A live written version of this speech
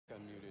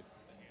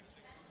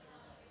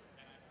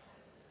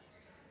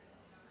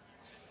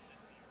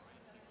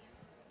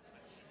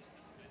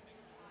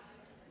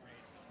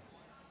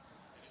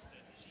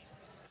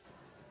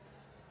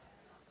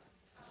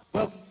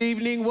Well, good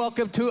evening.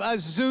 Welcome to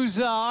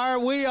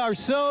Azusa. We are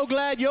so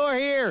glad you're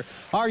here.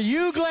 Are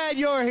you glad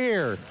you're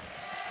here?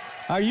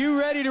 Are you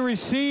ready to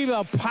receive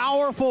a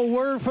powerful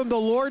word from the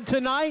Lord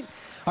tonight?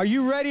 Are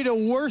you ready to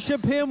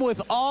worship him with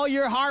all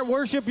your heart,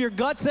 worship your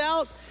guts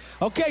out?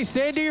 Okay,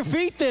 stand to your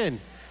feet then.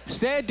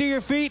 Stand to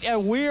your feet,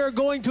 and we are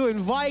going to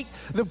invite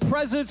the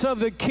presence of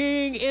the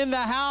King in the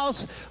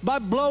house by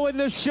blowing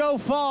the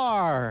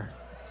shofar.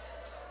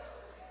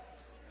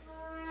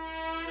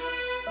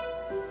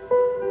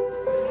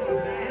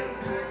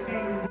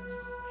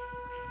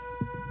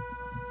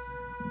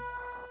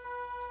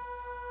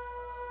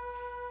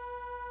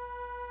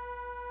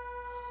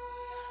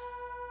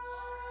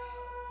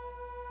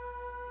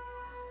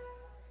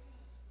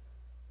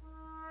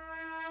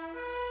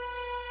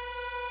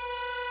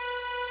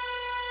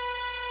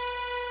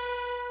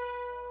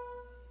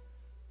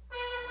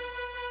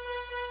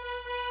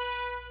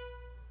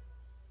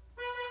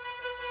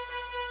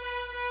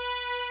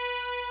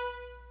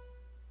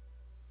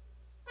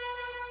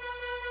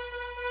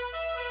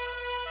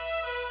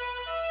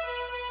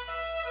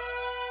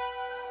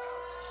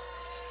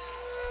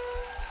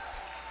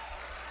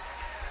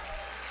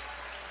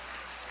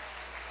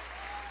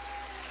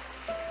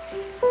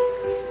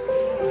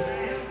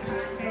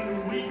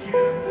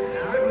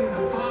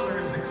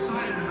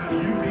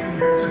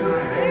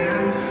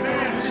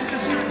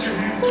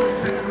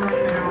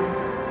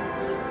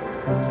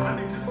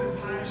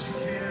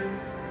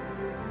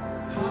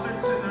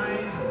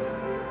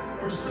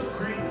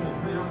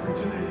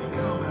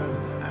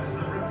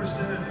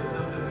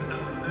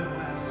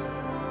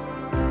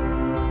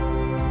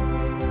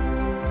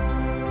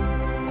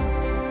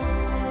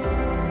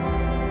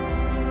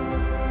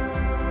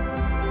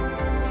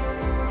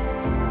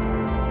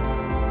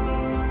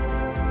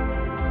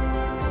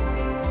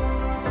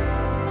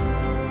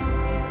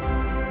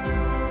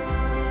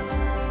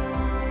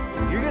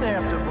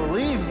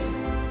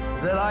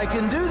 I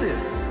can do this.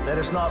 That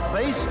it's not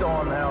based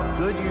on how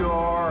good you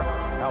are,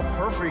 how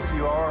perfect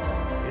you are.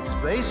 It's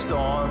based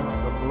on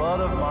the blood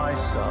of my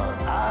Son.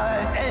 I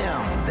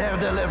am their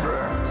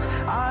deliverer.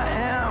 I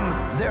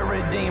am their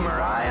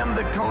redeemer. I am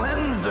the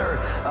cleanser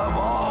of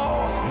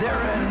all their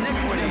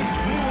iniquities.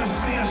 We will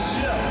see a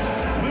shift.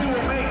 We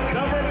will make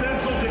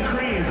governmental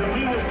decrees, and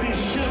we will see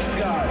shifts,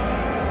 God.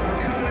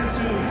 We're coming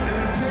into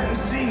an important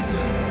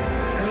season.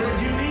 And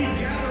Lord, you need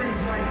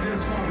gatherings like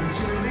this, Father,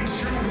 to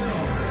release your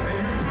will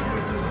and your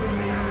purposes on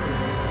the earth.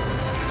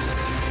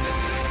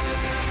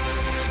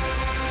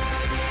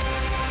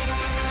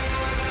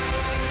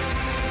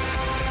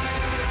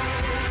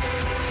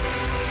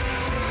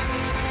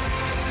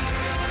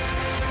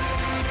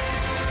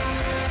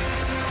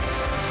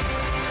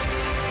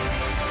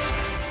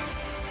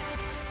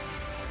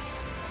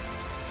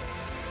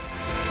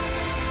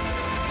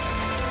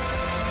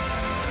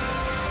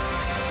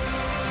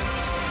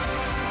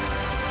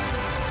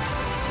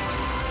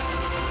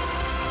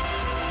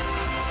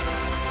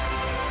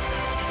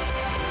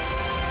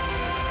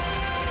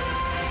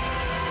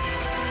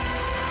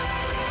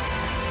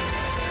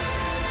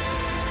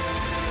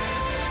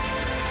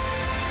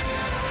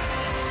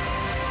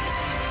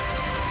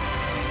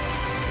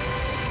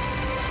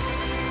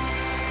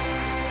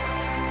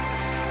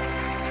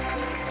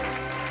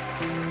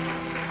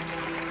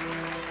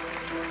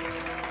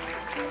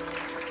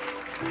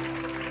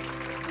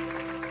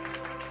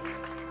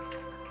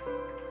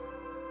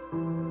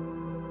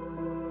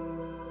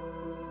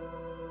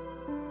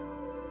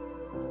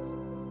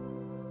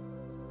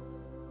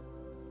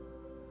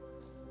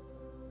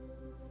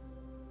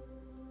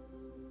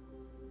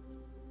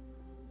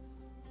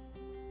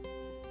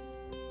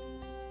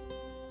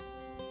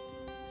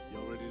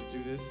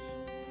 Do this.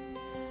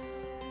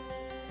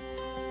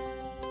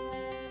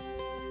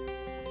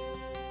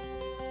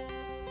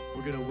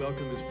 We're going to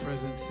welcome his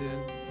presence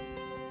in.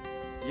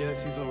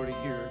 Yes, he's already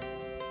here.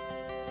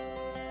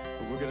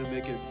 But we're going to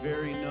make it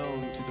very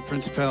known to the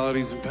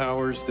principalities and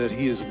powers that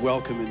he is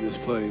welcome in this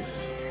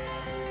place.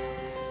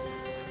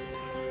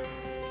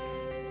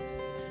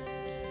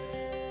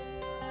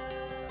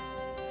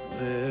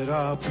 Let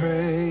our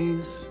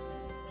praise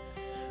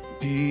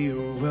be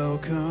your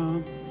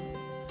welcome.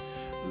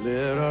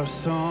 Let our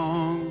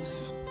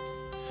songs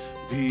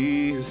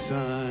be a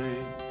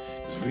sign,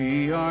 'cause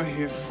we are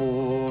here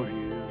for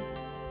you.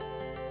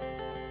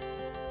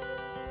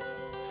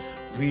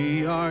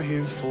 We are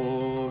here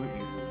for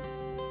you.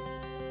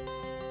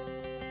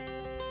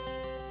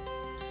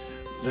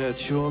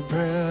 Let your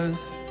breath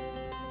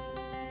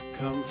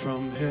come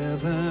from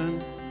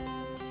heaven.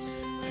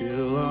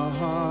 Fill our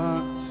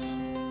hearts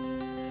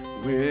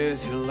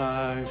with your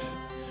life,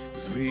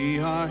 'cause we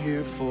are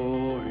here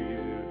for you.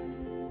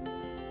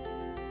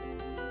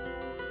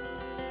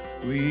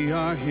 We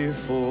are here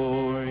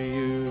for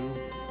you.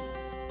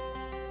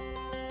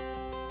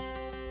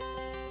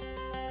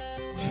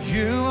 To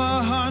you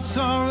our hearts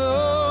are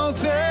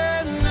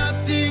open,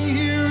 nothing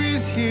here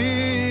is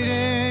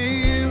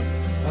hidden. You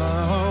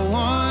are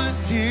one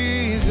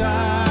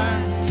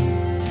desire.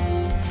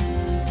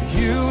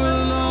 You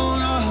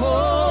alone are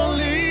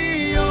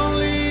holy,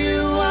 only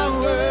you are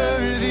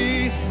worthy.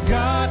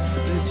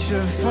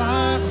 your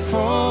fire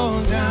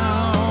fall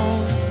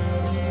down.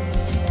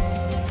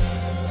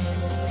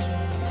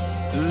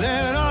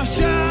 Let our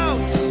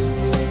shouts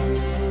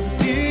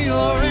be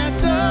your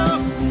anthem,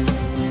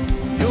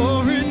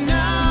 your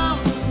renown.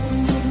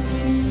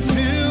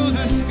 Fill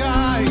the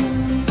sky,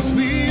 'cause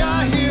we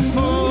are here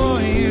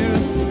for you.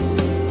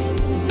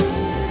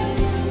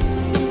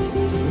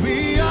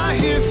 We are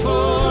here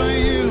for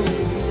you.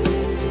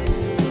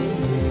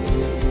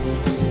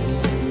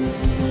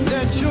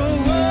 Let your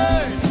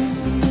word,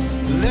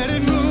 let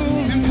it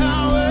move in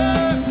power.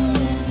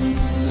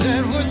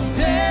 Let what's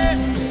dead,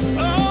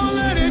 oh,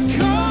 let it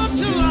come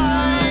to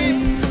life.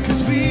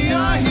 'Cause we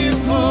are here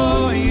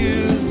for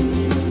you.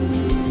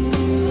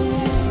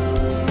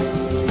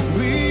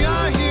 We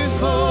are here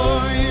for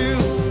you.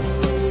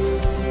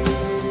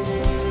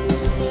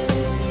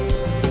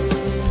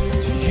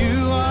 To you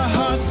our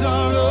hearts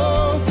are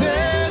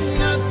open.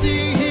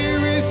 Nothing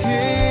here is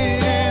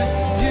hidden.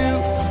 You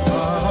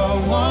are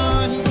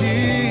one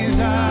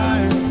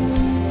desire.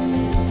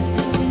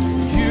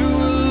 You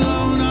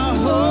alone are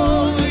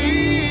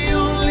holy.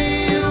 Only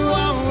you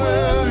are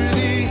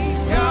worthy.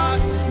 God,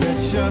 let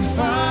your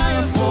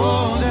fire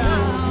fall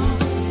down.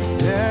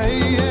 Yeah,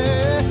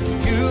 yeah.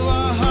 You,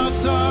 our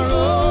hearts are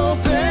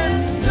open.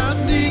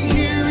 Nothing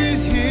here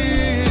is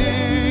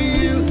hidden.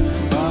 You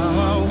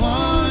are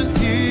one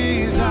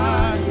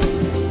desire.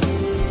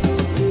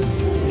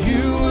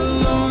 You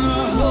alone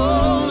are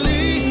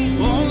holy.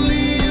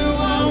 Only you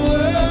are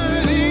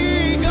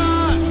worthy.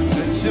 God,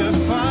 let your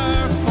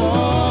fire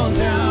fall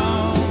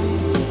down.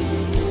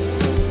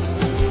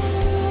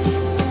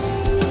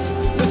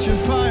 Let your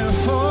fire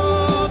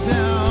fall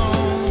down.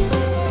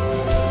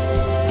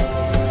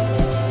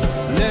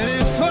 Let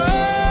it fall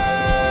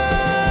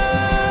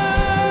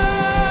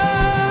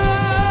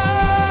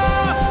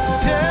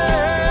down.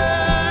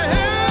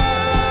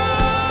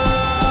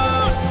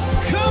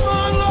 Come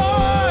on,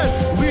 Lord.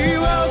 We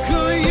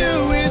welcome you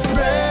with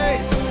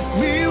praise.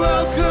 We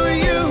welcome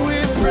you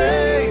with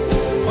praise.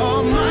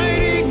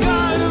 Almighty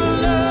God of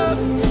love,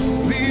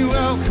 be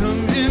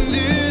welcomed in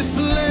this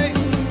place.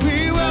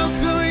 We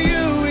welcome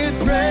you with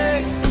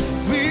praise.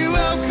 We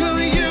welcome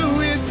you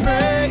with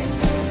praise.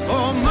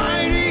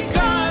 Almighty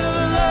God of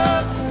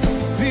love,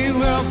 be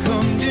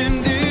welcomed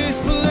in this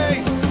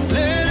place.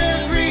 Let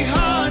every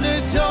heart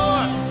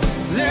adore.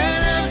 Let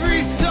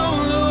every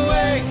soul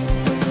awake.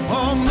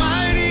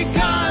 Almighty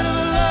God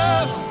of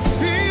love,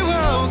 be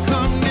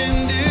welcomed in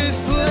this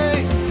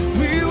place.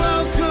 We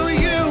welcome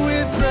you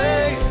with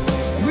praise.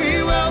 We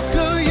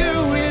welcome you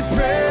with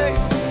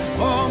praise.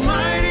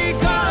 Almighty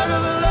God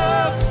of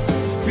love,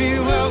 be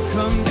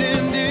welcomed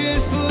in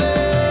this place.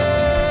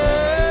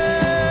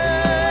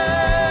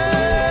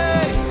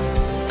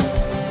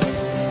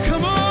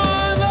 Come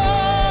on,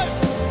 Lord,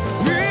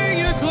 bring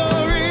your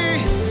glory,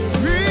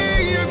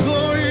 bring your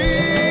glory.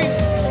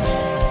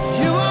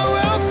 You are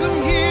welcome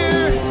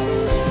here.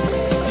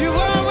 You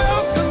are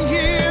welcome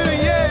here,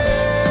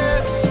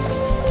 yeah.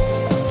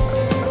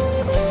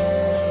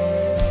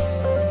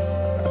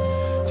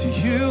 To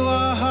you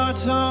our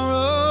hearts are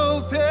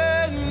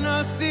open.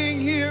 Nothing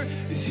here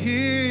is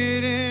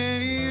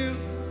hidden. You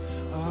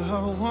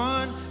are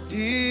one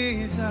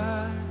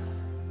desire.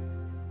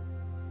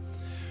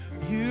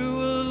 You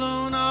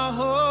alone are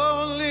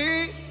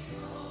holy.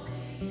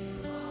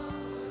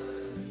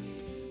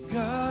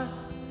 God,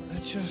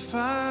 let your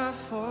fire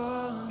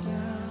fall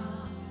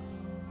down.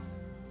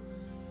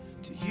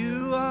 To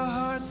you our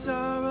hearts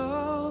are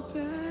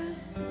open.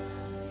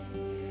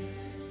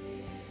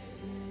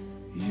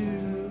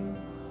 You,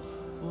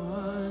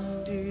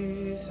 one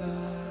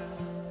desire.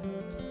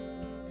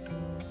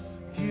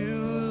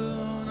 You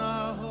alone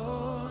are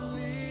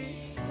holy.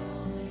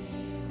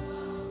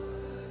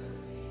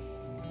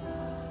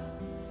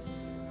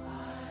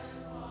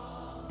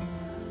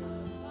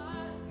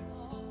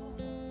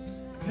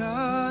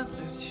 God,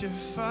 let your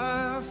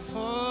fire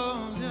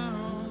fall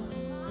down.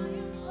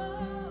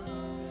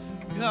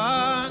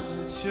 God,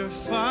 let your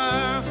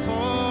fire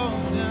fall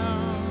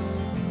down.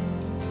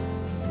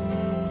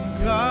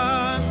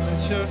 God,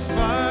 let your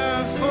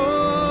fire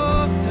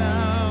fall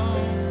down.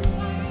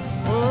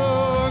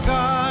 Oh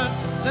God,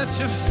 let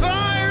your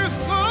fire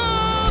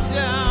fall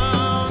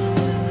down.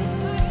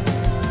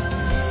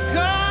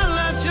 God,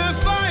 let your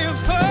fire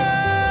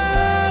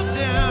fall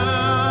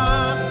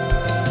down.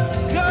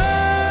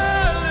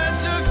 God, let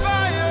your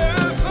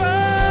fire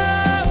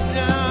fall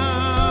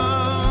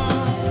down.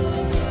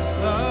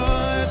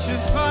 Oh, let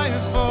your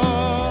fire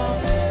fall,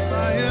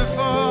 fire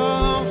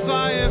fall,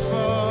 fire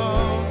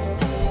fall.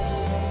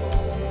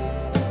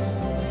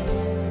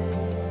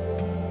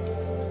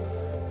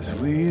 As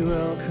we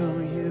welcome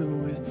you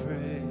with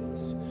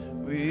praise,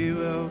 we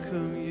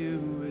welcome you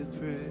with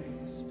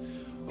praise.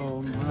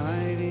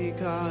 Almighty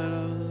God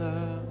of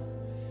love,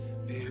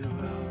 be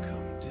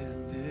welcomed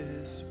in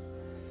this.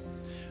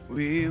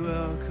 We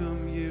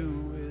welcome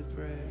you with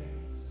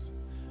praise.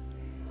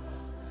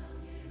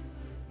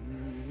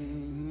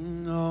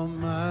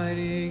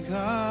 Almighty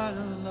God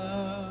of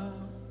love.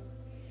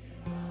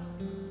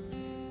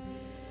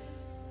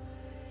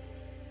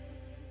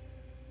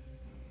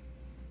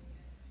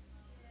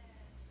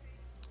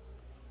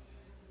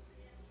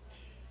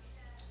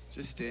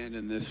 Just stand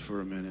in this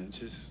for a minute.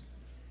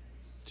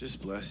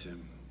 Just bless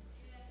him.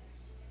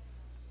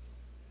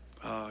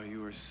 Oh,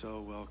 you are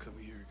so welcome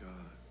here, God.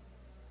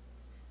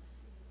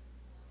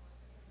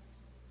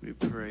 We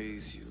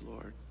praise you,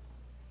 Lord.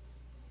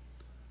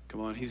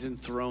 Come on, he's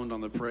enthroned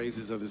on the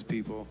praises of his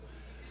people.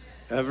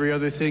 Every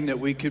other thing that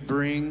we could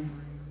bring,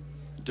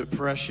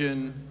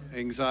 depression,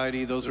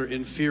 anxiety, those are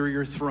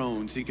inferior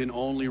thrones. He can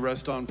only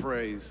rest on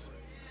praise.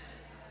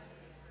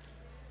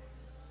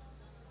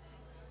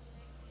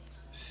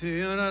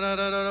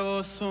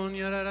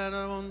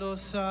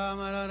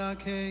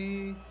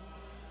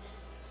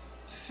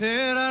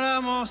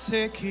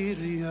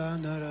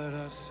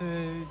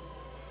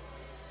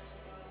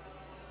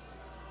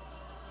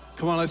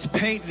 Come on, let's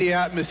paint the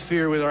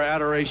atmosphere with our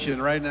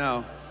adoration right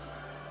now.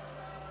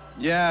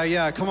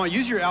 Yeah, come on,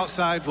 use your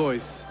outside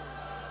voice.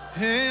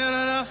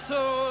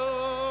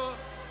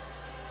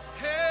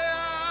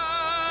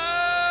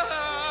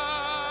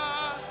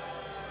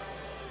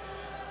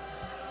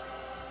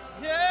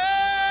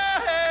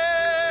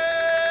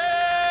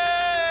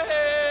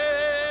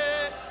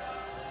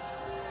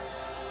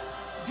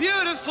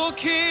 Beautiful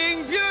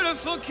King,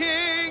 beautiful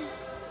King.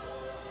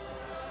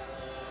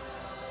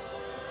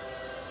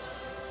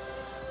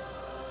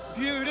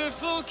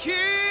 Beautiful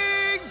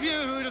King,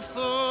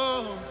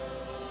 beautiful.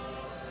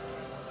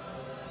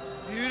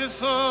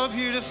 Beautiful,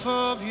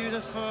 beautiful,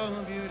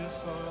 beautiful,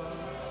 beautiful.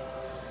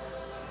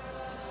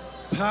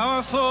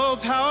 Powerful,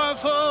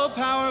 powerful,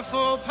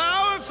 powerful,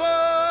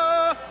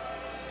 powerful.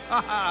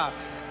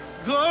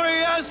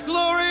 Glorious,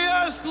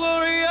 glorious,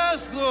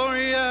 glorious,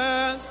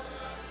 glorious.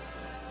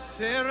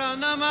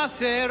 Seranama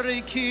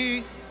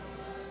seriki,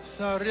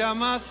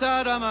 saryama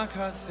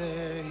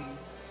saramakase.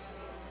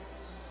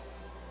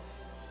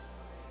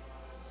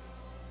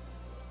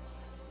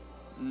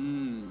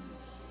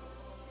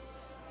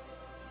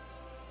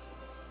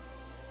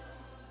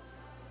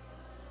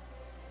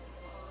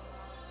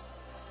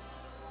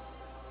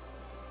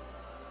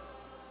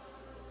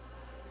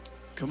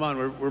 Come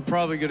on, we're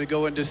probably going to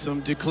go into some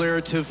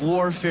declarative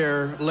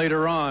warfare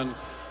later on,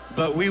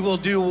 but we will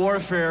do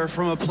warfare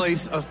from a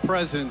place of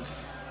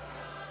presence.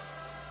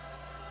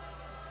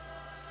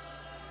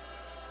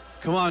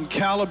 Come on,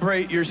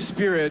 calibrate your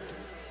spirit.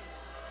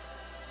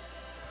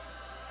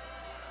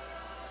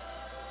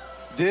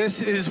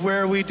 This is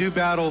where we do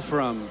battle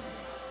from.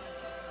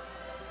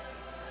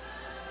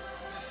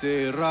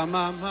 Se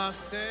ramama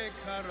se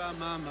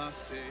karamama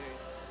se.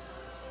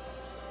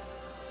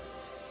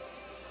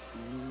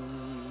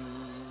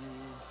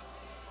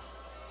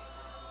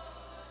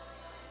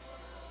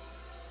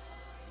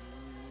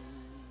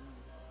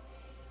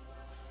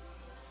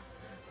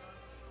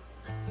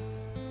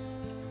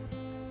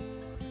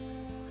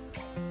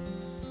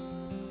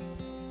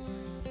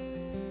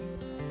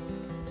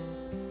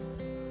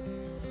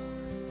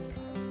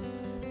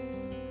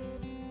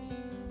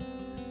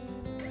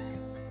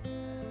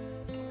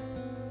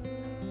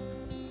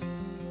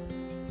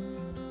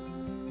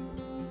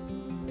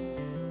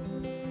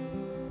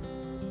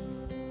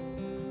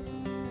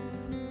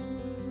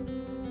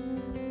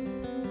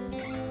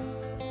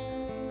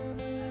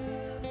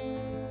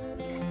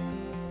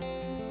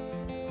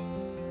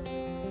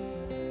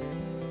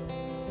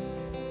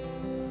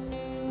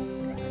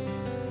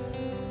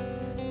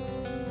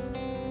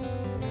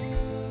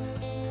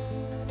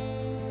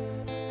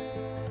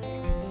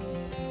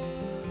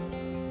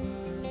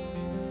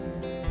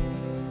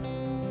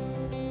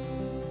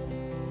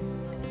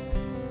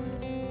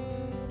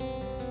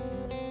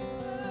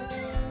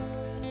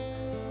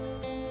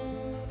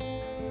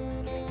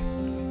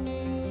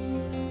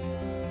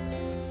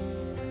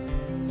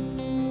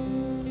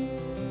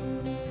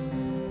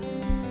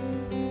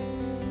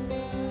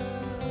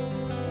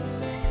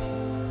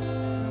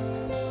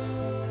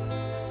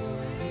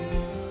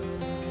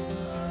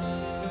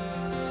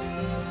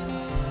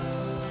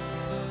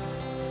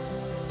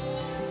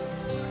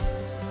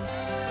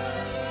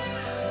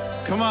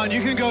 Come on,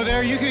 you can go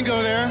there, you can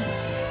go there.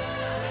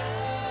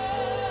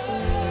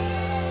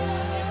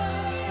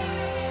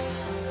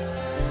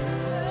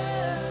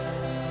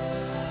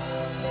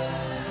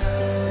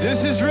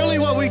 This is really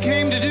what we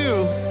came to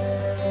do.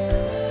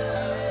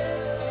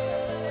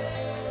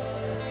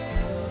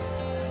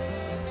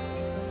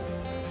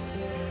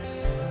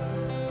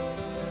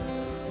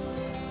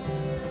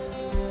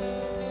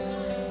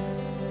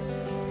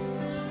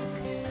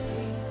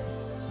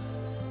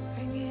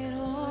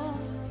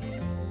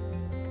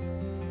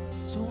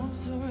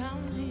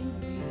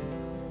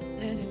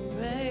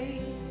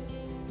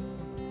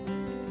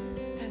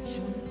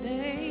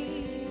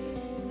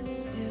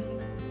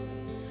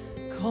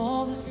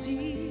 Call the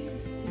sea to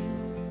still,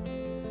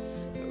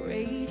 the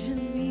rage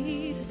in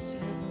me to still,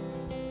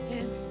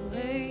 and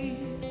wait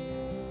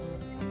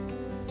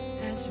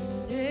at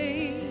your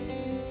name.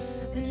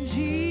 And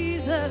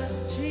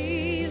Jesus,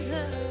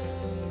 Jesus,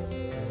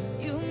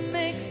 you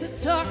make the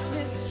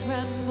darkness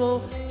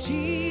tremble.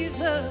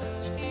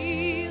 Jesus,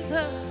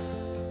 Jesus,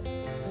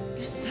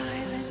 you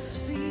silence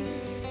fear.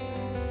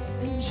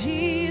 And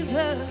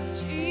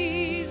Jesus,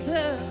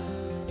 Jesus,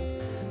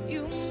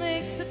 you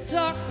make the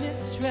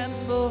darkness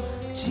tremble.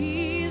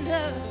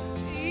 Jesus,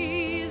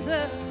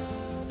 Jesus.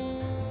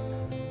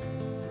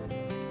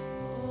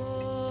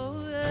 Oh,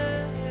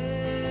 yeah.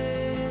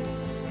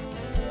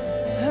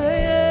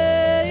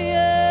 Yeah,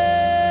 yeah.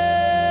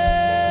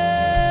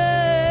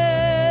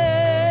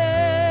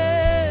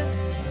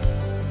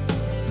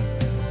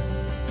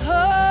 Oh,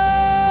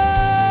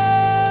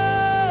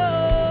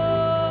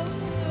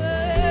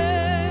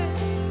 yeah.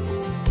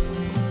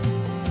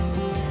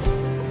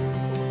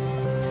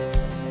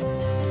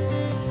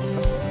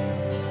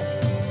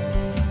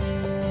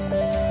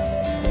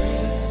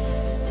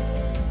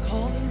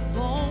 Call these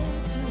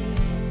bones to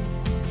live,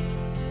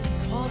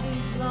 call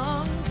these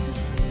lungs to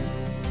sing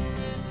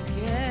once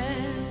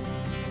again.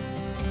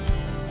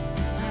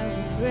 I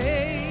will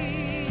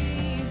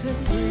praise and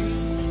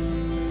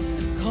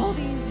breathe. Call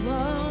these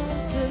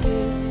lungs to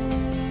live,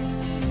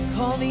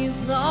 call these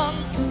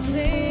lungs to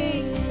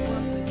sing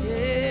once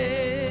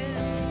again.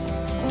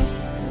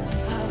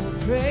 I will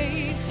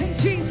praise, sing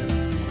Jesus,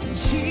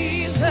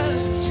 Jesus,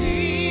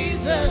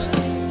 Jesus.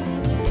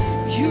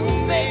 You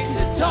make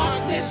the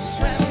darkness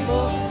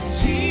tremble,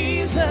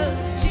 Jesus,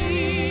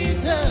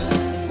 Jesus.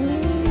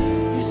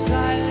 You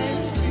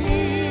silence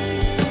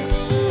fear,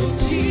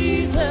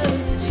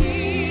 Jesus,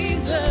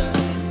 Jesus.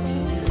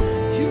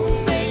 You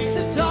make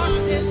the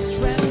darkness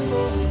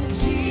tremble,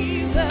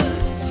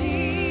 Jesus,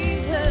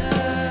 Jesus.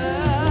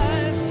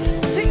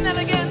 Sing that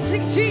again,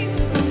 sing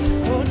Jesus.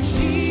 Oh,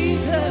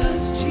 Jesus,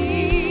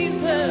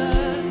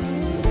 Jesus.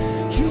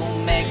 You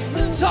make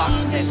the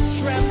darkness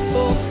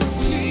tremble,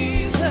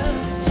 Jesus,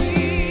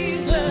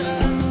 Jesus.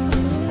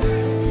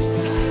 You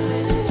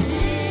silence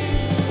fear,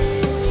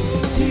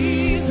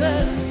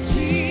 Jesus,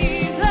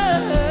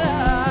 Jesus.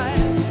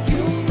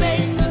 You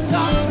make the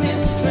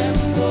darkness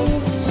tremble,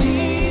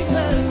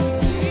 Jesus,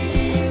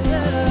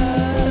 Jesus.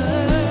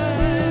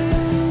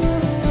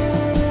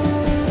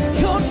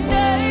 Your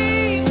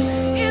name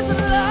is a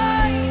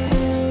light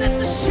that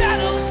the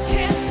shadows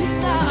can't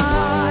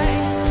deny.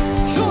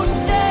 Your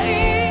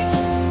name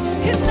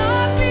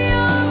cannot be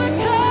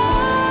overcome.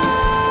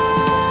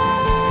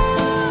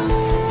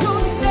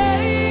 Your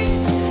name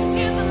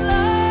is a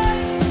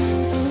light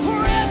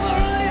forever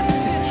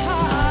lifted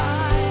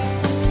high.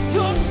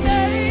 Your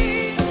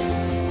name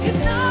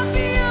cannot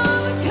be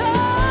overcome.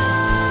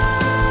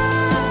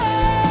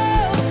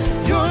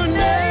 Your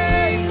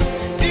name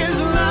is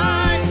a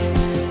light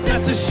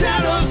that the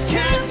shadows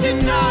can't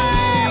deny.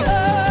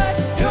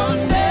 Your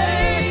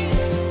name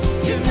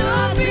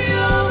cannot be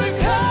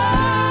overcome.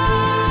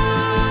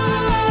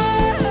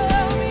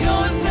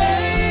 Your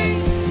name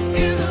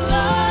is a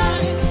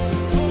light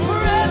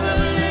forever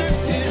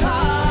lifted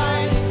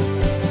high.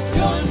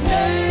 Your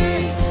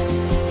name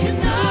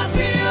cannot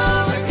be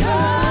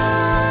overcome.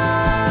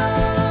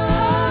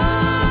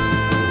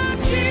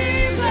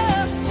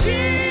 Jesus,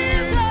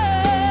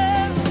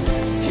 Jesus,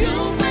 you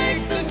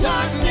make the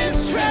darkness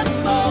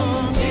tremble.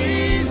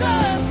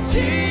 Jesus,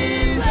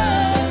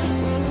 Jesus,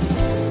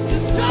 you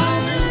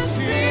silence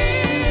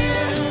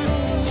fear.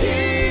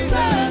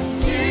 Jesus,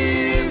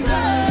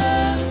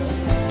 Jesus,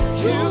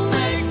 you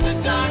make the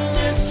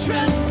darkness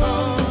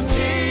tremble.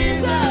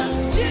 Jesus,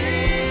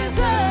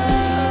 Jesus.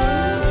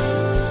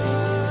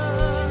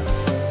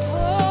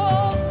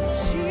 Oh,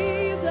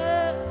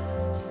 Jesus,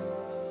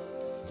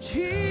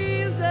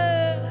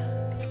 Jesus.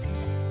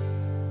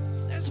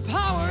 There's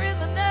power in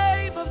the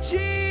name of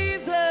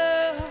Jesus.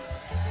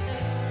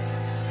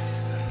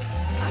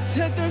 I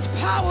said there's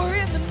power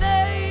in the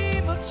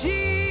name of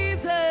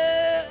Jesus.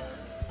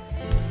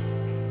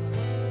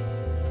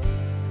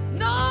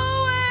 No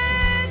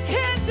one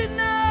can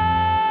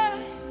deny.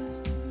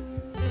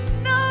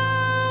 No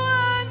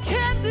one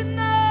can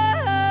deny.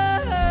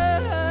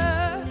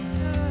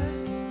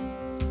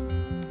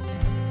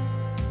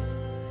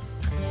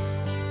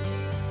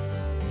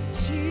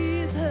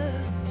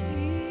 Jesus,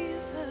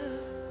 Jesus.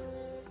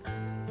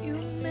 You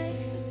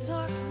make the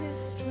darkness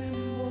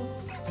tremble,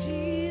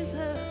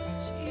 Jesus,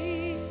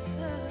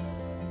 Jesus.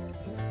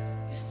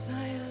 You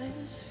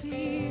silence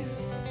fear,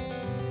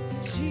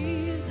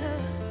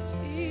 Jesus,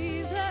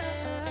 Jesus.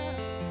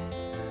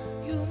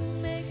 You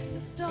make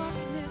the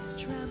darkness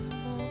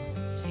tremble,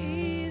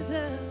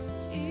 Jesus,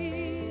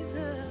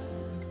 Jesus.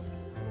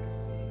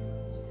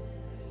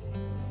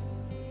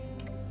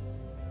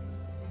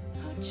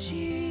 Oh,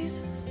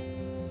 Jesus,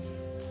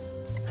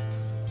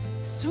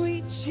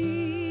 sweet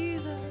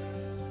Jesus.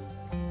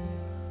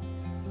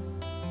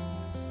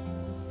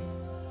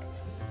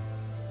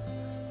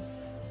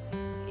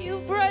 You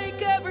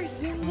break every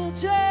single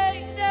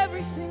chain,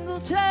 every single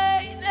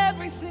chain,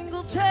 every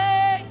single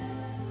chain.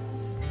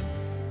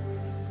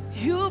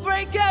 You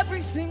break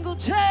every single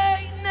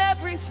chain,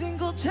 every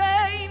single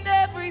chain,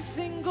 every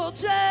single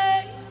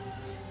chain.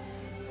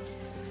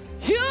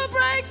 You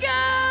break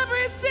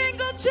every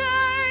single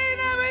chain,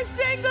 every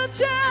single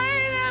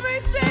chain, every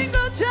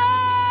single chain.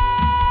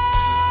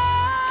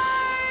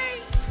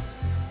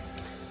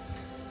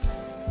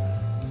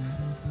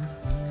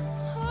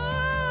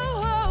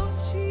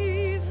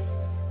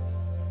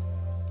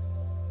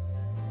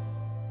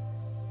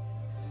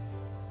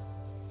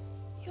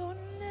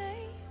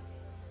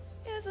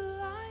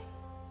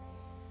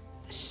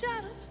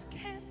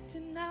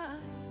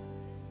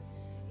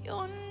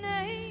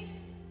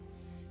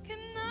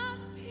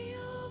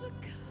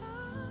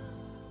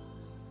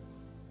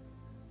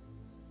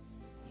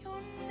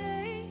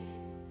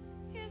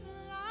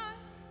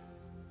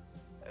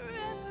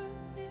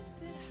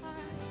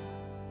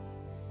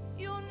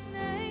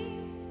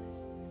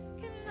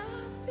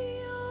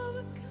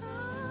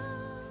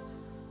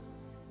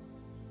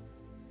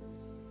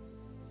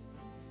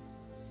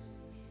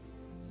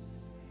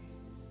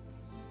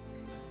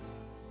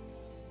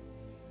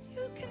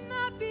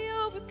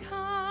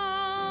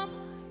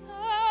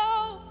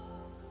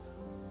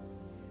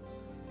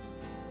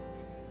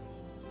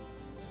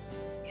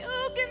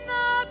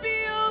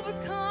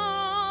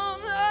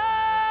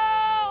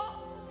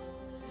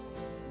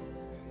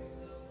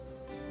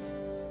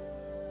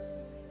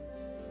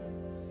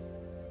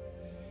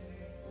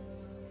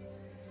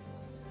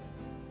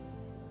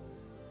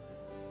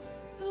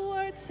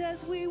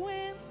 says we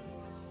win.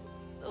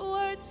 The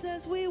word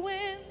says we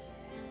win.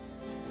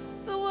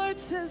 The word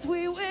says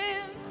we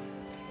win.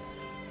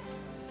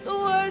 The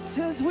word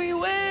says we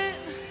win.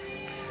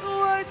 The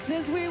word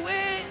says we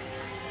win.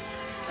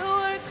 The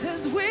word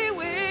says we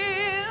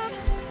win.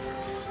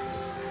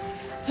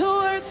 The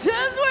word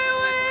says we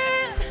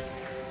win.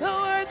 The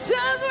word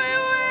says we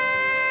win.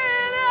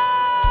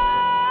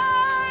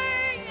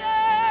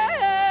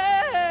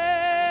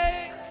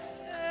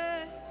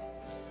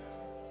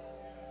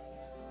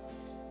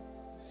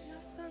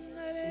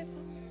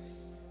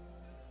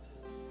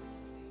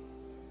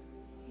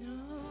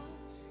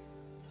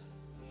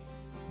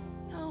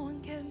 No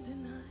one can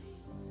deny.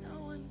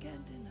 No one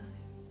can deny.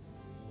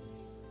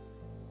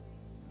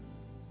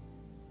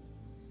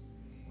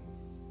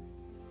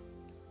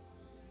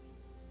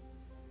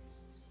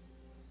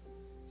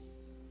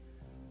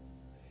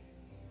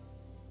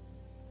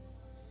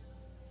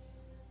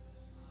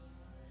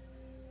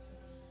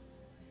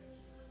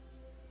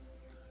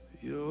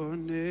 Your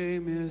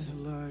name is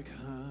like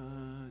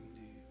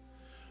honey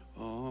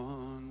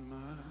on my.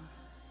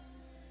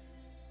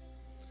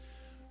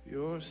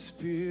 Your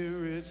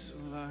spirit's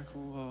like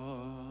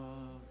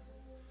water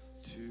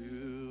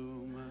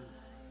to my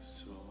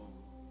soul.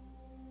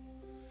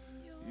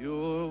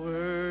 Your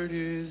word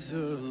is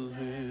a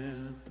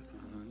lamp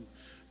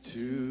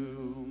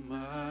unto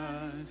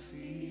my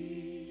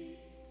feet.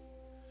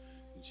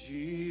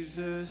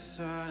 Jesus,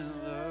 I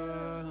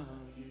love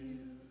you.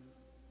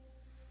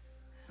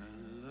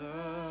 I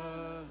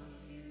love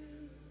you.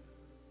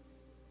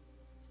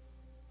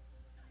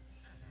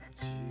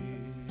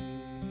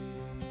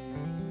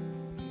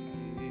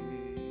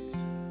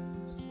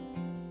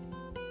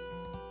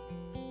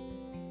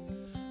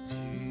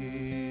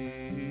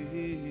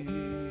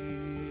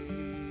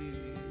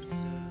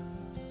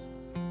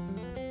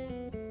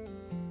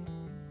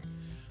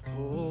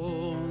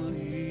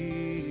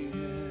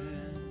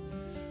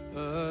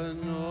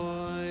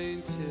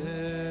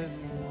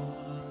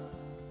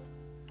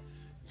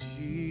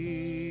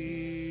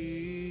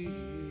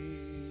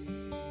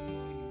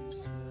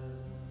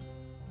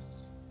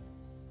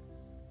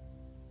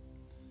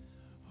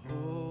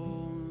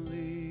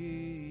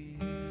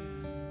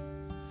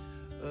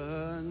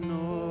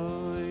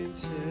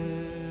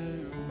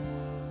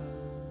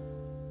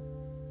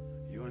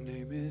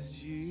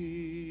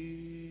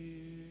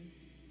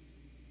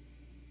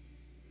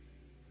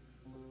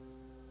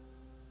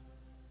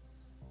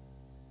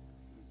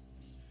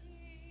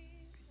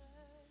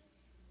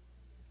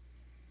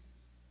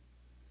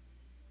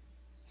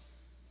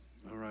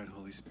 All right,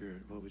 Holy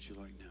Spirit, what would you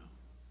like now?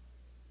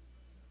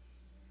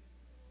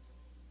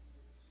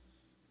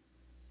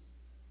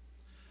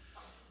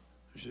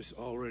 There's just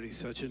already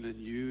such an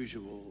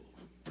unusual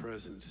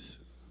presence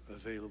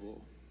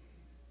available.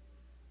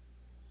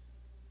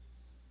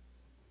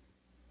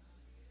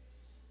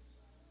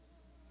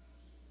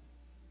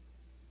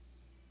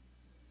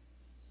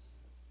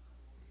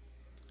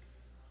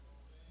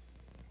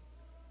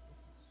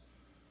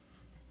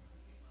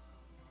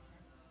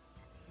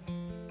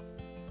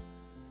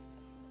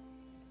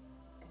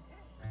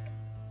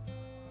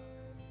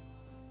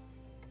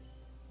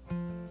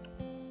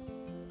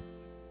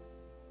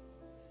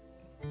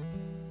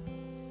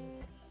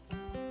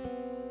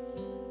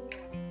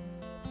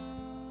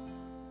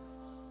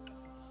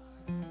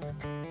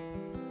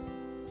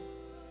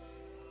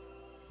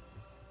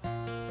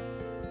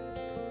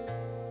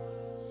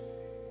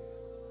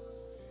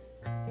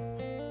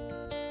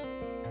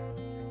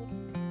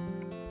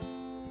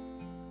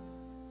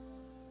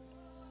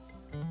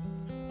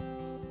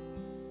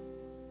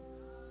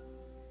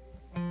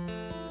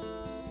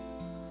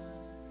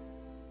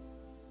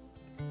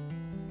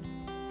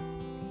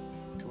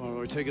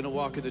 We're taking a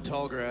walk in the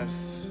tall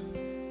grass.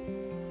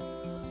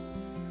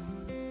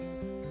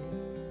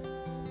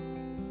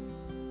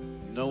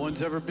 No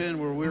one's ever been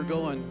where we're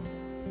going.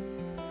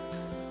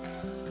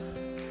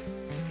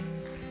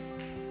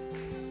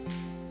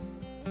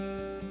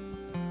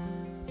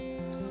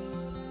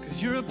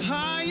 Cause you're a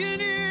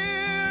pioneer.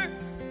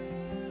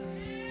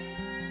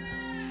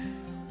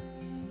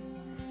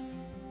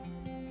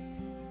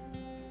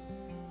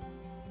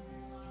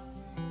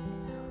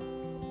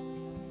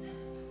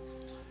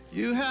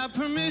 You have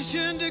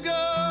permission to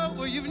go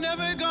where you've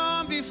never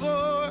gone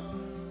before.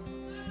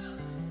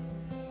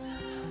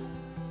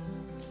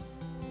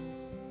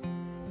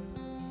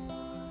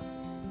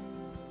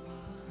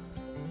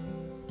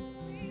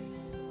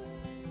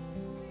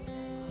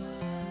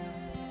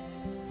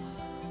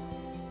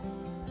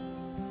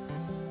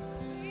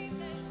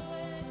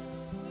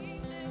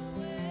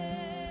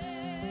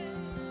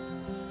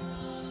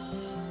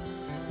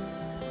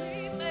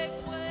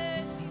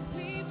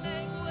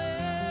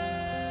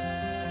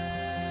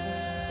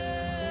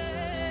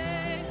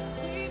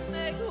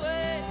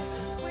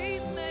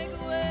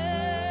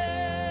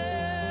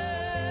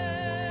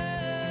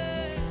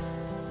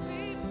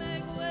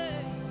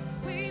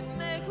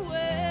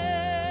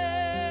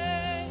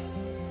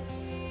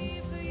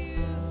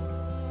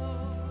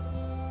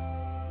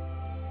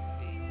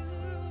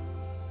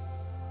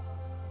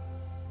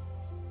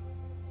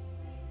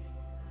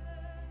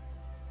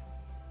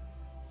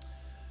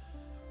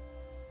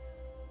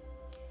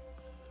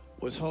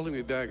 What's holding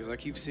me back is I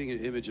keep seeing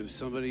an image of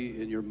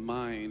somebody in your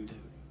mind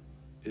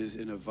is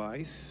in a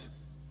vice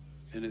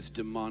and it's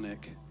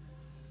demonic.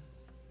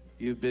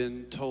 You've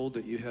been told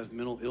that you have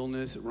mental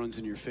illness, it runs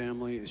in your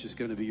family, it's just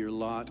gonna be your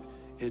lot.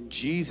 In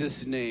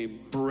Jesus' name,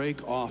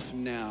 break off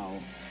now.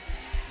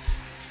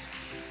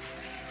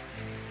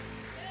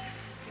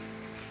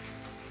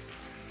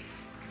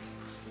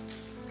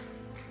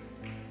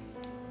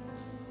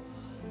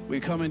 We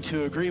come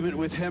into agreement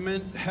with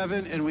heaven,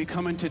 and we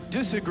come into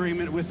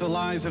disagreement with the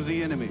lies of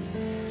the enemy.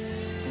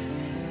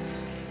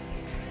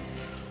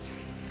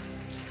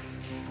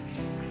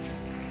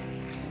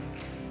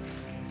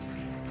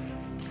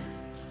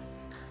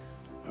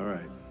 All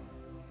right,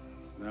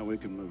 now we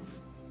can move.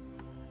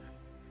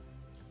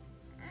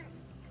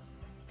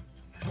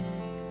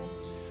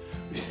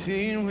 We've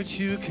seen what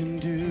you can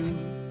do,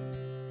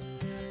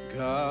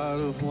 God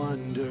of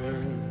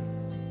wonder.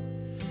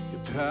 Your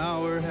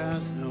power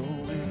has no end.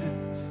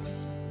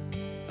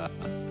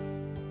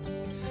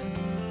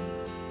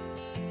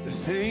 The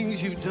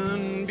things you've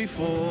done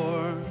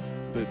before,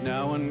 but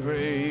now in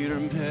greater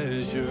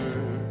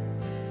measure.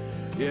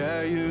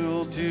 Yeah,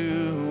 you'll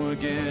do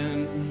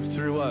again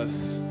through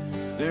us.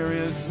 There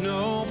is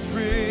no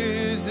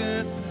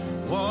prison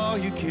wall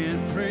you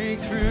can't break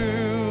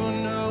through,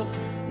 no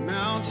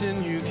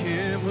mountain you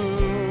can't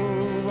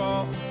move.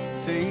 All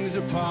things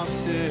are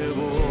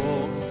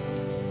possible.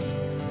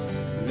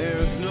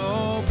 There's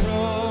no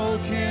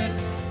broken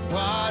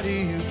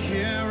body you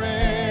can't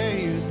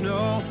raise,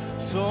 no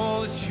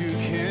soul that you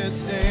can't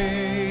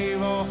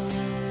save. All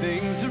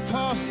things are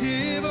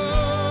possible.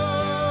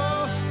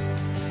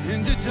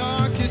 In the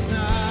darkest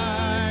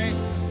night,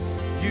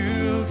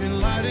 you can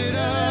light it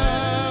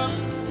up.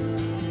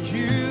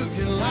 You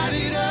can light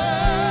it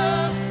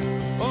up.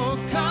 Oh,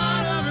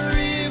 God of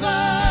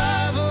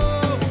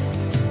revival,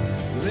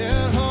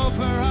 let hope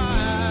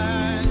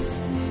arise.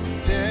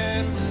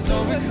 Death is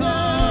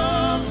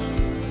overcome.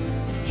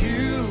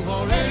 You've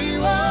already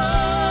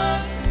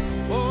won.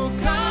 Oh,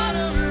 God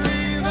of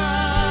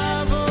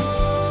revival.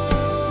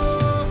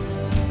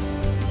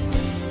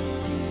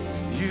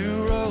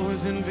 You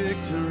rose in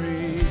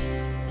victory,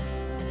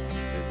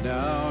 and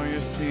now you're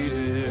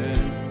seated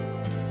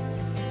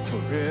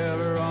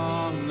forever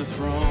on the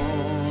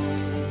throne.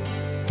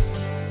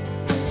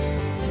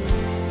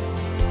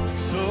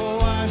 So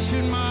why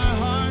should my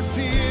heart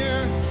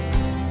fear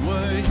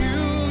what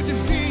you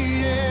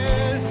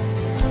defeated?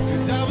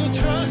 'Cause I will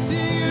trust in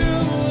you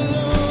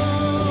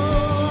alone.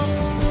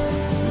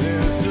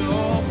 There's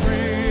no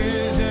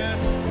prison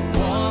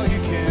wall you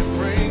can't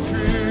break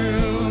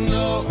through,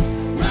 no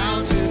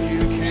mountain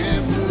you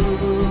can't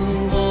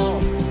move.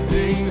 All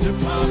things are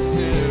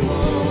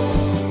possible.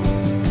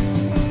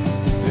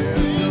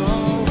 There's no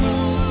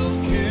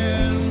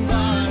broken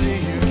body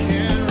you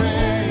can't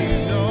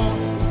raise, no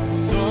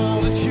soul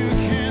that you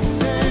can't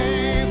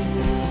save.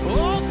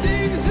 All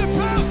things are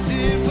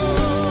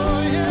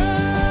possible,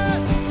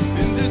 yes.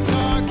 In the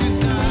darkest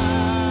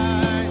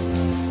night,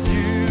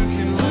 you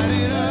can light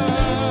it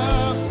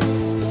up.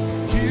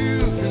 You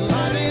can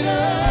light it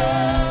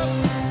up.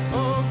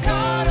 Oh,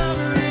 God of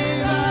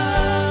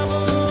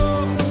revival,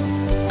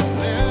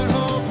 let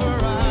hope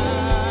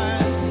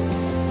arise.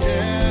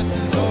 Death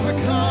is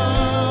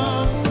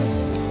overcome.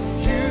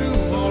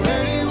 You've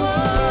already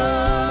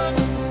won.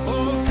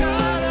 Oh,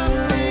 God of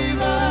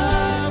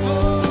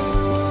revival.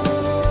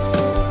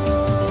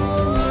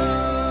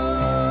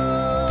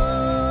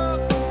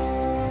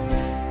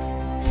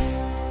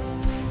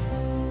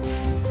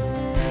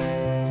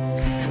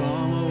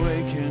 Come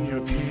awaken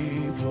your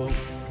people.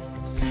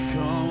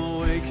 Come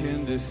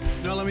awaken this.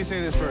 No, let me say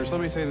this first. Let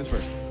me say this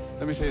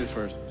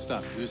first.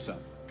 Stop. Just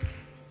stop.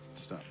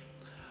 Stop.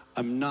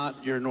 I'm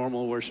not your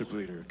normal worship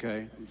leader,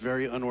 okay? I'm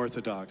very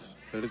unorthodox,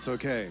 but it's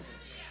okay.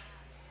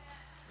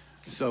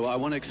 So I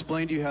want to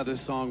explain to you how this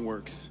song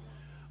works.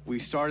 We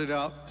started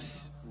out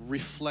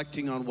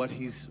reflecting on what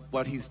he's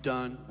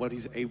done, what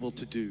he's able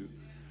to do,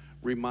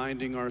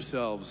 reminding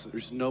ourselves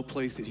there's no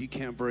place that he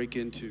can't break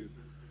into.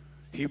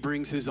 He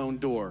brings his own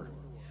door,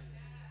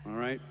 all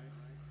right?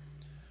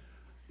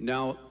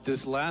 Now,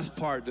 this last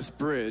part, this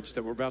bridge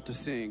that we're about to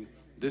sing,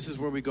 this is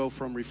where we go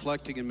from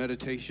reflecting and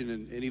meditation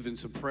and even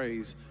some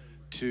praise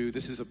to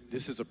this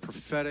is a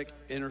prophetic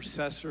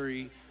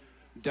intercessory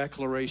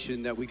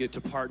declaration that we get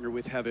to partner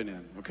with heaven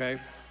in, okay?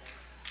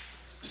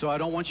 So I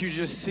don't want you to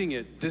just sing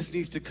it. This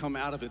needs to come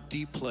out of a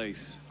deep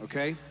place,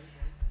 okay?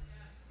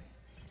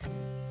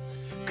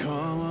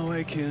 Come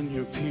awaken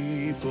your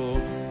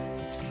people.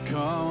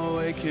 Come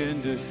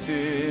awaken the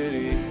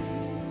city.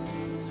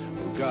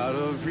 Oh, God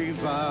of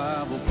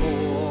revival,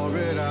 pour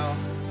it out,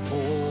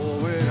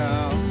 pour it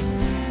out.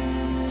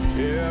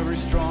 Every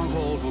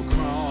stronghold will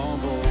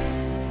crumble.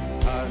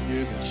 I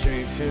hear the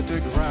chains hit the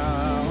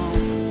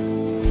ground.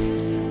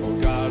 Oh,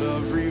 God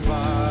of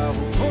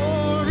revival,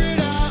 pour it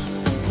out,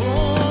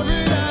 pour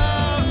it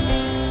out.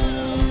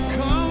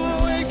 Come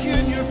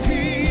awaken your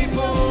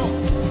people.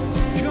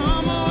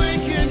 Come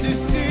awaken the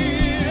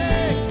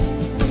city.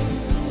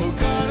 Oh,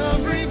 God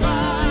of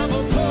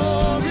revival,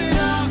 pour it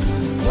out,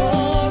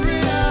 pour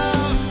it out.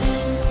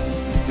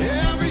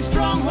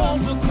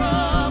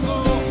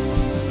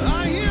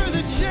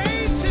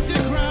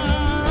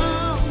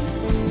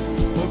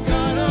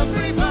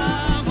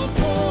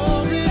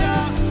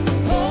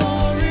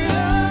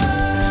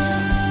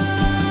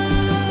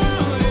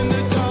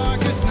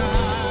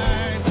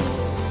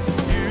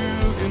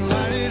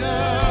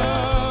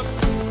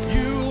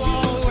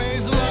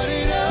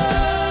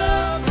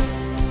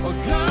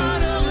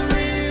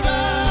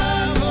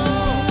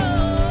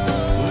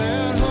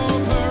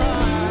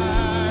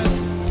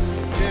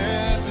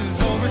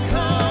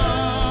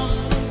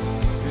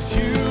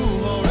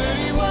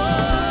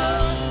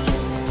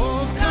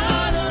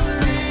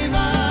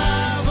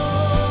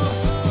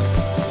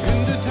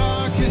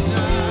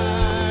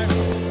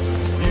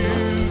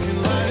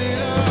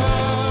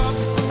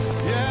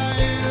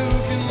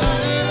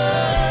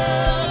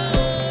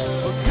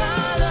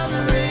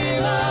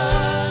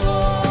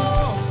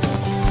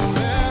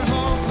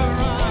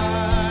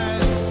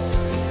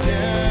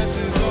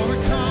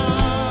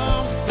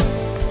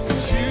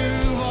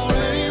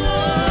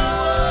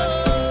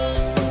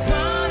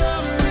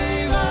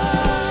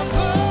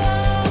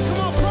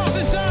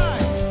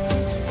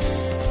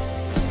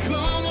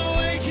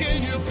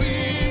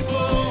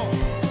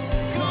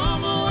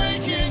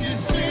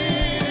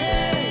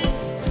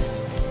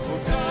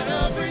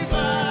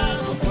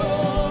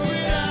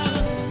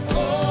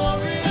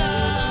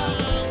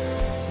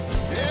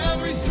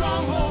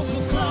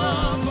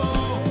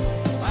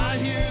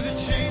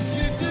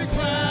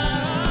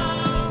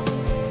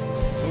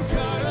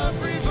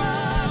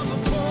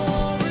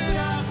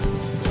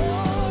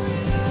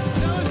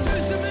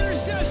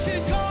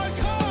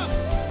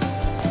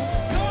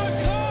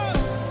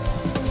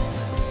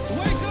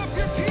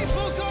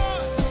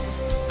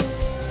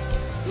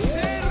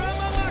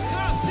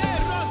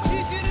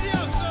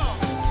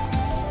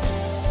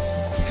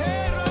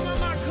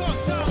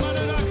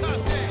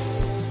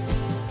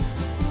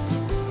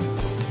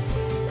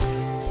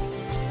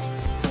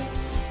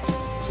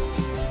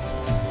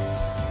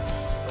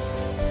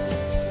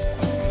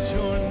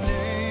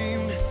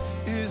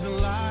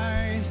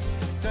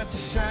 the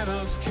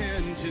shadows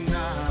can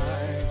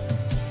deny.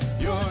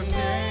 Your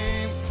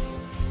name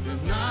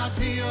cannot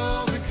be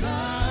overcome.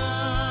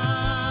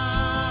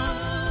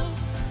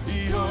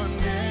 Your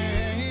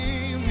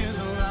name is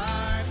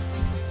alive,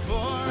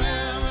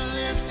 forever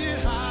lifted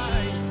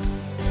high.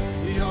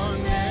 Your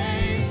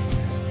name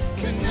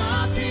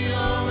cannot be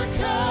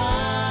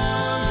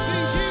overcome.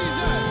 Sing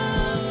Jesus.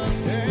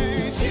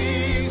 Hey,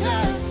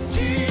 Jesus,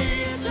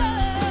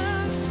 Jesus.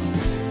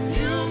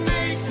 You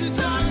make the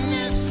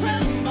darkness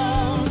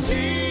tremble.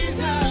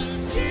 Jesus,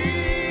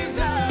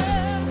 Jesus.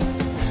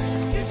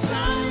 You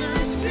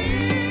silence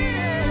fear.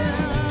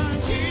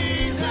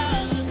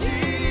 Jesus,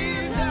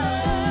 Jesus.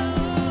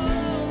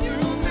 You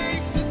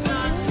make the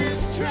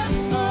darkness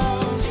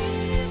tremble.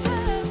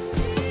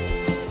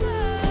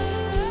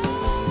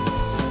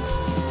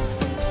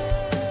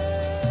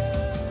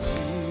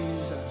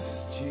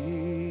 Jesus,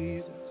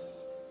 Jesus,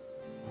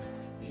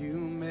 you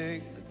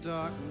make the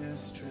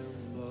darkness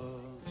tremble.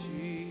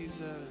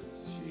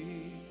 Jesus,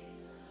 Jesus,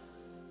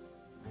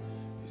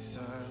 you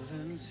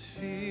silence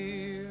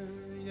fear.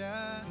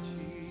 Yeah,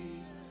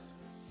 Jesus.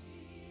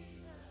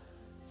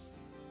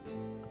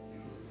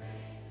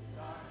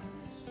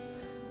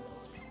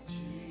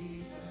 Jesus.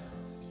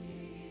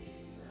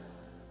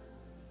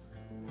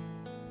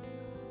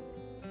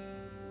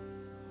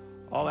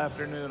 All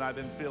afternoon, I've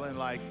been feeling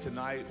like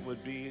tonight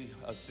would be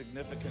a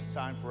significant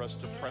time for us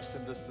to press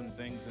into some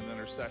things in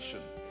intercession.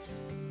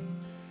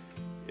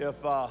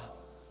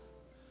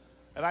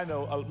 And I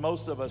know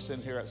most of us in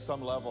here at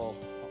some level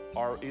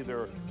are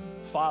either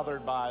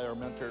fathered by or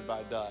mentored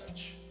by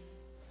Dutch.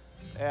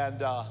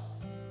 And I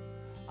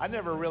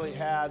never really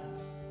had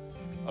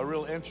a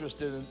real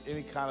interest in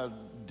any kind of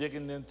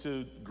digging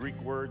into Greek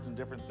words and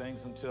different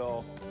things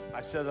until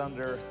I sat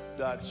under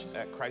Dutch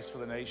at Christ for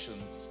the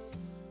Nations.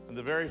 And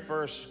the very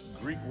first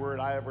Greek word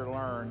I ever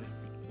learned,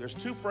 there's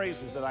two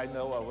phrases that I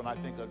know of when I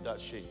think of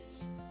Dutch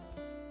Sheets.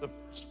 The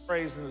first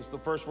phrase is the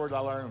first word I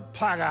learned,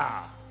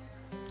 paga.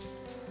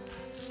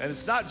 And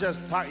it's not just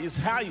paga, it's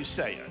how you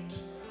say it.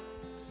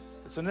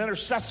 It's an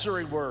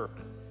intercessory word.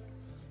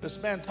 This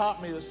man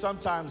taught me that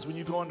sometimes when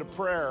you go into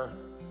prayer,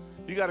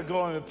 you got to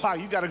go in with paga,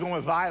 you got to go in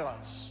with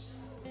violence.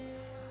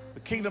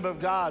 The kingdom of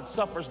God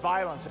suffers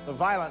violence. The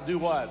violent do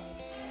what?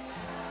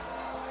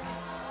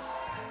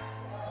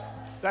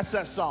 That's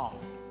that song.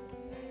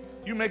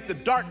 You make the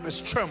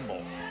darkness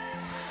tremble.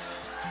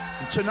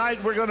 And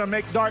tonight we're going to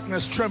make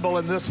darkness tremble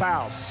in this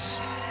house.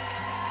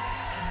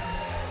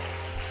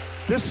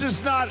 This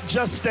is not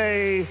just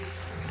a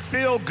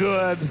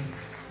feel-good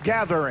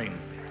gathering.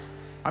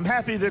 I'm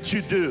happy that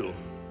you do.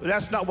 But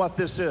that's not what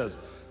this is.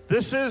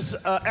 This is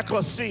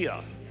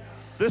ecclesia.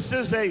 This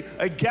is a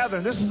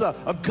gathering. This is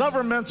a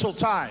governmental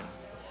time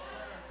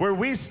where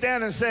we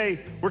stand and say,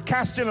 we're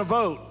casting a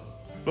vote.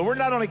 But we're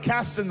not only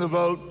casting the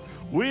vote,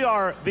 we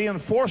are the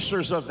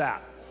enforcers of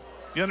that.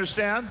 You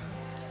understand?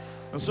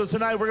 And so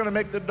tonight we're going to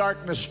make the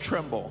darkness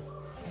tremble.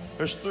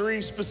 There's three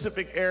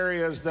specific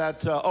areas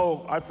that,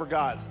 oh, I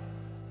forgot.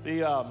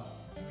 The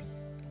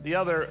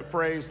other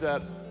phrase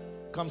that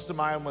comes to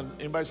mind when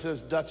anybody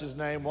says Dutch's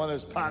name, one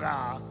is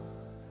Pada,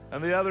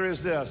 and the other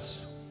is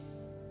this: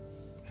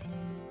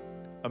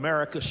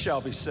 America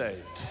shall be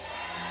saved.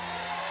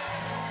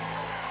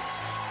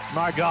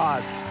 My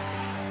God.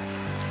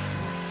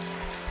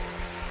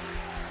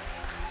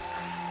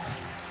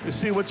 You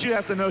see, what you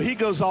have to know, he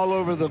goes all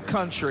over the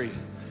country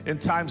in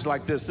times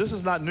like this. This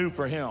is not new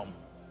for him,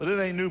 but it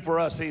ain't new for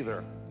us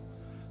either.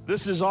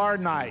 This is our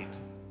night.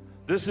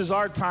 This is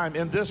our time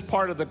in this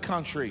part of the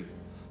country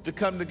to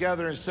come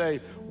together and say,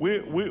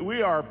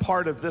 we are a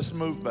part of this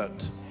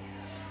movement.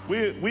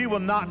 We will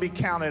not be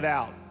counted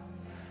out.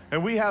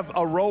 And we have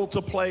a role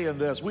to play in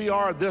this. We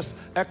are this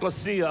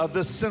ecclesia of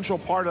this central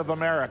part of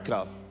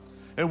America.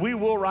 And we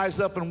will rise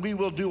up and we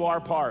will do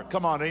our part.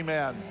 Come on,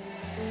 amen.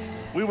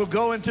 We will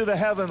go into the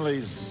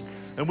heavenlies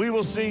and we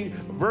will see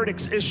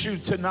verdicts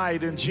issued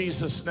tonight in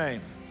Jesus'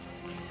 name.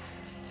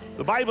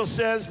 The Bible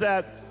says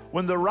that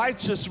when the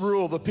righteous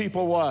rule, the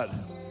people what?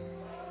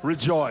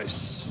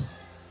 Rejoice.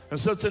 And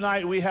so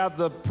tonight we have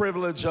the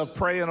privilege of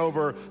praying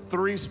over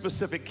three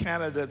specific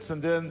candidates,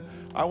 and then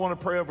I want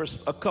to pray over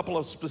a couple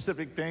of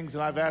specific things,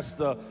 and I've asked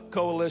the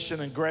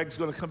coalition, and Greg's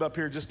going to come up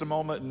here in just a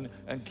moment,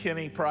 and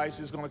Kenny Price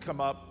is going to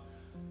come up.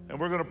 And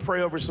we're going to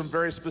pray over some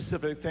very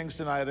specific things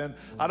tonight. And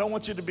I don't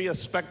want you to be a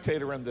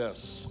spectator in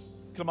this.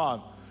 Come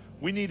on.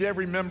 We need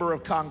every member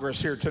of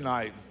Congress here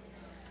tonight.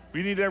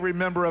 We need every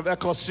member of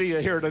Ecclesia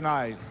here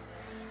tonight.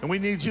 And we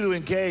need you to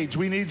engage.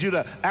 We need you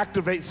to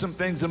activate some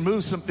things and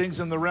move some things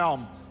in the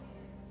realm.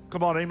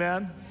 Come on,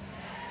 amen?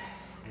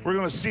 We're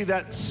going to see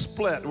that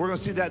split. We're going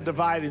to see that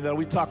dividing that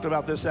we talked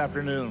about this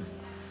afternoon.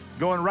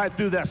 Going right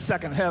through that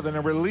second heaven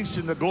and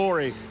releasing the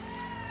glory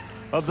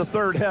of the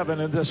third heaven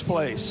in this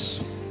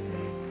place.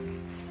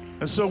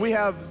 And so we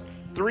have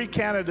three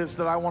candidates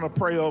that I want to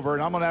pray over,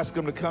 and I'm going to ask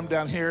them to come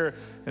down here.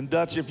 And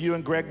Dutch, if you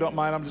and Greg don't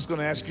mind, I'm just going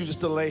to ask you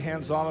just to lay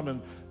hands on them.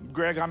 And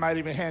Greg, I might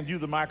even hand you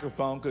the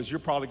microphone because you're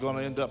probably going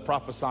to end up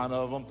prophesying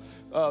of them.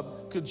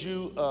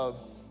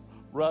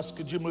 Russ,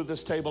 could you move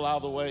this table out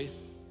of the way?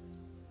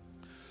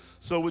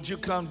 So would you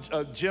come,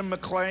 Jim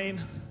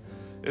McLean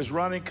is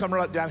running. Come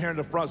right down here in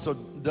the front so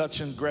Dutch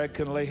and Greg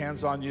can lay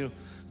hands on you.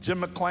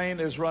 Jim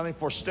McLean is running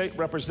for state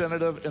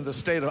representative in the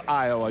state of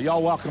Iowa.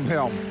 Y'all welcome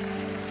him.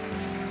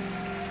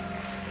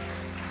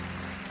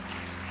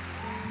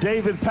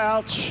 David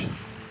Pouch.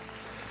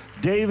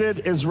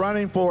 David is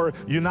running for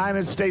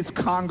United States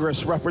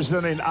Congress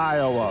representing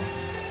Iowa.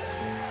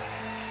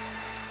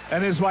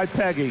 And his wife,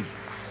 Peggy.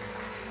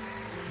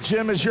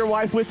 Jim, is your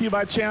wife with you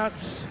by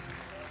chance?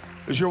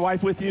 Is your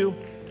wife with you?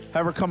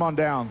 Have her come on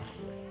down.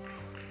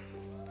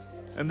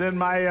 And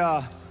then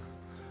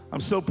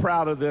I'm so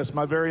proud of this,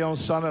 my very own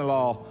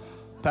son-in-law,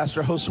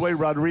 Pastor Josue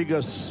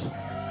Rodriguez,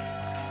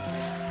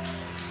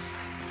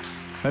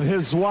 and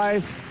his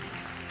wife.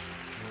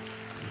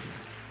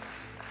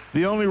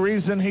 The only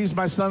reason he's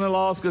my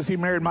son-in-law is because he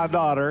married my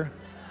daughter.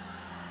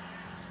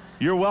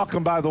 You're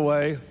welcome, by the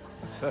way.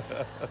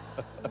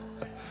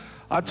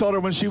 I told her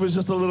when she was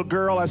just a little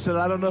girl, I said,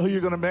 I don't know who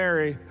you're going to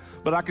marry,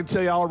 but I can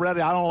tell you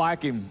already, I don't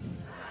like him.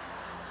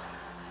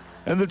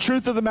 And the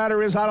truth of the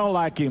matter is, I don't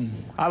like him.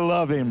 I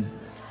love him.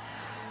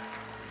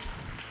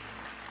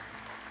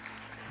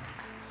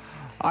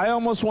 I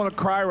almost want to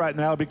cry right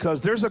now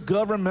because there's a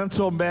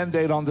governmental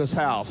mandate on this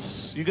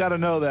house. You got to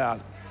know that.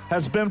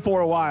 Has been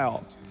for a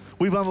while.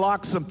 We've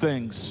unlocked some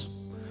things.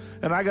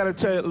 And I got to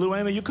tell you,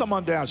 Luana, you come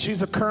on down.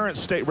 She's a current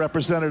state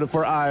representative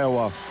for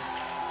Iowa.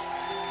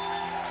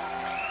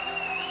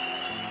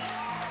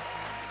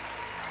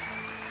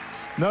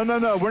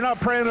 No, we're not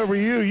praying over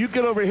you. You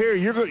get over here.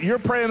 You're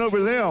praying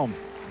over them.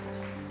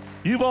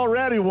 You've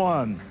already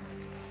won.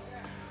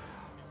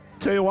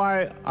 Tell you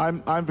why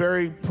I'm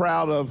very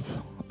proud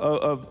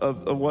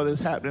of what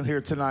is happening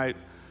here tonight,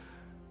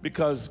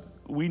 because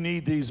we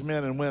need these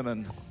men and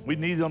women. We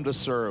need them to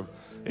serve.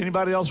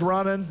 Anybody else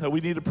running that we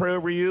need to pray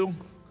over you?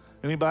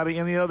 Anybody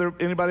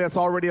that's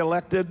already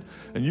elected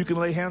and you can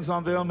lay hands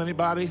on them?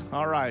 Anybody?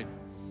 All right.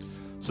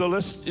 So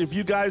if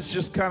you guys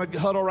just kind of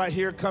huddle right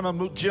here, come and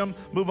move, Jim,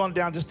 move on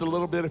down just a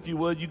little bit if you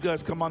would. You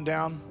guys come on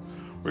down.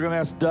 We're going to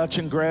ask Dutch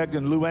and Greg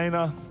and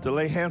Luana to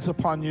lay hands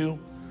upon you.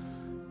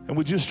 And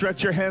would you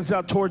stretch your hands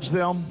out towards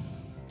them?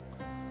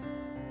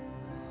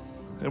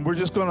 And we're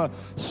just going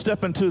to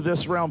step into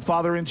this realm.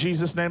 Father, in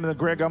Jesus' name, and then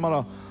Greg, I'm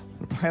going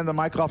to hand the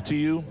mic off to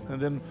you,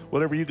 and then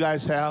whatever you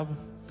guys have.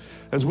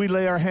 As we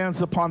lay our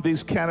hands upon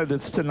these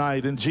candidates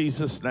tonight, in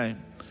Jesus' name.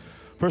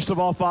 First of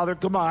all, Father,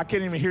 come on, I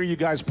can't even hear you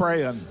guys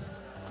praying.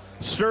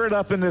 Stir it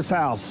up in this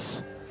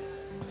house.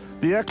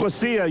 The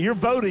ecclesia, you're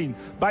voting.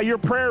 By your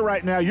prayer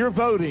right now, you're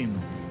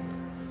voting.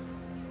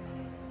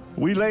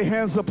 We lay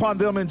hands upon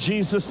them in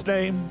Jesus'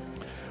 name.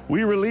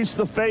 We release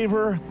the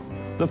favor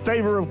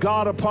of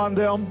God upon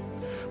them.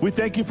 We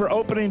thank you for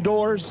opening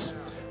doors.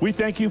 We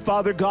thank you,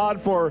 Father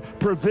God, for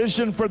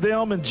provision for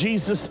them in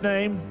Jesus'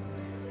 name.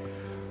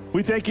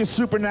 We thank you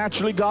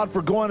supernaturally, God,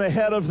 for going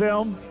ahead of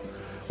them.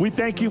 We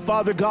thank you,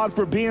 Father God,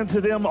 for being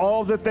to them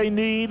all that they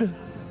need.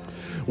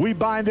 We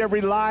bind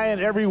every lie and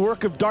every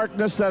work of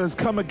darkness that has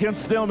come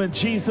against them in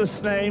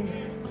Jesus' name.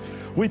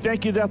 We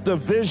thank you that the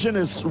vision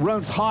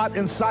runs hot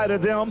inside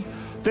of them.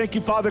 Thank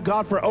you, Father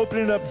God, for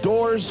opening up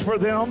doors for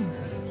them,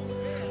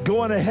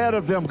 going ahead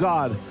of them,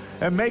 God,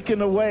 and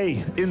making a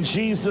way in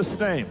Jesus'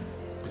 name.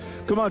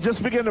 Come on,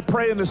 just begin to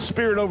pray in the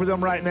Spirit over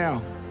them right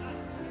now.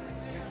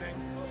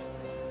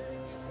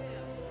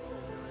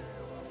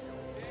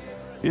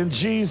 In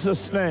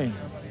Jesus' name.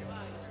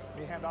 Let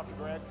me hand off to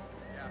Greg.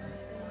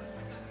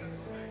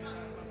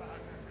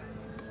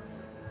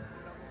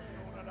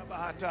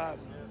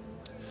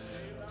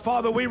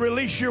 Father, we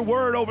release your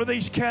word over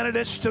these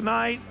candidates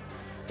tonight.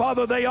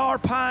 Father, they are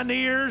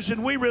pioneers,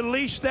 and we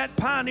release that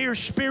pioneer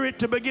spirit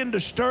to begin to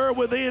stir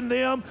within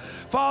them,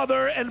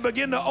 Father, and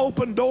begin to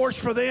open doors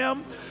for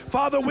them.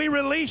 Father, we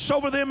release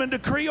over them and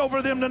decree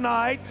over them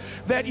tonight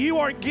that you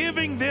are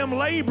giving them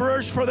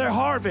laborers for their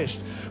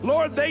harvest.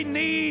 Lord, they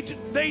need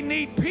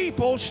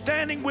people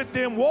standing with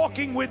them,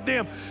 walking with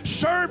them,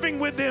 serving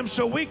with them.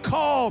 So we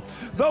call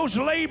those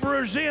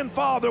laborers in,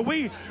 Father.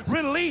 We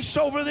release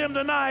over them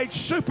tonight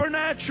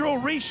supernatural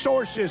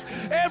resources,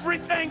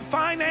 everything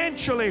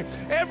financially,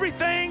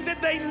 everything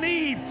that they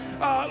need,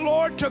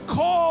 Lord, to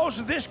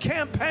cause this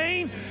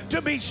campaign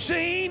to be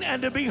seen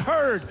and to be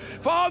heard.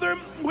 Father,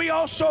 we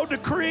also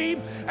decree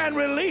and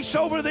release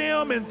over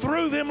them and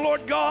through them,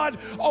 Lord God,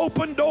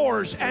 open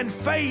doors and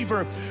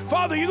favor.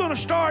 Father, you're going to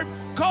start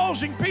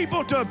causing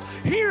people to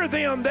hear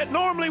them that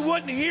normally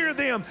wouldn't hear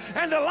them,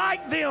 and to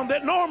like them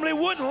that normally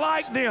wouldn't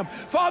like them.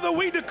 Father,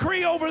 we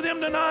decree over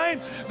them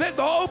tonight that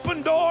the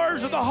open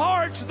doors of the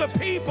hearts of the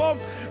people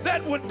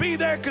that would be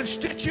their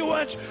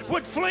constituents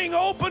would fling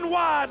open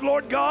wide,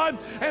 Lord God,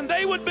 and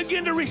they would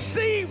begin to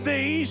receive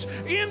these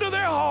into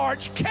their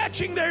hearts,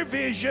 catching their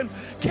vision,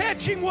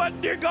 catching what,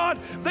 dear God,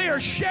 they are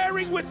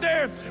sharing with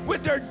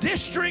their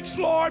districts,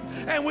 Lord.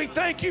 And we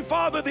thank you,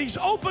 Father, these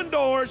open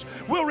doors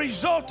will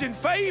result in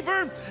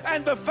favor,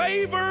 and the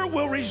favor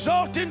will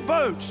result in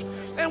votes.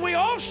 And we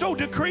also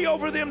decree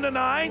over them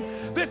tonight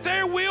that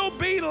there will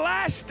be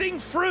lasting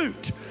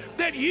fruit,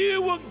 that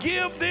you will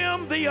give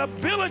them the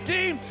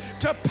ability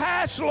to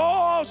pass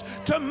laws,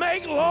 to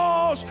make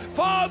laws,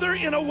 Father,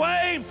 in a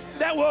way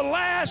that will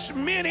last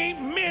many,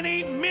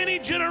 many, many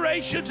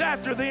generations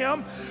after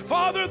them.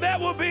 Father, that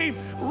will be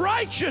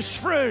righteous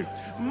fruit,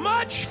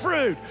 much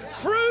fruit,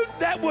 fruit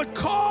that would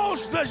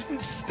cause the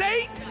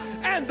state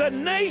and the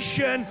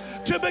nation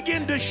to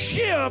begin to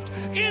shift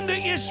into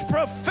its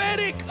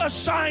prophetic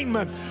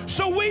assignment.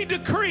 So we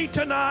decree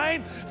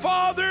tonight,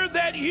 Father,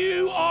 that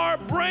you are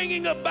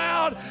bringing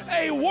about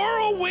a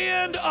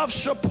whirlwind of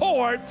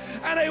support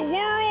and a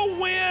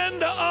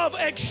whirlwind of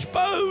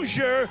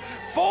exposure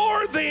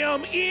for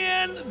them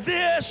in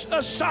this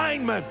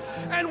assignment.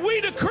 And we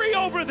decree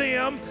over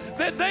them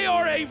that they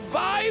are a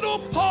vital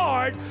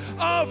part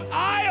of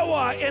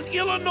Iowa and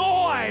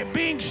Illinois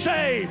being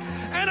saved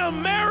and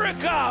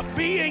America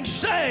being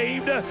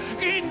saved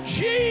in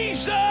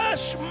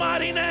Jesus'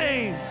 mighty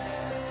name.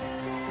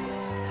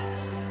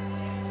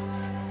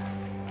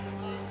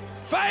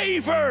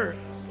 Favor.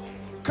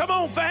 Come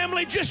on,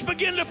 family, just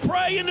begin to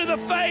pray into the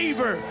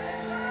favor.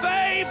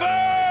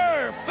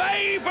 Favor,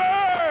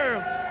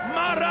 favor.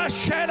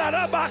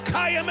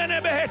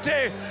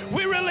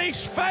 We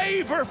release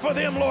favor for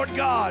them, Lord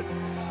God.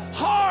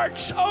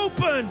 Hearts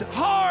opened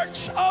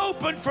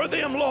for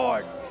them,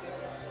 Lord.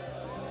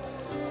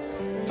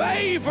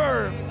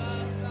 Favor.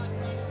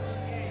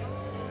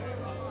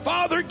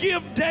 Father,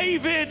 give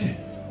David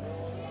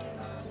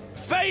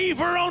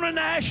favor on a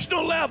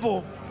national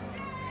level.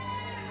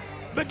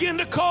 Begin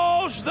to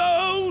cause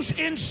those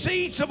in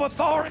seats of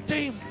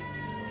authority,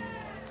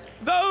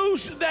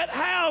 those that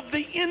have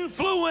the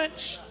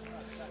influence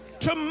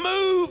to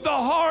move the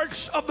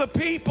hearts of the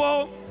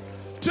people,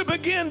 to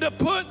begin to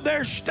put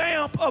their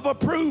stamp of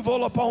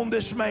approval upon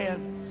this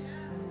man.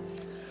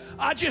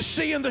 I just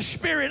see in the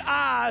spirit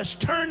eyes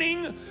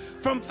turning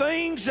from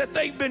things that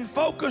they've been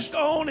focused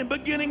on and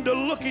beginning to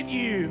look at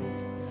you.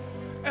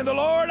 And the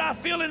Lord, I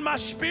feel in my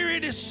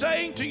spirit, is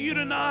saying to you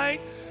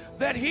tonight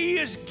that He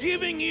is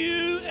giving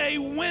you a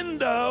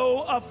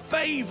window of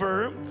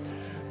favor.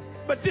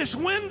 But this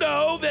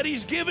window that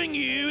He's giving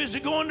you is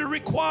going to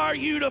require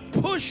you to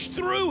push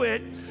through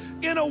it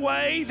in a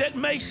way that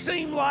may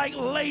seem like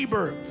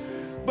labor.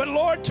 But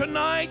Lord,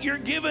 tonight you're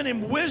giving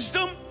him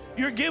wisdom.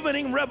 You're giving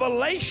him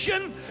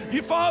revelation.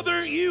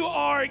 Father, you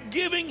are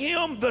giving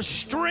him the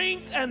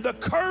strength and the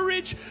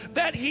courage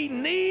that he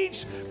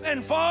needs.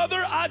 And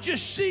Father, I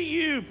just see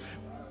you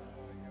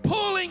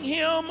pulling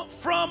him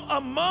from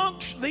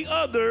amongst the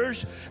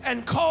others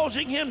and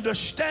causing him to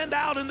stand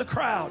out in the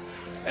crowd.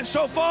 And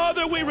so,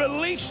 Father, we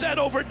release that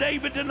over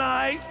David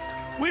tonight.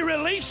 We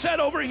release that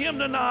over him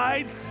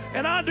tonight.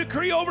 And I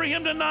decree over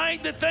him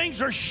tonight that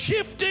things are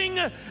shifting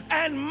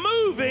and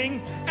moving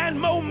and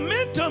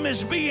momentum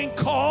is being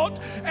caught,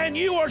 and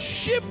you are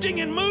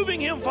shifting and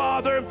moving him,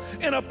 Father,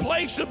 in a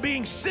place of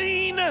being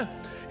seen,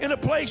 in a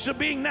place of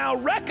being now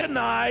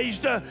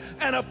recognized,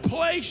 and a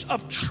place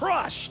of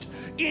trust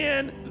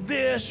in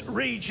this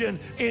region,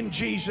 in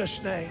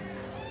Jesus' name.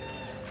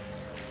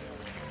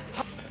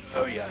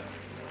 Hallelujah.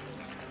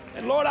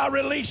 And Lord, I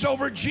release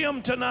over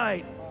Jim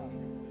tonight.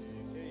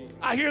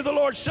 I hear the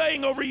Lord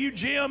saying over you,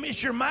 Jim,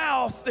 it's your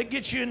mouth that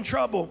gets you in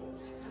trouble,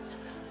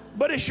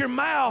 but it's your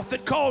mouth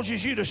that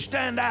causes you to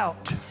stand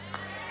out.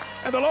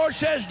 And the Lord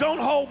says,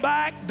 don't hold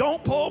back,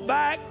 don't pull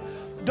back,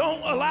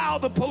 don't allow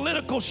the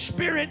political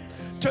spirit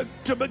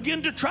to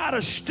begin to try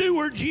to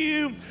steward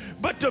you,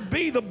 but to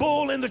be the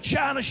bull in the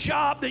china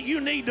shop that you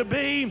need to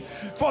be,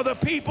 for the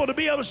people to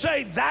be able to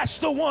say, that's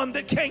the one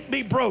that can't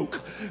be broke.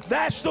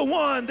 That's the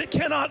one that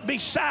cannot be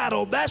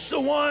saddled. That's the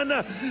one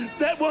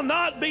that will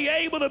not be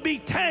able to be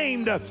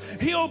tamed.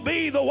 He'll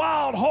be the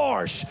wild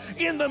horse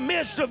in the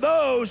midst of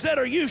those that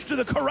are used to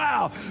the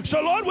corral.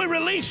 So Lord, we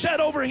release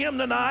that over him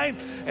tonight,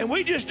 and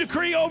we just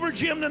decree over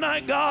Jim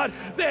tonight, God,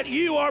 that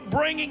you are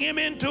bringing him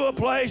into a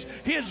place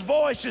his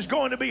voice is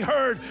going to be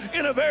heard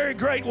in a very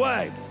great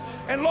way.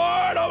 And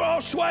Lord,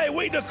 Osway,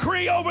 we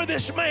decree over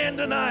this man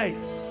tonight,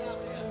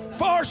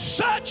 for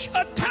such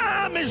a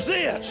time as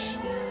this,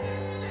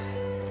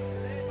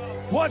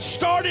 what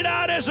started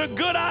out as a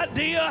good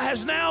idea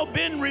has now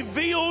been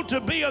revealed to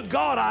be a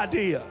God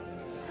idea.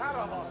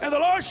 And the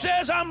Lord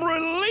says, I'm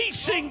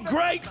releasing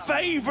great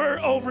favor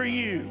over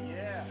you.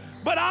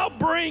 But I'll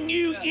bring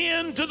you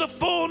into the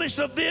fullness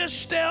of this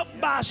step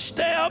by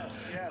step,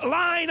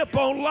 line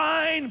upon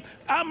line.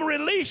 I'm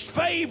released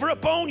favor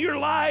upon your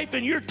life,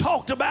 and you're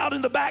talked about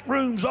in the back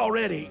rooms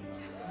already.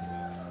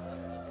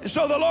 And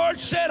so the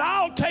Lord said,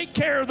 I'll take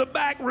care of the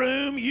back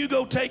room. You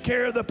go take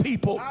care of the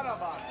people.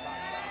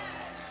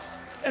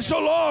 And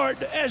so,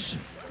 Lord, as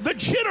the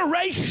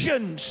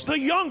generations, the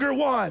younger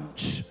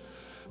ones,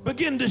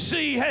 begin to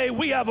see, hey,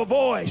 we have a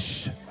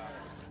voice,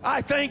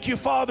 I thank you,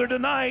 Father,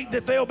 tonight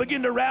that they'll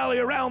begin to rally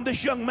around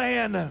this young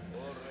man.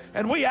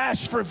 And we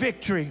ask for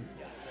victory.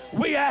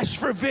 We ask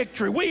for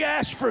victory. We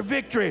ask for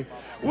victory.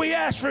 We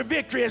ask for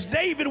victory. As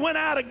David went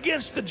out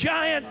against the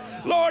giant,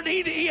 Lord,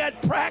 he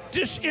had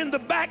practice in the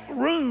back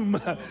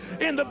room,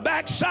 in the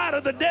backside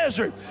of the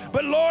desert.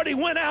 But Lord, he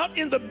went out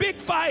in the big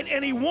fight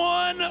and he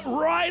won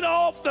right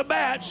off the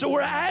bat. So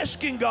we're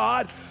asking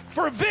God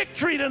for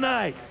victory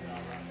tonight.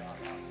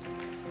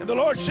 And the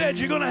Lord said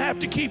you're going to have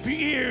to keep your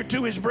ear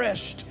to his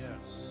breast.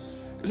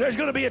 Because there's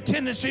going to be a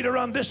tendency to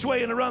run this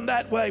way and to run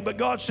that way. But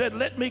God said,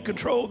 let me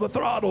control the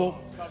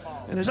throttle.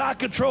 And as I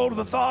control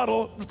the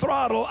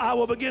throttle, I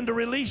will begin to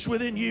release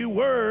within you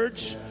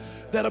words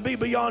that'll be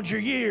beyond your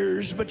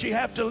years. But you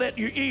have to let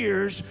your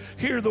ears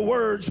hear the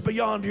words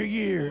beyond your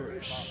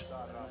years.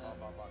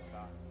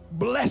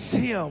 Bless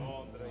him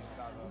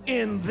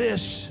in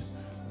this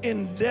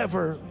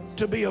endeavor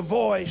to be a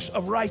voice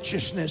of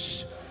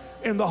righteousness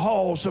in the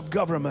halls of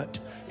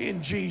government,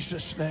 in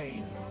Jesus'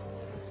 name.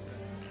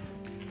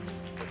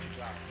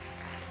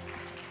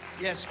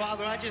 Yes,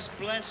 Father, I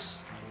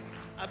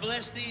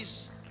bless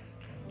these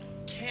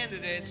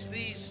candidates,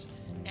 these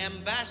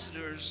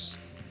ambassadors,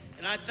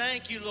 and I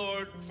thank you,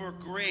 Lord, for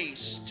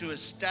grace to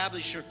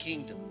establish your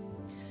kingdom.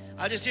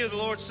 I just hear the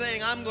Lord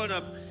saying, I'm going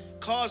to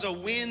cause a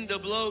wind to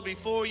blow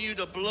before you,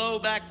 to blow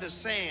back the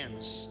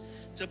sands,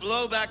 to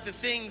blow back the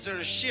things that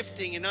are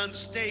shifting and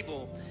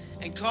unstable,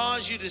 and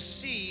cause you to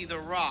see the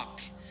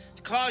rock,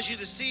 to cause you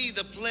to see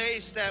the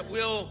place that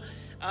will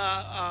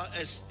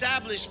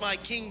establish my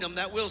kingdom,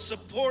 that will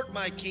support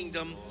my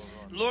kingdom.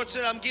 The Lord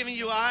said, I'm giving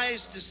you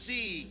eyes to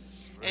see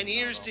and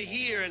ears to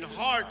hear and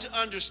heart to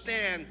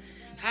understand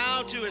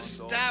how to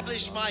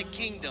establish my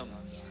kingdom.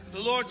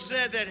 The Lord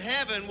said that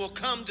heaven will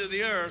come to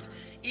the earth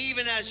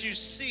even as you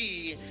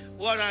see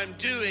what I'm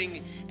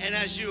doing, and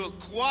as you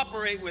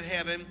cooperate with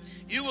heaven,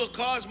 you will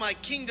cause my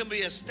kingdom to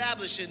be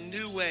established in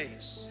new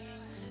ways.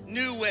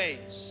 New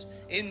ways,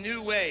 in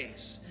new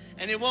ways.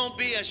 And it won't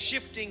be a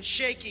shifting,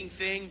 shaking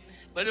thing,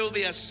 but it will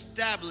be an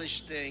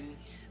established thing,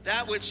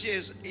 that which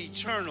is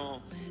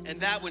eternal and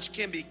that which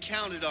can be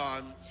counted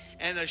on,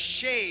 and a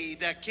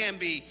shade that can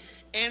be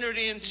entered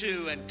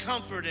into, and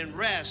comfort and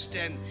rest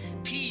and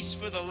peace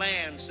for the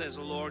land, says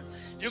the Lord.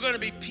 You're going to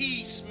be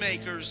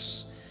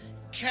peacemakers,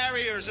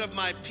 carriers of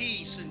my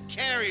peace and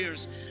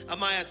carriers of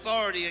my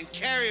authority and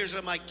carriers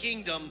of my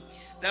kingdom,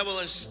 that will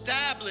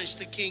establish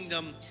the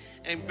kingdom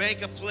and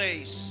make a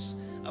place,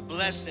 a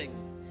blessing,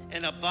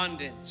 and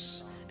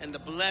abundance, and the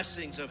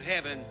blessings of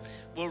heaven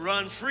will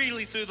run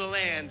freely through the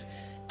land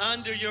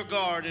under your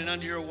guard and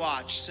under your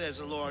watch, says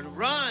the Lord.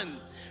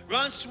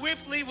 Run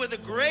swiftly with the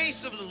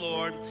grace of the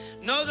Lord.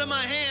 Know that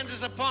my hand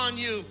is upon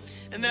you,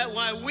 and that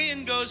my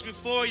wind goes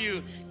before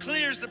you,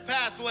 clears the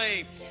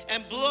pathway,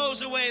 and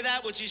blows away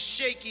that which is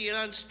shaky and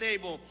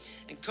unstable,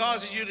 and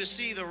causes you to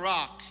see the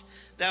rock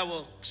that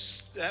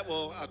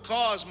will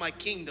cause my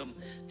kingdom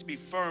to be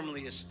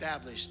firmly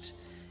established.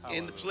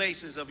 Hallelujah. In the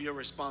places of your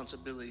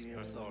responsibility and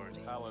your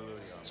authority.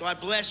 Hallelujah. So I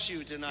bless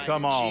you tonight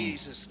in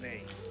Jesus'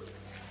 name.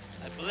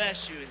 I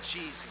bless you in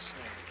Jesus'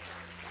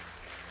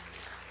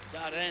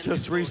 name. God,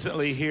 just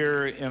recently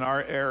here in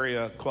our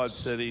area, Quad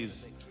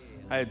Cities,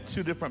 I had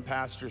two different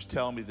pastors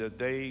tell me that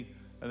they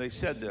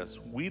said this: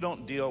 we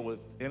don't deal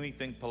with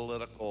anything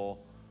political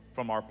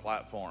from our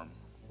platform.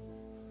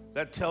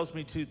 That tells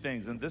me two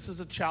things, and this is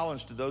a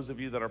challenge to those of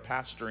you that are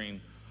pastoring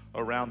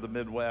around the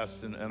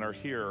Midwest and are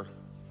here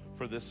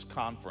for this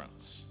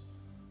conference.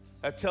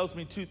 That tells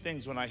me two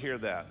things when I hear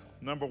that.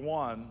 Number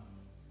one,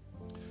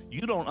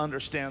 you don't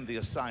understand the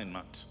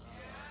assignment.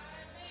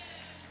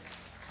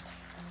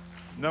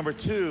 Number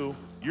two,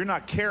 you're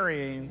not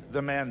carrying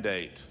the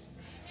mandate.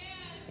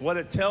 What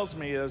it tells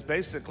me is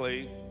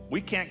basically,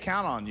 we can't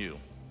count on you.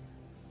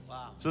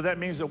 Wow. So that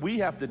means that we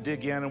have to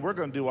dig in, and we're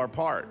going to do our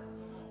part.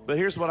 But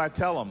here's what I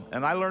tell them,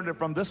 and I learned it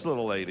from this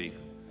little lady.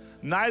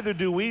 Neither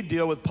do we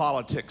deal with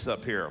politics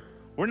up here.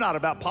 We're not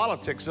about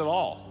politics at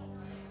all.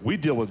 We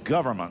deal with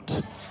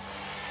government.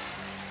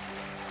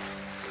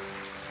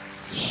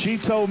 She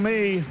told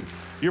me,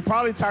 you're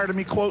probably tired of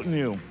me quoting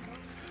you.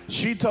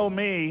 She told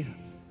me,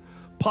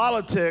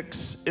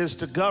 politics is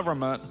to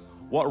government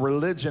what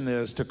religion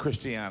is to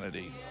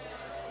Christianity.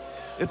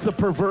 It's a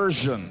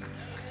perversion.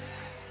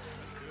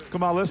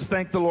 Come on, let's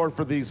thank the Lord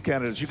for these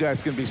candidates. You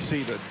guys can be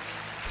seated.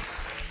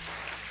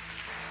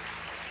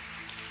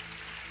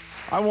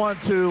 I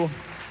want to,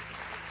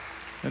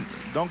 and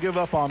don't give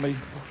up on me,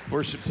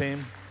 worship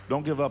team.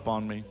 Don't give up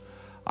on me.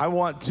 I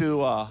want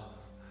to,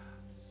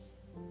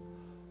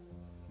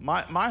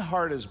 my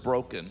heart is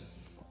broken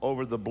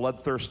over the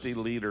bloodthirsty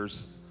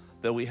leaders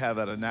that we have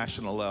at a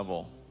national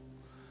level.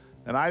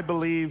 And I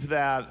believe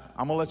that,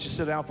 I'm gonna let you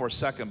sit down for a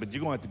second, but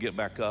you're gonna have to get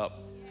back up.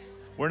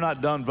 We're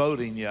not done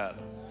voting yet.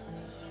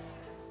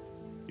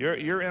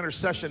 Your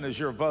intercession is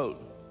your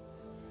vote.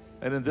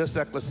 And in this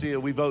ecclesia,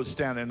 we vote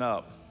standing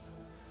up.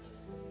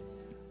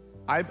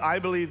 I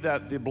believe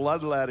that the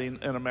bloodletting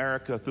in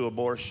America through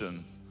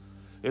abortion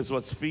is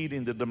what's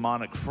feeding the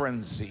demonic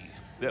frenzy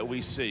that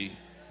we see.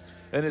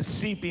 And it's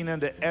seeping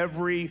into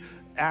every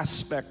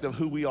aspect of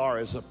who we are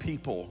as a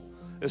people.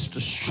 It's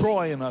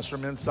destroying us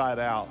from inside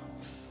out.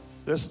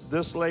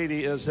 This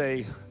lady is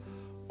a,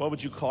 what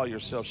would you call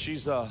yourself?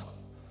 She's a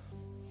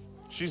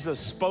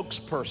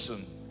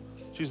spokesperson.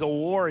 She's a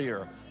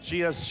warrior.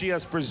 She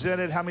has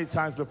presented how many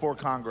times before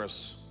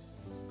Congress?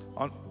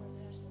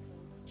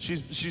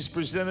 She's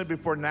presented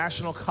before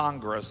National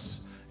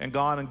Congress and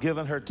gone and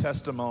given her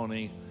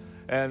testimony.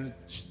 And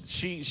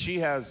she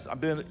has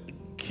been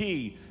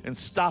key in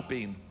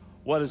stopping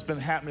what has been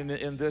happening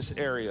in this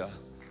area.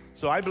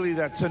 So I believe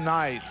that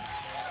tonight,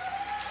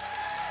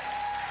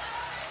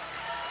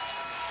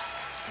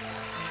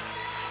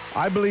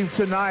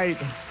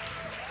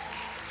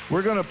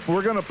 we're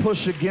gonna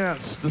push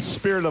against the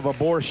spirit of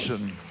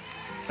abortion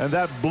and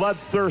that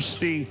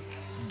bloodthirsty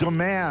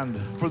demand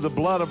for the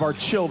blood of our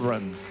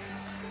children.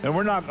 And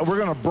we're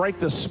gonna break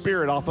the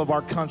spirit off of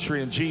our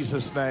country in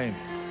Jesus' name.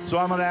 So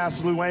I'm gonna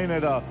ask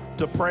Luana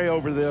to pray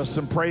over this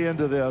and pray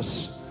into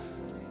this.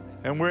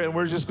 And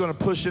we're just gonna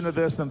push into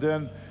this, and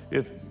then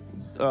if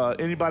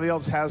anybody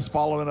else has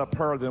following up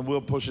her, then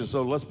we'll push it.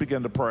 So let's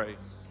begin to pray.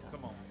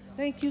 Come on.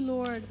 Thank you,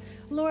 Lord.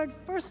 Lord,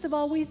 first of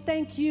all, we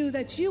thank you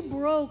that you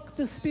broke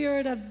the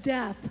spirit of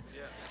death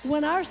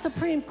when our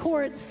Supreme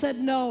Court said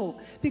no.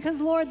 Because,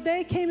 Lord,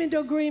 they came into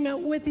agreement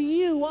with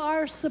you,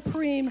 our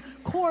Supreme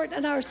Court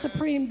and our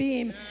Supreme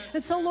Being.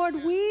 And so, Lord,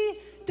 we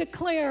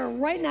declare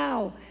right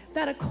now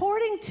that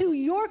according to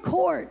your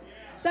court,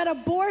 that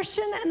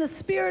abortion and the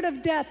spirit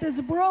of death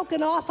is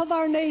broken off of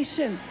our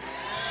nation.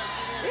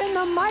 In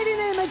the mighty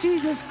name of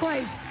Jesus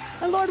Christ.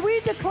 And Lord, we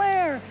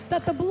declare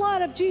that the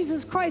blood of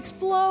Jesus Christ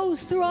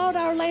flows throughout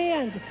our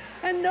land.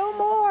 And no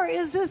more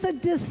is this a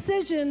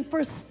decision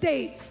for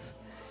states.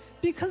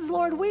 Because,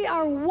 Lord, we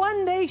are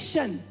one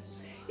nation,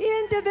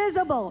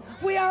 indivisible.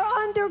 We are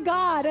under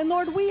God, and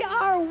Lord, we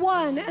are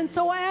one. And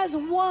so as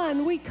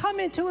one, we come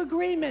into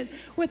agreement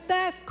with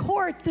that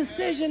court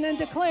decision and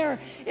declare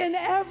in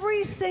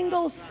every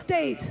single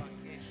state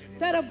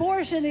that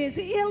abortion is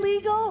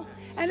illegal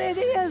and it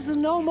is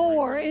no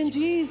more, in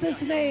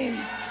Jesus' name.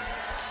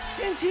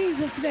 In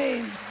Jesus'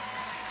 name.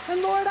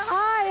 And Lord,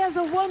 I, as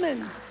a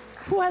woman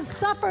who has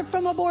suffered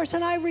from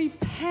abortion, I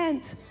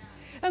repent.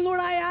 And Lord,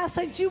 I ask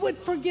that you would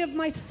forgive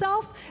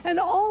myself and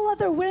all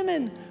other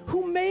women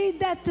who made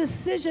that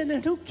decision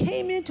and who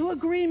came into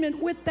agreement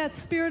with that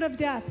spirit of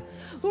death.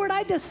 Lord,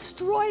 I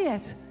destroy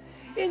it.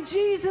 In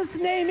Jesus'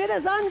 name, it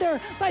is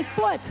under my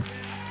foot.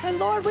 And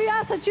Lord, we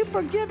ask that you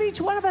forgive each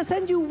one of us,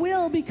 and you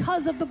will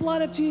because of the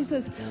blood of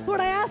Jesus.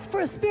 Lord, I ask for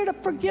a spirit of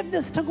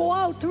forgiveness to go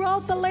out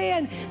throughout the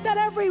land, that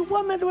every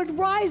woman would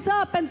rise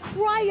up and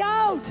cry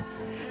out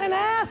and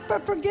ask for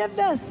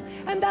forgiveness,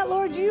 and that,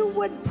 Lord, you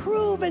would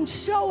prove and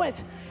show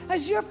it.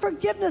 As your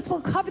forgiveness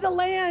will cover the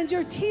land,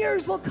 your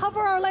tears will cover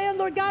our land,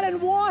 Lord God, and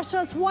wash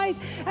us white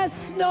as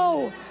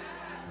snow.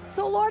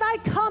 So, Lord, I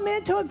come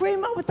into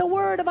agreement with the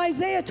word of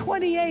Isaiah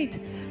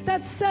 28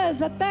 that says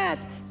that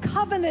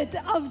covenant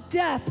of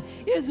death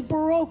is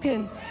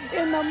broken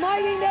in the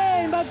mighty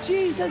name of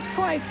Jesus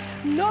Christ.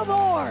 No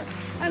more.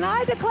 And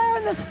I declare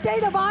in the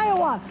state of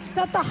Iowa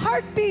that the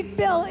heartbeat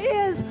bill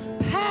is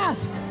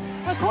passed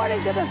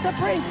according to the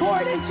Supreme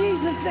Court in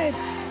Jesus' name.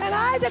 And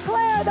I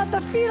declare that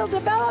the fetal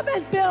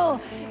development bill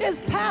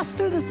is passed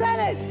through the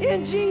Senate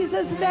in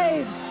Jesus'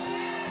 name.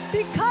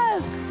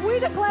 Because we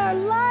declare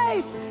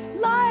life,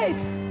 life,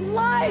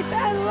 life,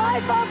 and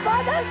life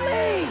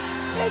abundantly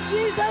in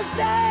Jesus'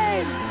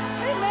 name.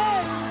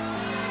 Amen.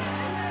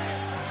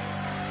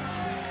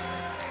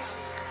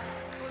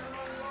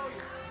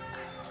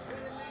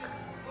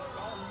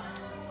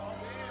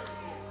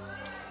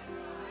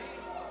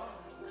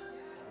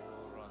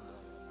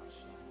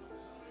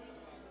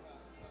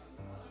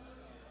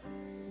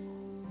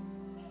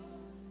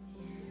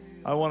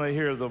 I want to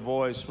hear the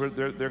voice.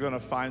 They're going to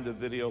find the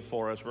video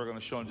for us. We're going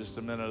to show in just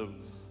a minute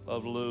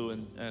of Lou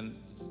and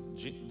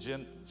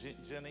Jenny?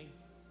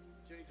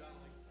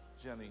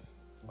 Jenny.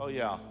 Oh,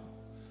 yeah.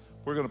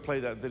 We're going to play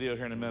that video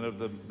here in a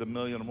minute of the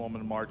Million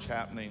Woman March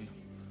happening.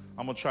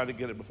 I'm going to try to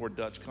get it before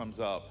Dutch comes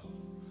up.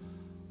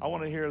 I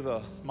want to hear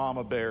the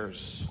mama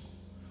bears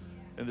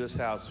in this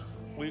house.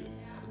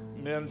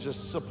 Men,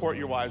 just support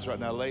your wives right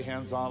now. Lay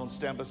hands on them.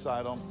 Stand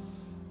beside them.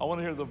 I want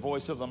to hear the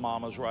voice of the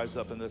mamas rise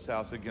up in this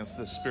house against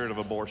this spirit of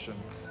abortion.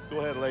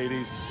 Go ahead,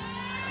 ladies.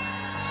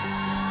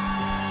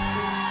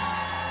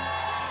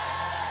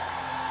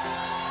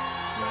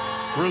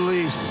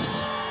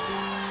 Release.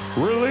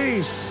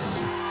 Release.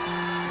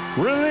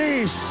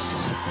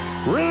 Release.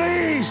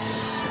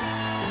 Release.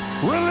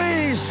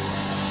 Release.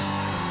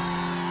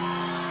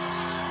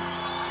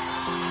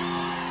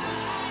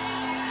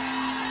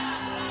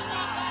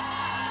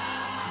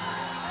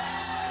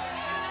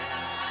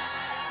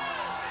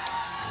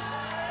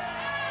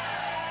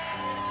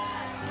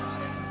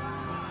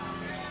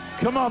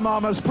 Come on,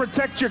 mamas,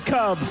 protect your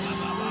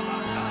cubs.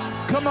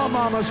 Come on,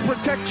 mamas,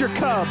 protect your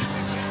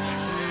cubs.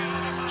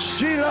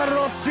 Shila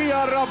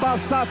Rosia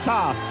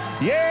Rabasata.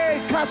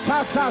 Ye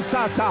Katata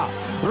Sata.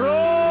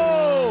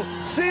 Ro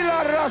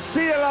Sila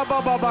Rasia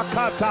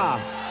Bababakata.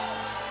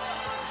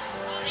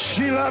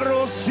 Shila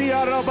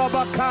Rosia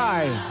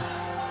Rababakai.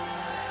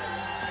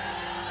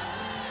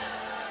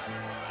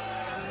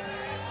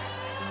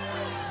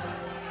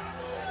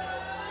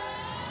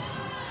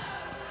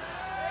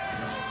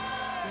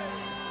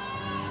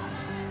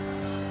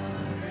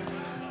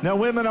 Now,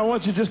 women, I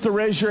want you just to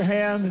raise your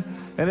hand.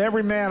 And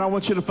every man, I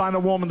want you to find a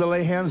woman to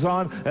lay hands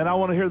on. And I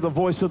want to hear the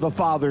voice of the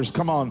fathers.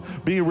 Come on,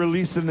 be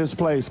released in this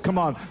place. Come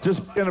on,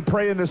 just going to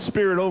pray in the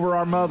spirit over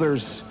our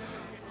mothers.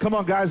 Come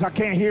on, guys, I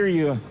can't hear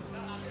you.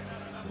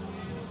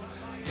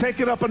 Take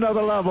it up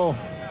another level.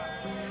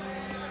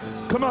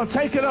 Come on,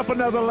 take it up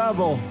another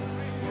level.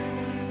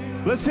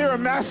 Let's hear a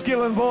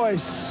masculine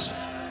voice.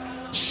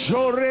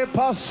 Shore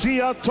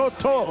pasia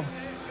toto.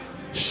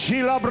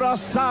 Shila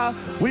brasa.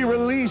 We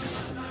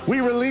release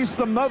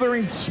the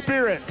mothering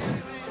spirit.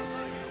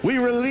 We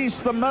release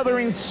the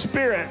mothering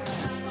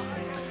spirit.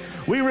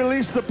 We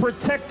release the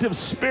protective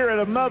spirit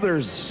of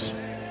mothers.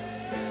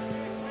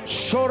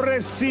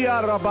 Shore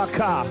sia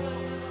rabaka.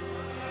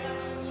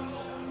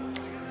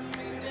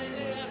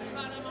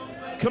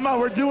 Come on,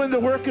 we're doing the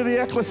work of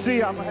the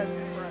ecclesia. I'm gonna have you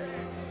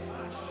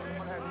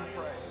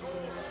pray.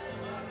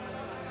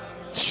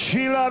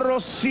 Shila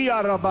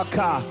rosia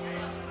rabaka.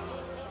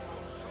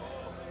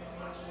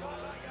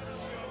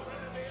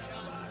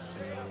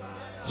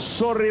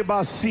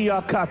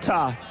 Soribasia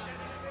kata.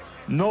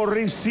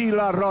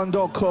 Norisila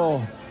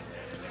rondoko.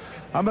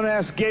 I'm going to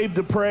ask Gabe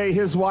to pray.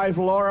 His wife,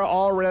 Laura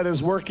Allred,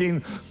 is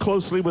working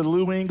closely with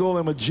Lou Engle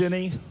and with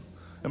Jenny.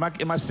 Am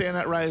I saying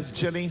that right? It's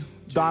Jenny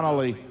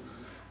Donnelly.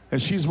 And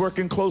she's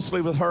working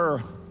closely with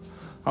her.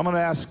 I'm going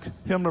to ask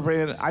him to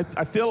pray. And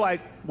I feel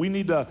like we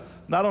need to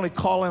not only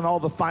call in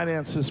all the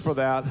finances for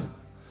that,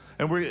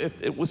 and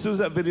as soon as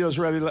that video is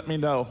ready, let me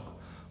know.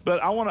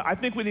 But I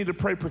think we need to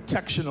pray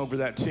protection over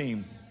that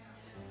team.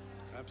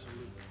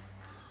 Absolutely.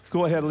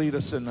 Go ahead, lead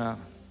us in that.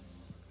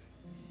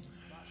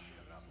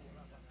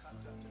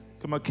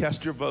 Come on,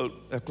 cast your vote,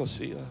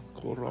 Ecclesia.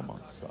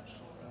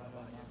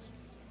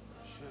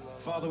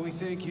 Father, we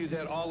thank you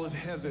that all of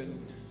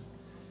heaven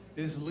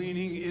is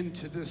leaning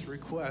into this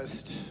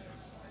request.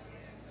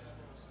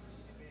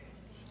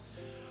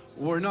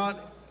 We're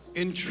not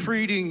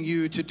entreating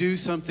you to do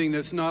something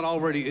that's not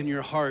already in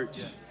your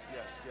heart.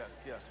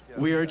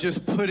 We are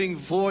just putting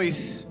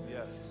voice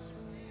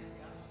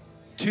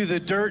to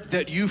the dirt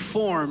that you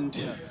formed,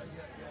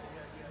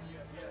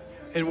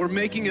 and we're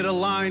making it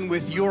align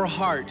with your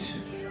heart.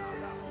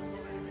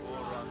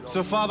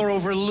 So, Father,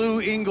 over Lou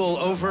Engle,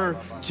 over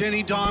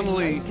Jenny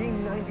Donnelly,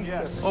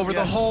 over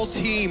the whole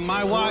team,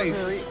 my wife.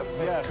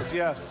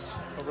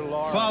 Over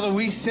Laura. Father,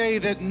 we say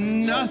that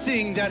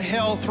nothing that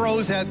hell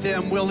throws at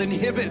them will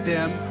inhibit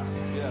them.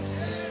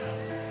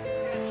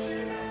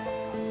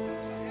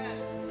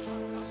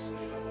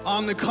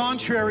 On the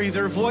contrary,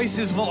 their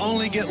voices will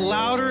only get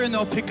louder and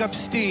they'll pick up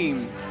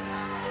steam.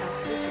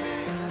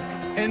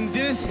 And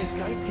this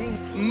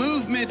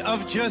movement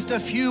of just a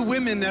few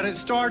women that it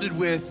started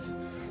with,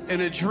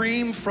 and a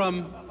dream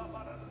from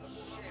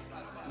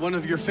one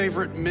of your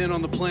favorite men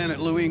on the planet,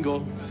 Lou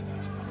Engle,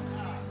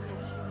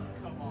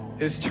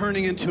 is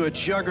turning into a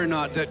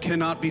juggernaut that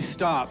cannot be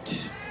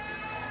stopped.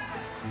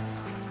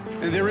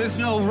 And there is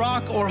no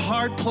rock or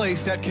hard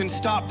place that can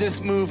stop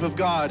this move of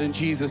God in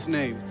Jesus'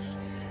 name.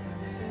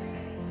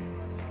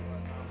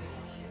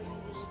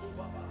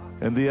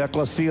 And the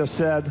ecclesia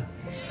said,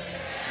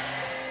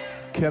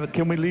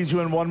 can we lead you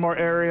in one more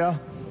area?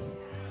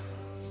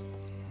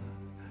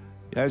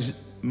 As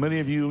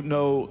many of you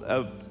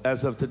know,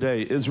 as of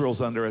today,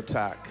 Israel's under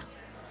attack.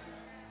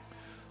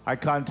 I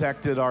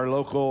contacted our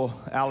local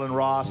Alan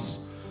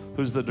Ross,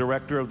 who's the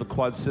director of the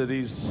Quad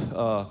Cities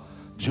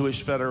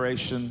Jewish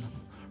Federation.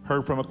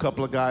 Heard from a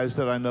couple of guys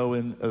that I know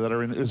that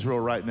are in Israel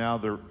right now.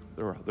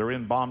 They're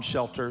in bomb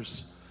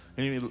shelters.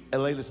 Any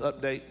latest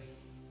update?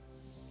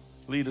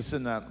 Lead us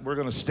in that. We're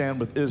going to stand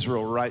with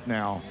Israel right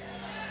now.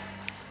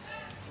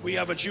 We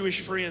have a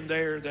Jewish friend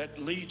there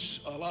that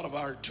leads a lot of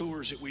our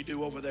tours that we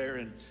do over there,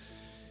 and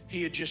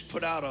he had just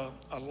put out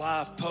a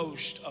live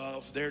post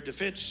of their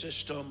defense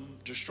system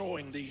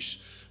destroying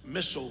these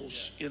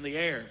missiles in the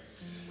air.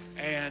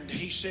 And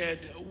he said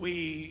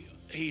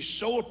he's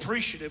so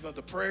appreciative of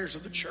the prayers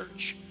of the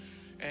church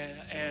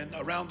and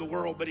around the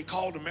world, but he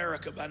called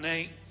America by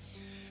name.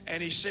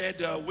 And he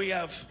said, we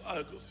have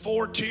a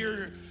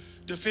 4-tier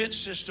defense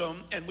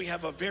system, and we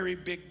have a very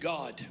big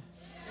God.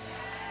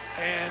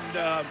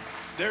 And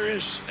there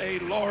is a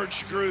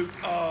large group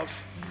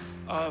of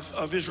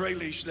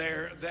Israelis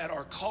there that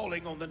are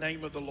calling on the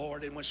name of the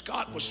Lord. And when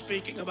Scott was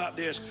speaking about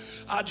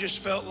this, I just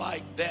felt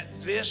like that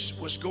this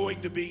was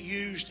going to be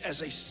used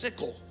as a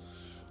sickle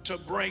to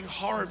bring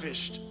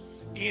harvest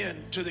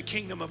into the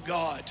kingdom of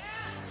God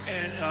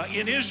and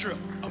in Israel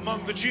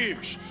among the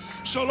Jews.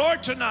 So,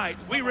 Lord, tonight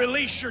we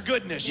release your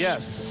goodness.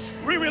 Yes.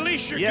 We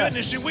release your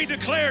goodness, and we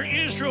declare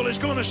Israel is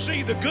going to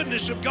see the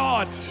goodness of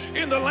God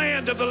in the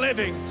land of the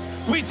living.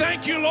 We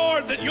thank you,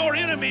 Lord, that your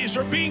enemies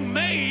are being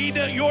made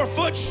your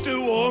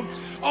footstool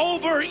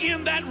over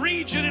in that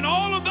region, and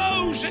all of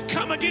those that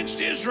come against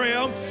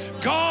Israel,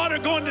 God, are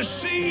going to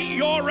see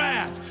your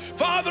wrath.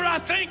 Father, I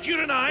thank you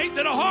tonight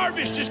that a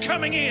harvest is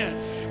coming in,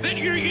 that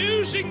you're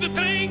using the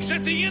things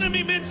that the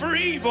enemy meant for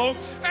evil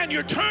and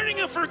you're turning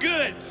them for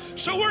good.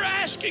 So we're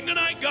asking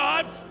tonight,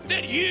 God,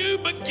 that you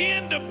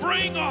begin to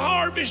bring a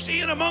harvest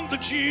in among the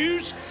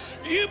Jews.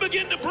 You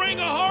begin to bring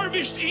a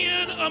harvest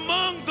in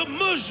among the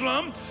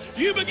Muslim.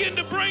 You begin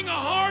to bring a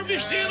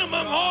harvest in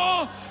among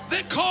all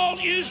that call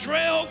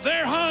Israel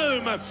their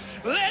home.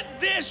 Let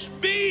this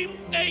be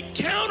a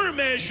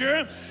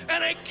countermeasure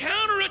and a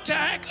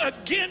counterattack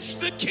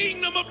against the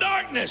kingdom of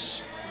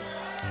darkness.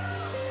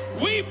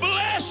 We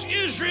bless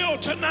Israel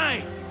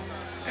tonight.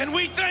 And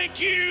we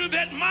thank you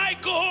that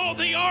Michael,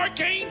 the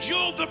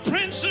archangel, the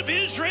Prince of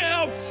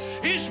Israel,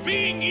 is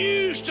being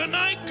used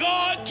tonight,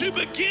 God, to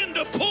begin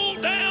to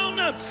pull down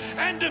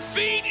and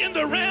defeat in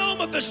the realm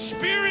of the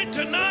Spirit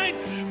tonight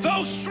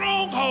those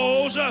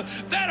strongholds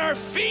that are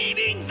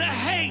feeding the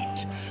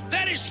hate,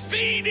 that is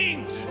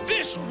feeding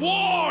this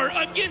war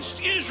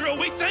against Israel.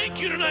 We thank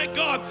you tonight,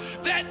 God,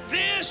 that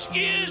this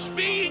is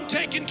being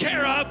taken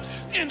care of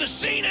in the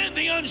seen and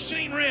the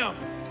unseen realm.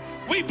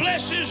 We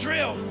bless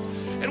Israel.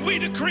 And we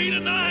decree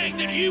tonight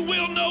that you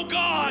will know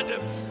God.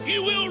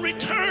 You will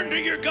return to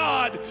your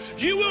God.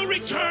 You will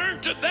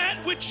return to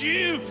that which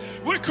you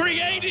were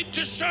created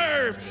to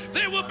serve.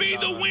 There will be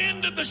the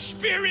wind of the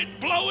Spirit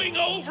blowing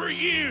over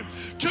you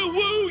to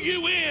woo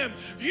you in.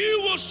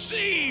 You will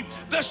see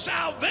the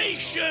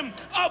salvation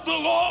of the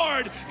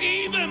Lord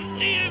even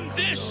in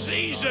this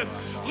season.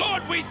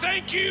 Lord, we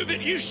thank you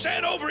that you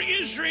said over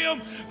Israel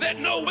that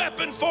no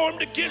weapon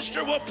formed against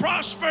her will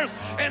prosper,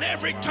 and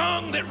every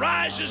tongue that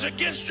rises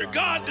against her,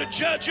 God, to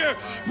judge her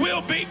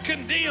will be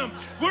condemned.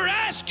 We're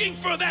asking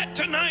for that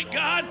tonight,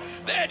 God,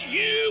 that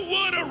you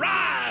would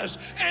arise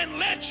and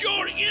let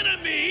your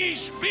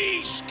enemies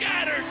be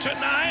scattered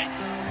tonight.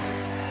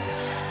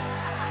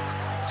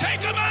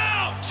 Take them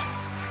out.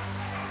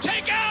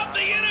 Take out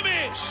the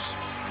enemies.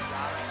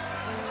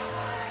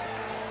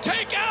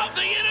 Take out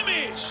the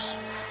enemies.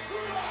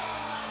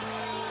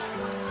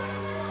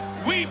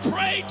 We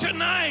pray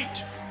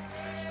tonight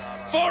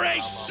for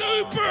a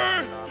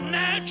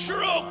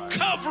supernatural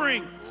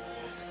covering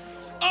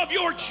of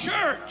your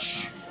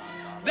church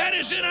that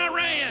is in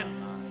Iran,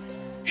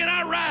 in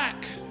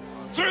Iraq,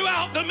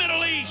 throughout the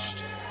Middle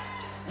East.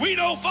 We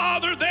know,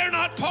 Father, they're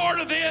not part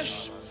of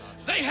this.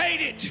 They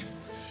hate it.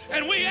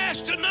 And we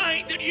ask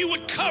tonight that you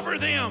would cover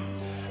them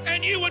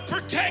and you would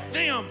protect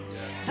them.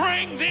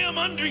 Bring them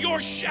under your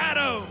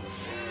shadow.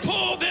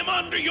 Pull them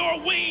under your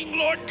wing,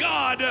 Lord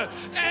God,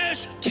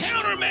 as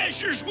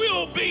countermeasures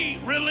will be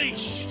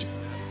released.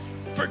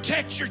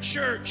 Protect your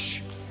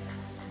church.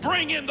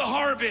 Bring in the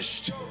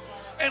harvest.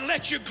 And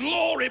let your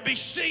glory be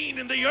seen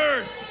in the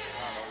earth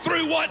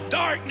through what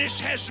darkness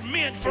has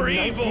meant for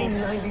evil,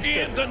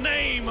 in the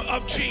name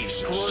of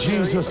Jesus.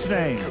 Jesus'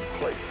 name.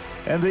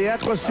 And the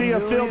ecclesia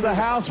filled the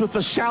house with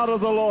the shout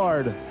of the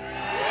Lord.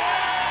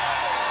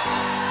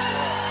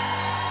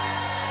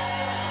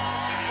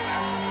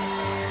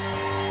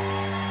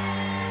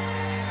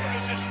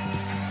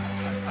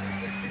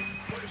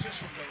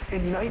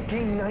 In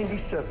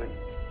 1997,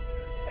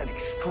 an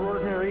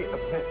extraordinary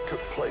event took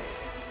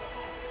place.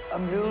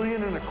 1.25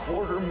 million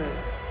men,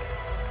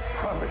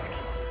 Promise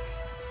Keepers,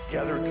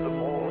 gathered to the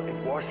mall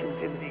in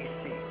Washington,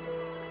 D.C.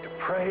 to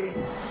pray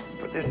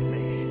for this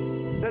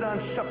nation. Then on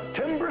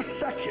September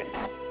 2nd,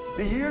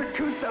 the year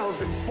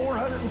 2000,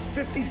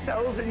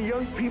 450,000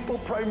 young people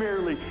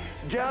primarily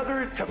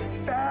gathered to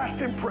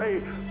fast and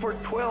pray for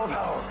 12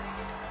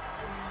 hours.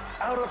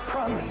 Out of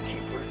Promise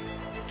Keepers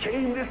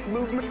came this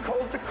movement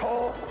called The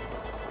Call,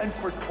 and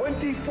for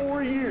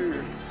 24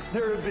 years,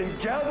 there have been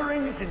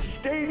gatherings in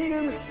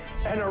stadiums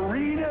and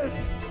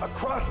arenas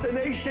across the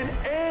nation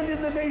and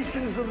in the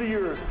nations of the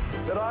earth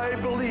that I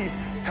believe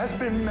has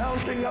been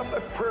mounting up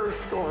a prayer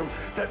storm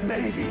that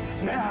maybe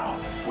now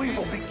we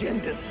will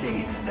begin to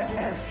see the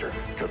answer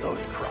to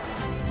those cries.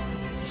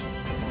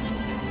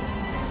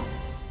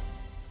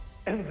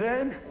 And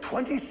then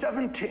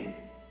 2017,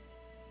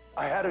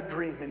 I had a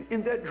dream, and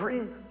in that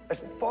dream,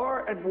 as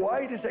far and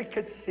wide as I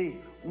could see,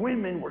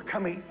 women were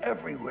coming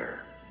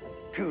everywhere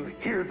to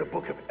hear the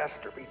book of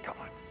Esther be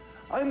taught.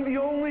 I'm the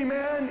only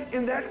man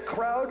in that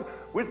crowd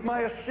with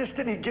my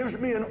assistant. He gives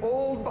me an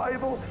old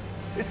Bible.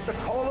 It's the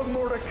Call of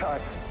Mordecai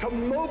to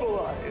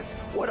mobilize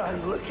what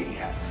I'm looking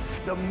at.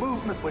 The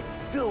movement was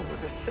filled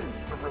with a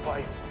sense of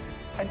revival.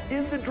 And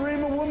in the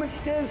dream, a woman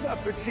stands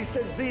up and she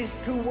says these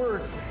two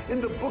words in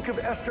the book of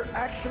Esther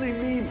actually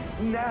mean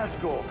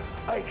Nazgul.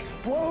 I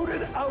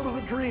exploded out of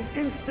the dream,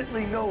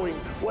 instantly knowing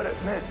what it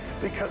meant,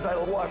 because I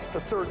watched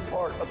the third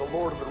part of The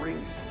Lord of the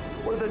Rings,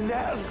 where the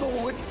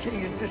Nazgul Witch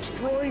King is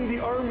destroying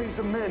the armies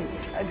of men,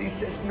 and he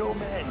says, no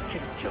man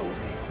can kill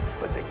me.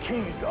 But the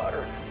king's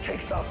daughter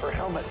takes off her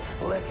helmet,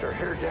 lets her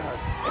hair down,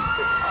 and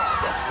says,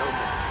 that's no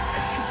man.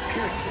 And she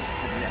pierces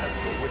the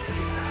Nazgul Witch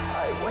King.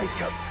 I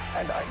wake up,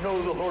 and I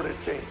know the Lord is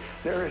saying,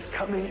 there is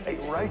coming a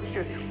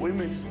righteous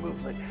women's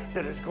movement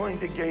that is going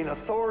to gain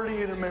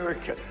authority in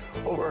America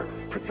over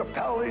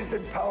principalities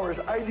and powers,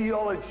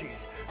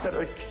 ideologies that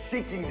are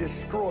seeking to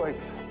destroy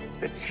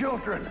the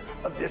children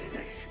of this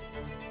nation.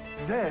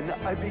 Then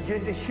I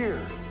begin to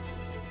hear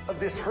of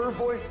this Her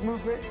Voice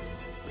movement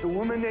with a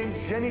woman named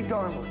Jenny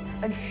Darnley.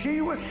 And she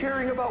was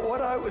hearing about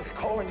what I was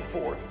calling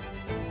forth.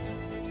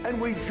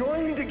 And we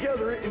joined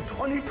together in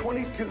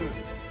 2022.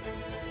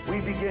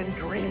 We began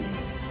dreaming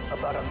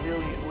about 1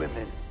 million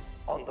women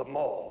on the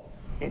mall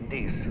in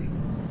D.C.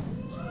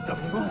 The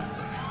movement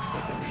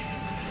was initiated.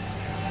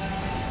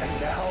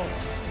 And now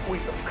we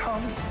have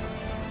come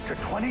to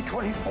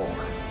 2024,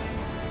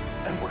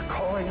 and we're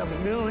calling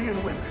 1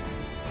 million women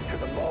to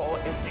the mall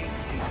in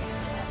D.C.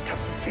 to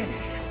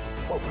finish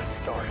what was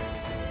started.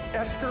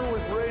 Esther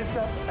was raised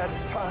up at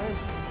a time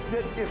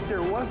that if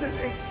there wasn't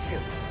a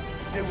shift,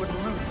 they would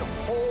lose a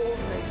whole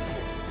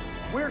nation.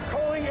 We're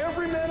calling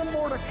every man of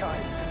Mordecai,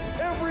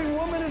 every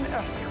woman in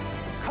Esther,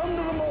 come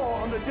to the mall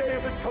on the Day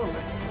of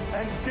Atonement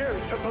and dare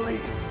to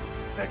believe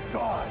that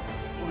God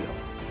will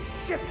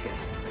shift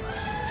history,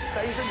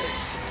 save a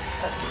nation,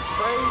 as we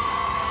pray,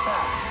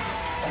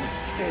 fast, and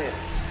stand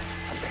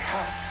on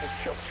behalf of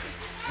children,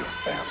 your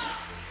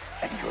families,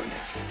 and your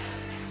nation.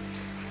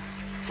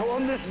 So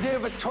on this Day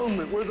of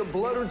Atonement, where the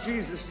blood of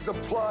Jesus is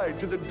applied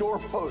to the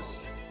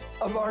doorposts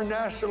of our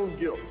national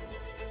guilt,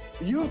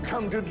 you've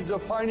come to the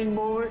defining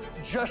moment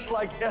just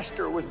like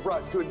Esther was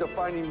brought to a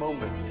defining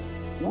moment.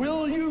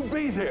 Will you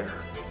be there?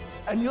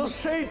 And you'll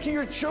say to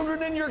your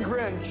children and your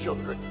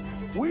grandchildren,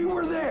 we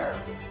were there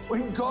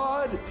when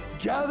God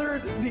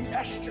gathered the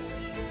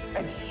Esthers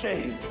and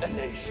saved a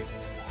nation.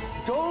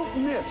 Don't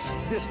miss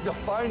this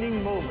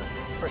defining moment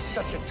for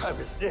such a time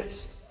as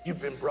this.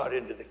 You've been brought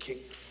into the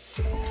kingdom.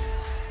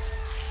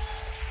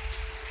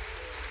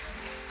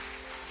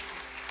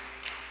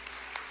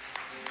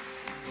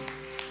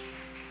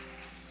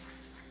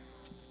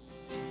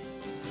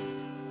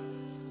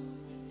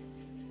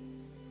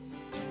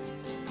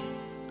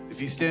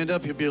 If you stand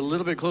up, you'll be a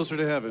little bit closer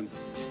to heaven.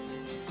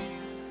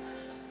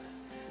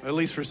 At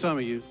least for some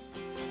of you.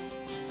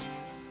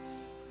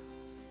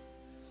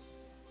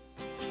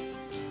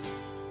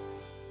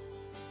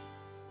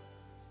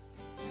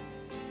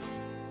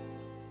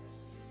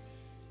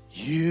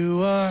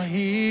 You are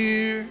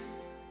here,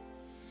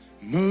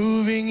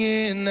 moving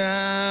in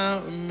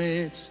our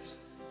midst.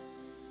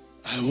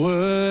 I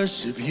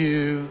worship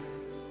you.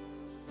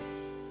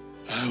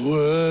 I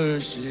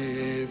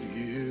worship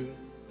you.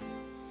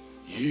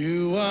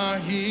 You are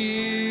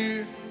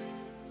here,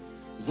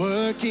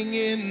 working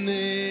in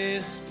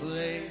this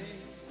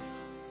place.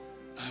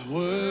 I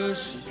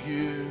worship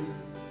you.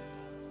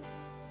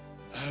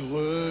 I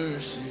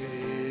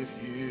worship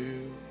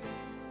you.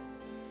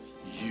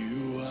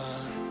 You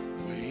are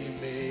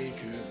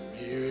waymaker,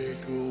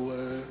 miracle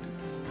worker,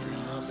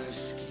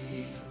 promise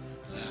keeper,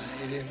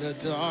 light in the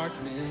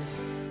darkness.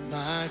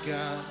 My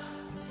God,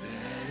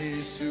 that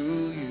is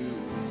who you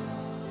are.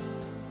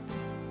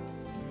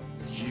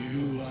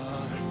 You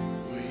are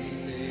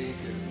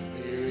waymaker,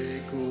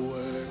 miracle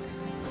worker,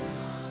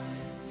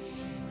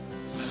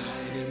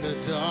 light in the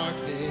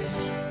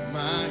darkness.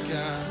 My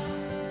God,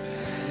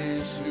 that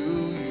is who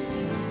you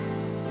are.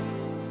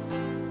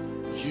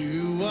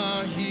 You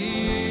are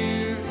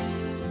here,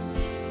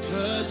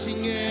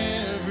 touching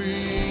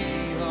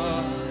every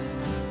heart.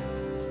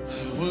 I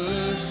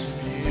worship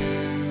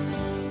you.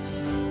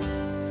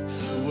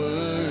 I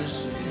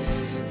worship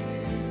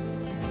you.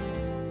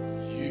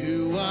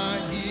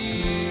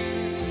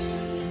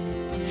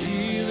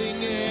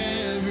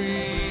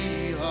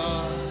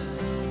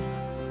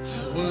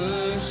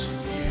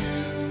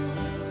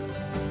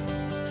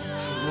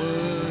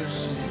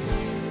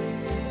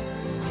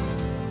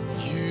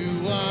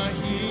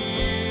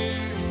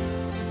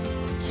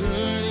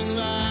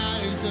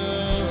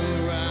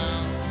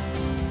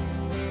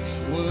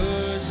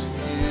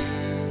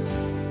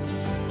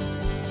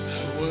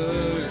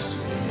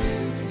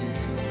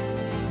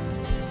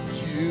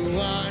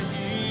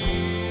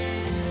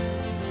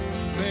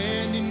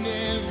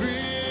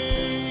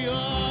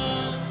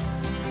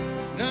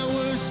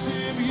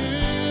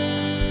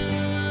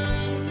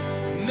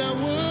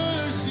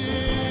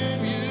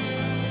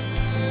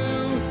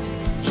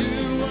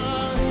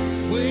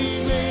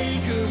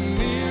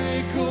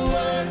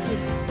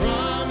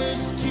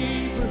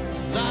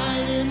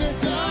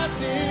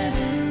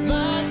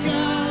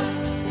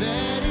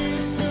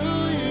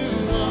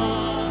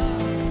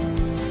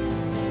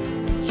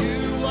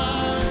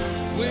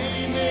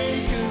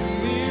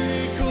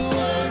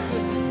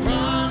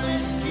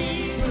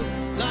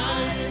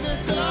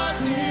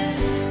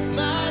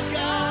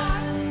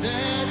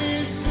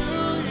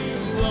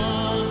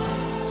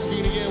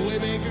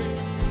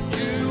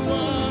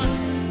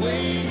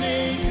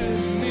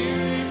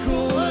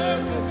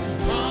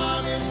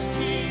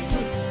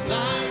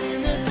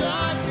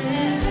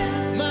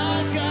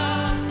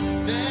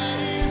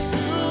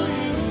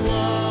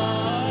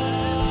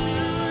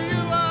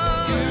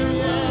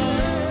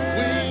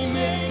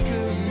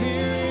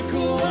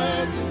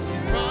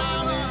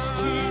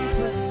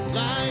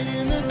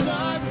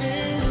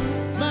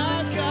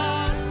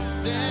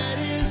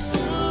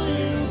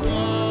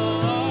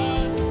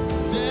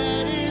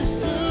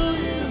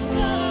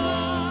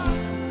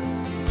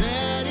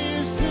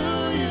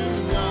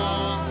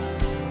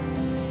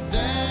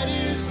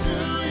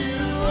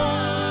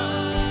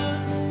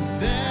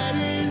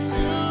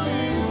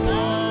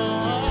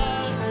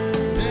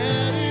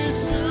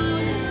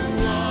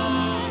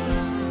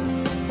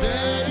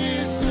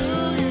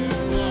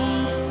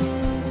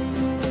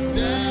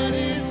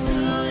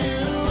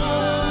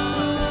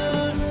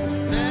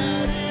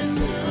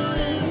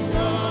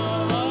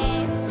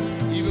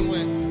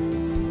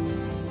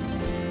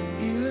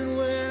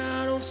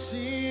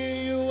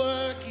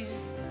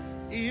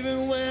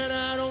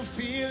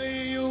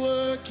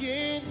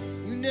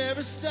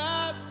 never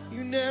stop,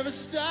 you never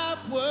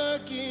stop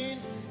working.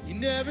 You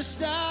never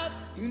stop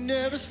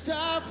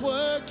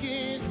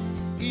working.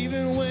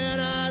 Even when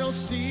I don't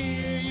see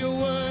it, you're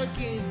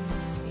working.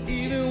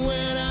 Even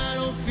when I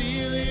don't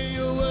feel it,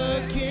 you're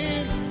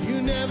working.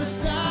 You never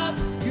stop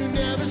working. You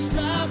never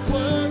stop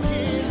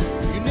working.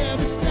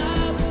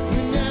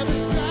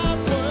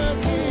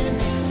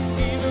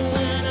 Even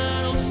when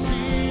I don't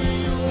see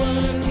it, you're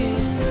working.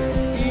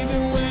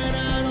 Even when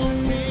I don't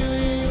feel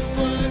it, you're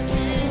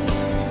working.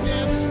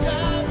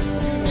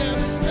 You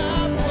never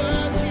stop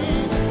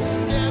working.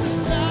 You never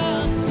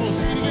stop. Come on,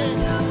 sing it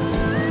again.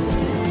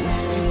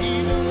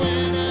 Even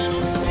when I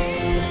don't see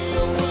it,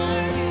 you're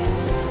working.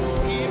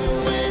 Even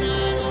when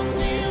I don't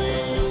feel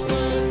it, you're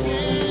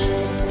working.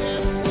 You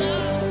never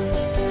stop.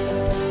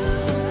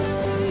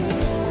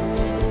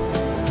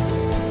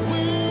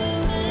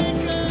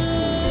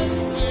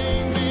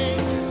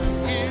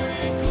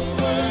 Miracle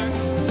work,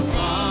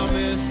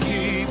 promise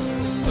keep,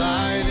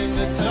 light in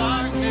the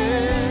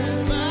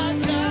darkness. My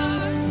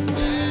God,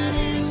 that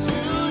is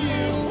who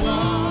you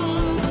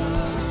are.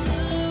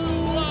 You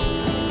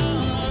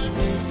are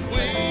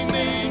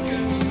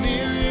waymaker,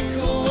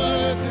 miracle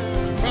worker,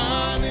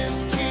 promise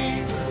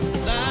keep,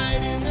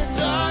 light in the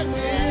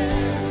darkness.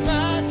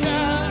 My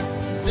God,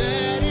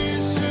 that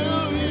is who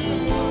you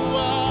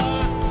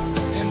are,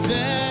 and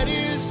that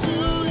is who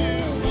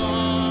you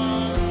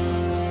are.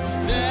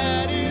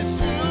 That is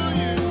who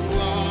you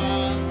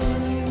are.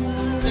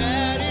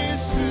 That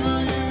is who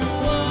you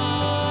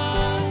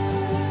are.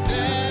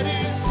 That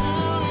is who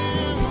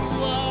you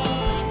are.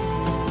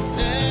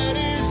 That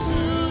is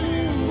who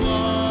you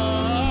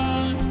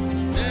are.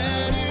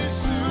 That is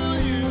who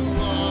you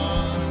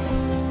are.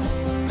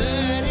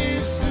 That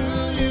is who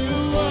you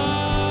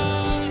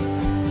are.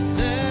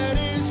 That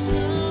is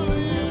who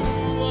you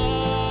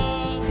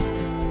are.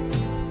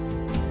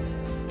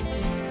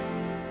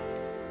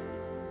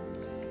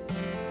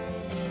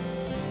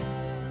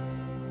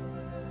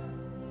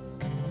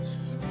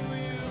 Who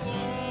you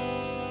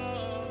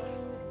are.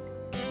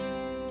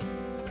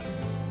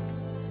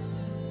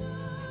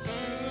 It's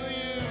who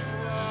you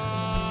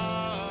are.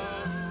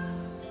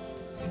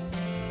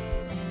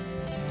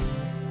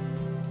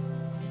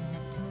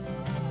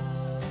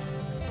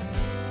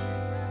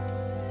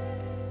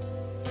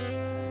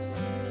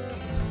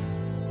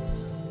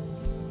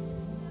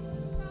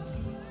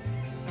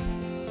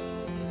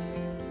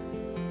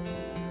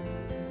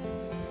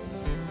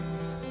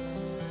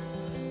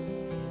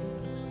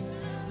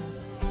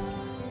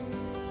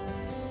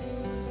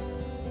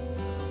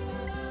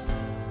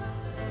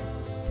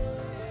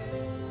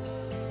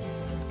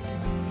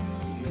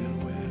 Even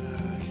when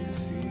I can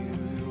see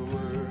you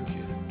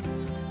working,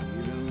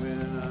 even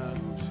when I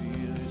don't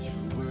feel it,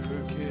 you're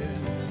working.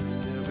 You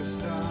never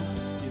stop,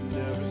 you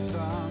never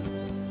stop.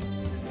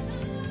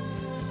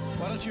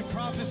 Why don't you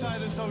prophesy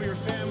this over your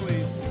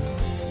families?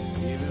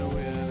 Even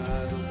when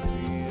I don't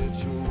see it,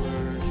 you're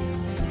working.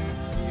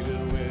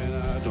 Even when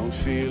I don't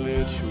feel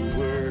it, you're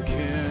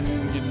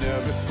working. You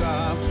never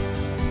stop.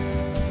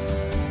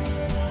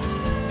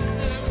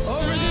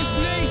 Over this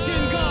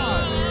nation,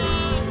 God.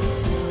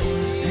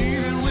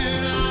 Even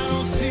when I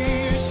don't see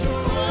it,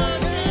 you're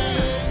working.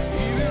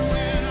 Even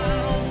when I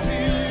don't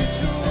feel it,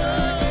 you're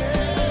working.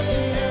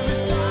 You never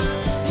stop.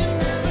 You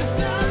never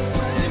stop.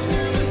 You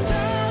never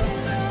stop.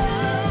 No,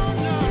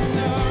 no,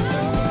 no.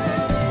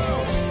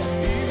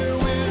 Even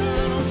when I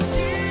don't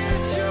see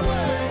it, you're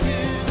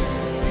working.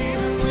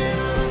 Even when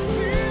I don't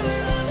feel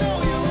it, I know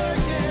you're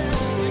working.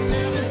 You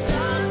never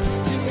stop.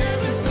 You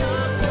never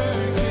stop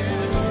working.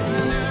 You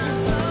never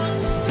stop.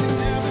 You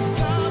never stop.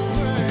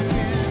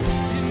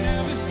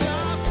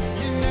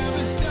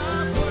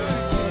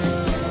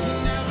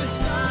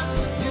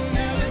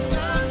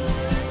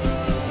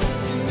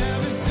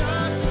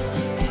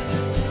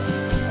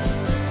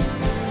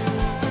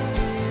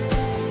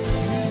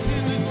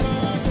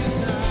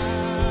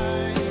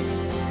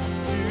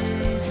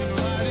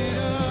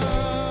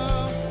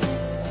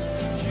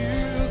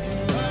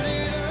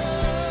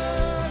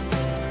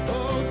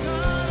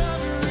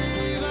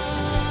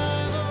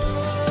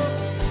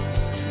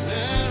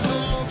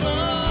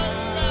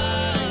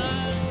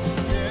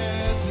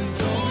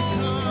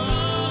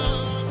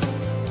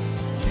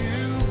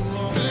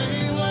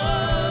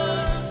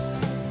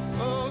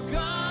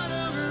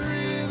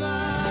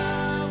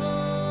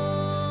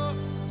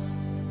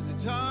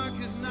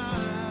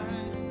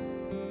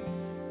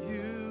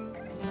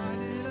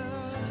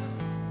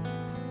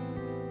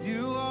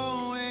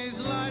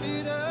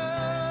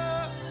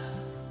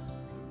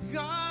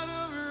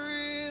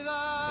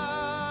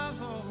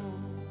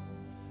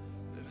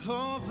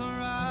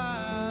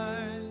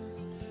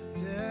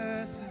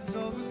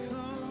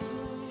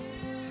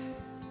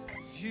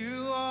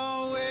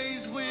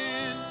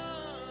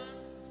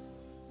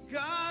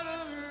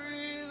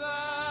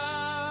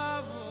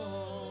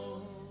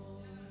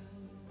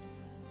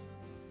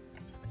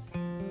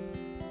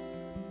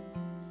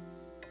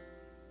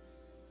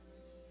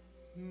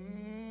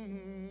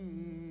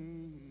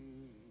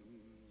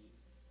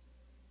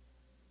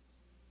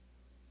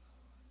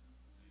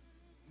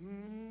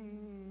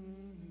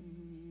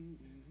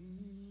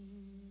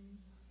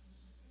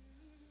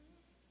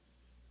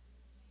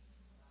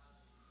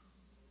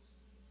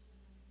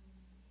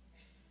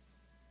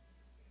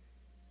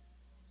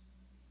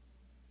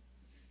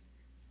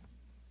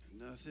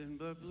 Nothing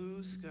but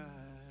blue skies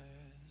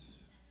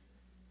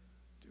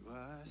do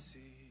I see.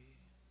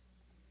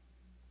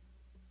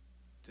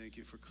 Thank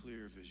you for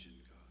clear vision,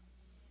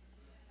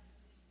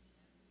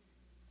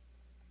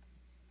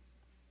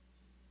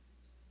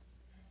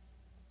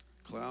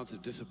 God. Clouds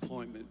of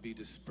disappointment be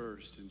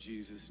dispersed in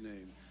Jesus'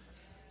 name.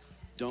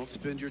 Don't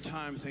spend your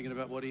time thinking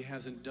about what he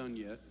hasn't done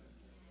yet.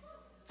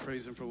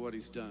 Praise him for what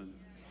he's done.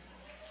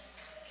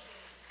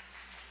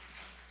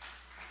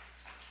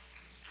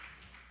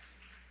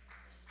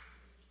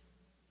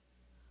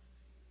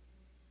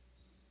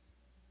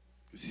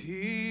 Cause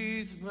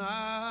he's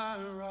my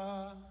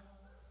rock,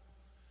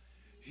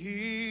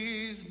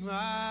 he's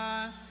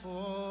my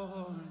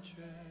fortress,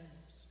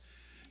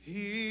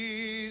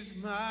 he's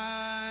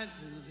my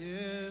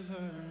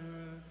deliverer,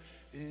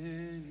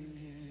 in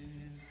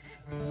him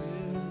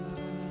will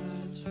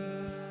I trust.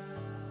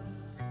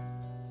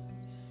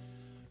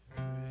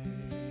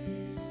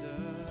 Praise the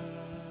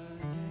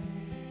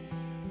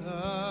name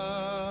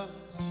of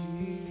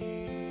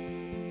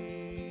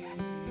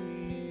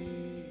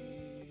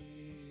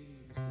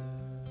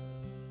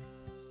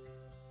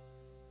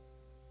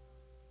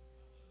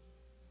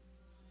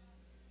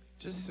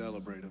Just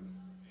celebrate him.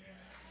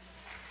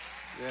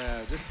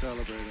 Yeah, just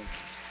celebrate him.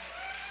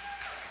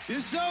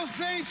 You're so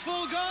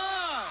faithful,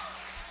 God.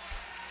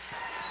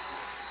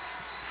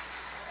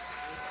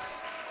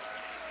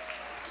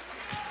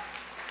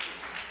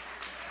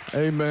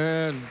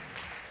 Amen.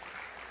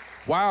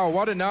 Wow,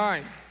 what a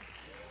night.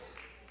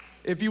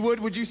 If you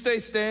would you stay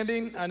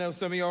standing? I know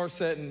some of y'all are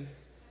sitting.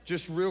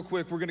 Just real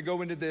quick, we're going to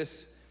go into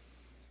this.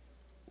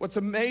 What's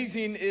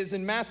amazing is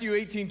in Matthew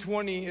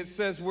 18:20, it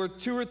says, where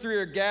 2 or 3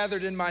 are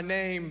gathered in my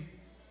name,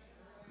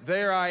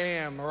 there I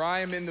am, or I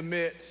am in the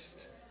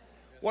midst.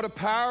 What a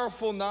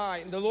powerful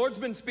night. And the Lord's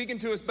been speaking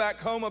to us back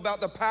home about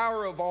the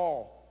power of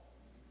all.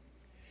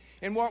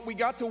 And what we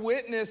got to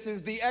witness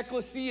is the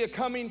ecclesia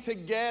coming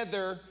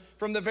together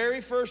from the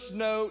very first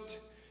note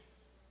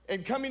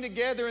and coming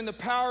together in the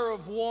power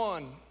of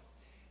one.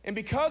 And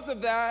because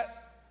of that,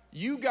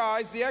 you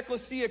guys, the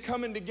ecclesia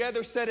coming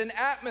together, set an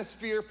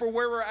atmosphere for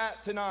where we're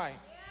at tonight.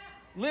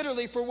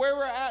 Literally, for where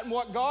we're at and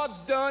what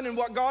God's done and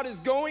what God is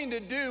going to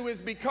do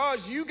is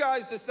because you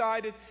guys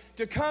decided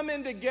to come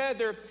in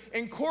together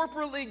and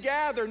corporately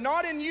gather,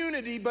 not in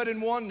unity, but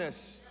in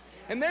oneness.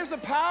 And there's a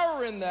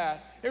power in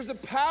that. There's a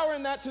power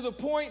in that to the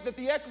point that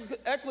the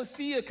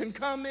ecclesia can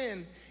come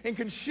in and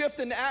can shift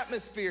an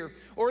atmosphere,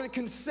 or it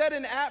can set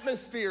an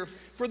atmosphere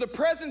for the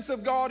presence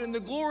of God and the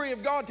glory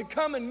of God to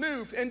come and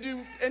move and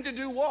to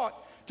do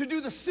what? To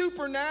do the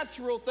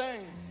supernatural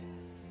things.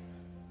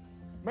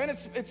 Man,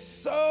 it's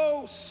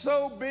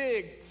so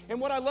big.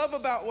 And what I love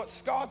about what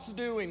Scott's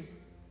doing,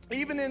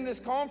 even in this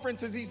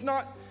conference, is he's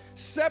not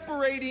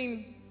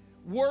separating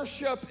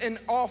worship and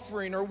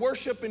offering or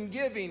worship and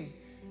giving,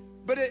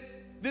 but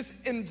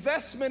this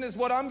investment is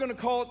what I'm going to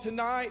call it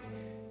tonight.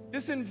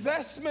 This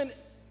investment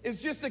is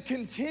just a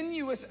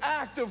continuous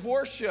act of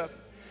worship.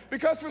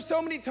 Because for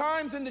so many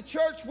times in the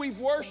church, we've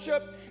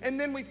worshiped and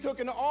then we've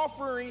taken an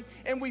offering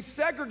and we've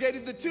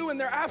segregated the two, and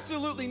they're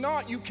absolutely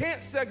not. You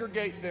can't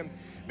segregate them.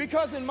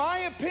 Because in my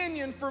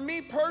opinion, for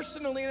me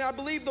personally, and I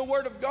believe the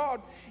Word of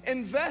God,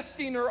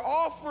 investing or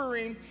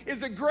offering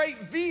is a great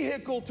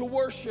vehicle to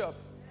worship.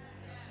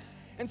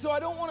 And so I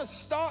don't want to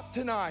stop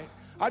tonight.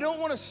 I don't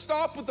want to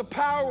stop with the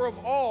power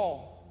of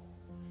all,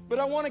 but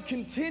I want to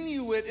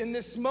continue it in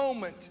this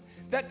moment.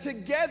 That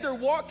together,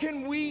 what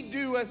can we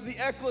do as the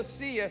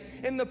ecclesia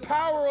in the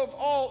power of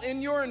all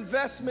in your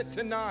investment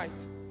tonight?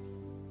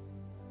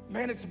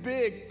 Man, it's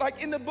big.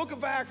 Like in the book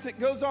of Acts, it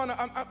goes on.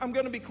 I'm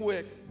going to be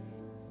quick.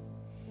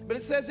 But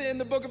it says in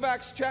the book of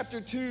Acts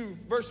chapter 2,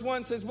 verse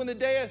 1 says, when the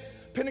day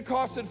of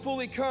Pentecost had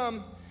fully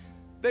come,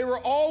 they were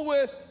all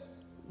with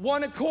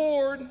one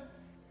accord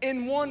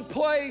in one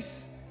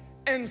place,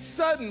 and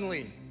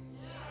suddenly.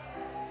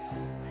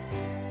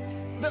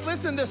 But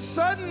listen, the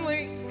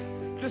suddenly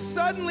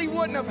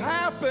wouldn't have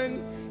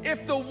happened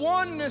if the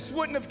oneness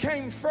wouldn't have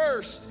came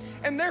first.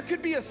 And there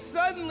could be a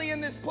suddenly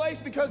in this place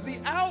because the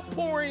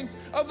outpouring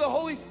of the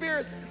Holy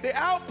Spirit, the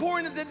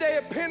outpouring of the day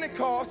of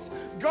Pentecost,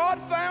 God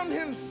found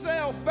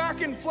himself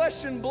back in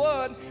flesh and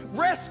blood,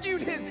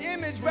 rescued his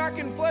image back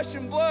in flesh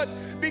and blood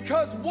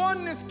because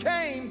oneness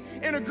came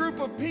in a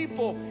group of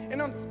people.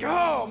 And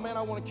oh man,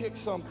 I want to kick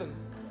something.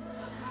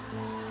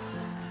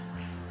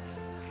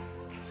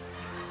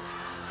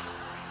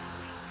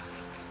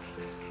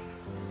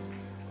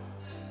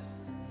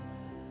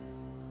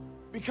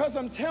 Because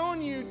I'm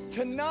telling you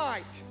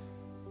tonight,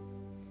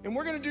 and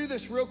we're going to do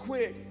this real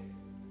quick.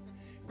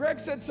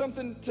 Greg said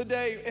something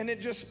today, and it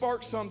just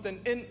sparked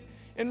something.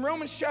 In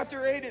Romans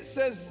chapter 8, it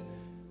says,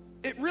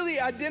 it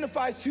really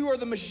identifies who are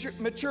the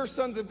mature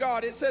sons of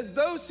God. It says,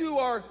 those who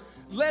are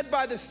led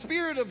by the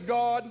Spirit of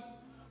God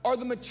are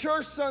the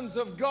mature sons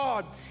of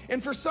God.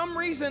 And for some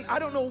reason, I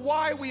don't know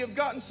why we have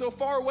gotten so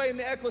far away in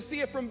the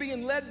ecclesia from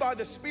being led by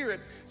the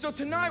Spirit. So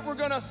tonight, we're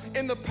going to,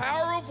 in the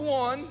power of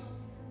one,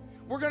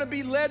 we're going to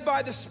be led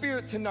by the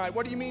Spirit tonight.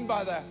 What do you mean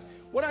by that?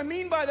 What I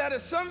mean by that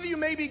is some of you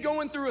may be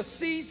going through a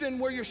season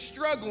where you're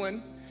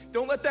struggling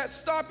Don't let that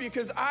stop you,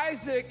 because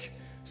Isaac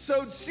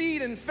sowed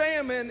seed in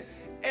famine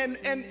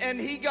and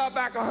he got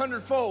back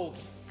 100-fold.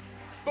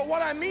 But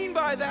what I mean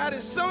by that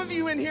is some of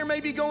you in here may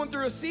be going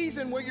through a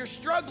season where you're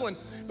struggling,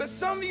 but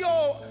some of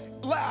y'all,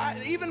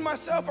 even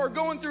myself, are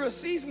going through a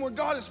season where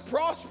God is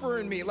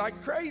prospering me like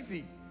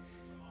crazy.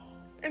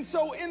 And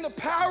so in the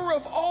power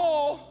of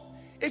all,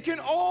 it can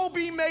all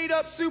be made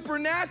up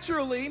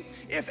supernaturally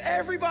if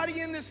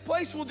everybody in this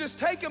place will just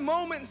take a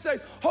moment and say,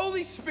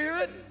 Holy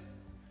Spirit,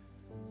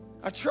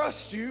 I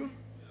trust you.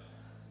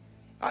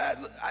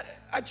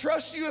 I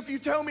trust you if you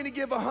tell me to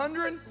give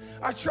 100.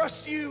 I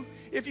trust you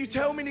if you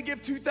tell me to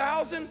give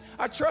 2,000.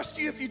 I trust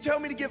you if you tell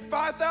me to give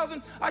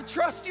 5,000. I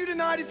trust you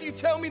tonight if you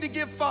tell me to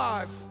give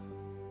 5.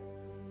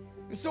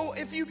 And so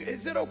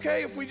is it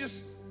okay if we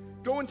just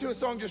go into a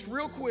song just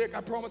real quick?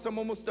 I promise I'm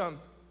almost done.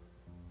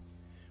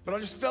 But I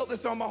just felt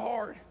this on my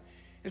heart.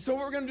 And so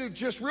what we're gonna do,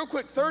 just real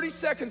quick, 30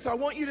 seconds, I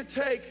want you to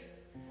take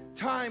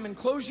time and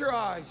close your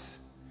eyes.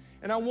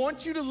 And I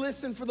want you to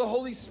listen for the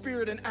Holy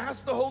Spirit and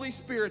ask the Holy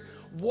Spirit,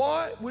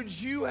 what would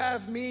you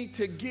have me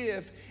to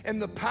give?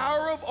 And the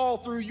power of all,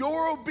 through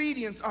your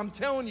obedience, I'm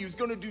telling you, is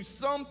gonna do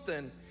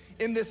something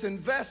in this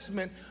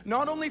investment,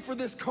 not only for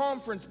this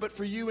conference, but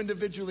for you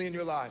individually in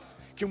your life.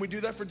 Can we do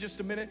that for just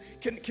a minute?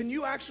 Can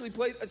you actually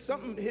play?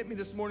 Something hit me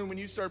this morning when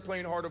you started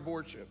playing Heart of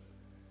Worship.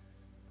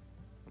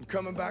 I'm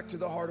coming back to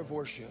the heart of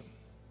worship.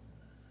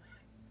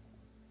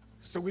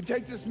 So we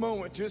take this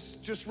moment,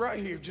 just right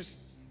here,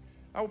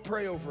 I will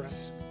pray over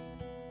us.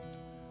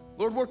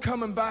 Lord, we're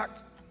coming back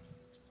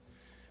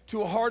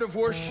to a heart of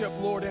worship,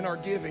 Lord, in our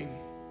giving.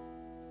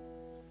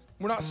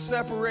 We're not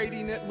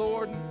separating it,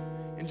 Lord,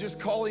 and just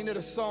calling it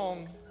a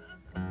song,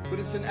 but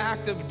it's an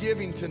act of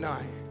giving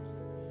tonight.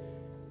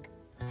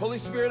 Holy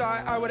Spirit,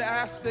 I would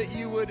ask that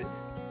you would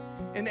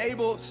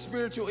enable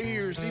spiritual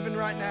ears, even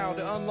right now,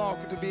 to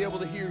unlock, to be able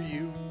to hear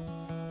you.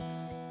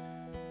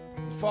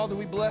 And Father,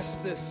 we bless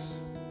this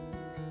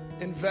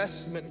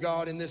investment,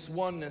 God, in this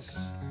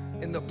oneness,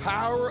 in the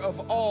power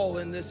of all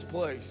in this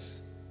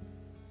place.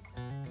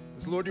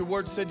 As Lord, your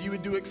word said you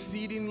would do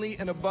exceedingly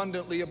and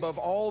abundantly above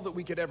all that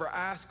we could ever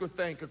ask or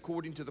think,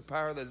 according to the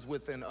power that is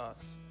within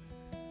us.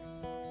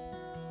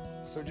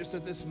 So just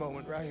at this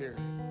moment right here,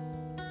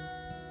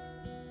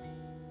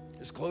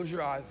 just close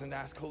your eyes and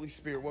ask, Holy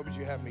Spirit, what would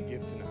you have me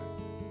give tonight?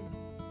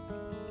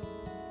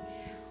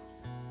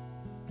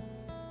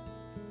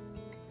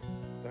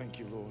 Thank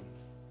you, Lord.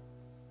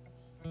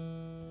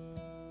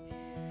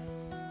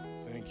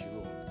 Thank you,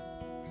 Lord.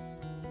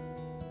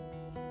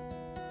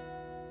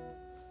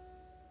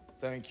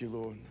 Thank you,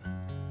 Lord.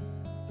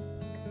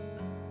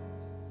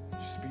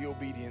 Just be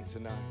obedient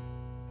tonight.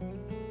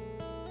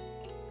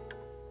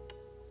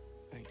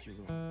 Thank you,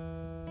 Lord.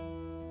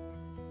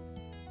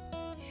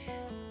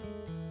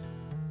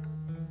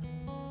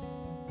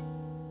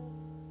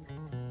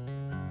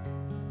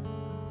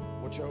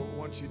 What I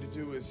want you to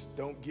do is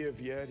don't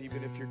give yet,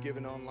 even if you're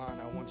giving online.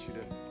 I want you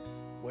to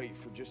wait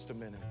for just a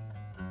minute.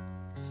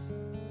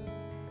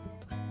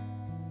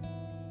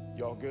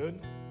 Y'all good?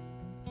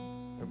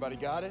 Everybody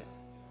got it?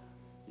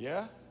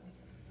 Yeah?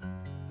 I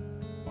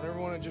want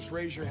everyone to just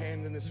raise your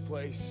hand in this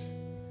place.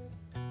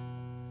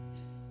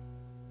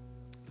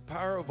 The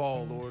power of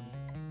all, Lord,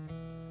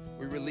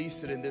 we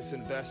release it in this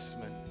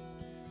investment.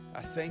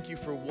 I thank you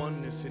for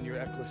oneness in your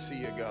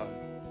ecclesia, God.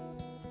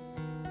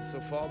 So,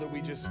 Father,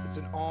 it's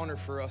an honor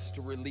for us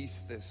to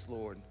release this,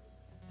 Lord.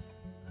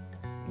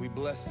 We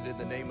bless it in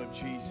the name of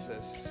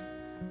Jesus.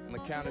 On the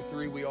count of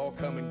 3, we all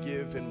come and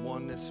give in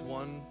oneness.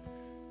 1,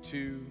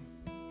 2,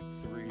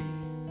 3.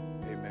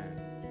 Amen.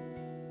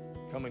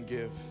 Come and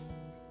give.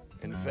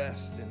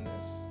 Invest in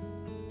this.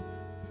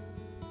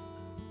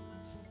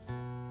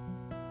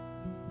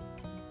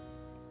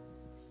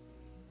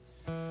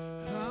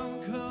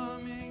 I'm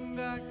coming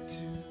back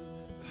to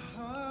the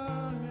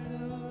heart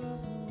of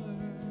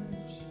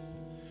worship,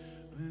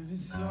 when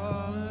it's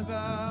all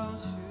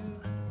about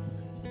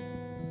you.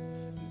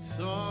 It's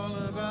all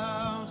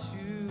about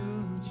you,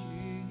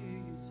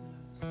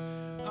 Jesus.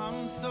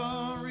 I'm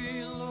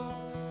sorry, Lord,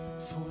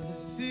 for the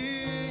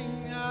thing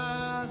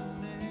I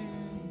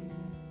made.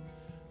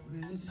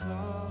 When it's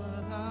all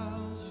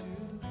about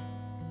you,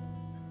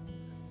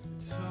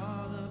 it's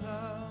all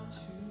about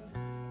you,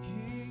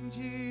 King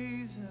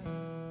Jesus.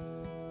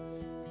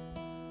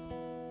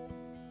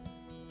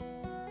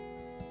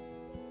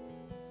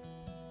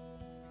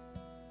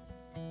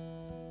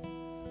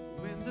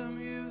 When the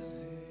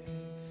music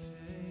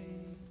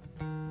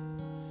fades,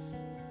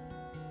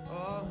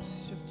 all is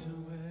stripped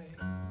away,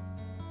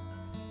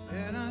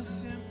 and I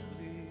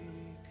simply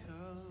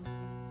come,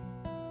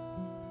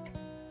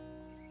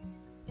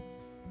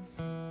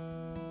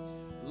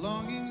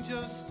 longing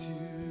just to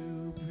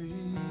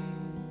bring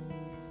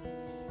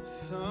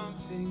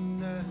something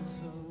that's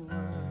a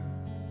word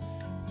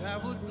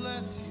that would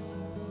bless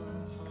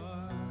your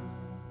heart.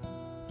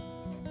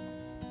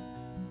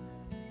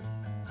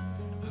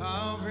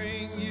 I'll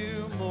bring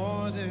you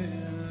more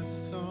than a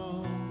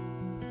song,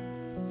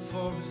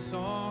 for a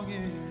song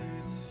in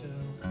itself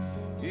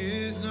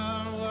is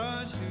not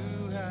what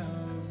you have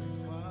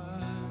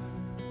required.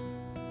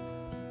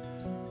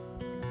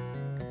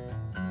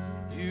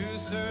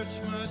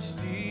 search much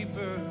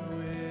deeper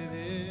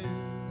within.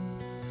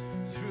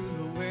 Through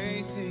the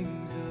way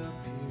things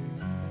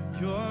appear,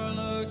 you're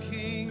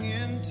looking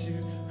into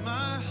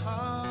my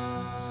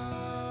heart.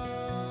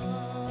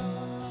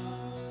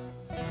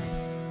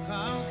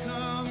 I'm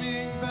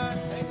coming back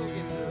to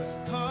the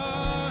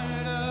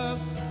heart of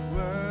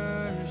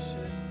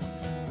worship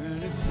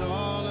when it's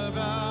all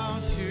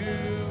about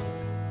you.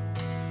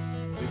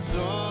 It's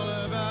all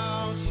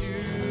about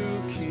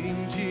you,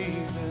 King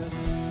Jesus.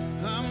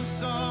 I'm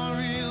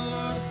sorry,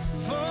 Lord,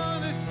 for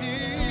the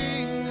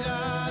things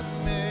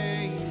I've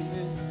made.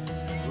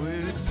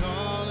 When it's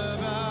all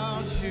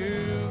about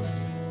you,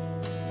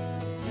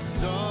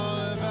 it's all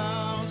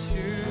about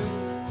you,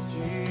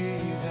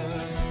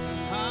 Jesus.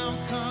 I'm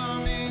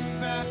coming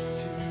back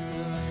to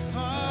the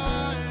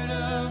heart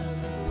of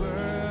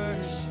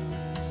worship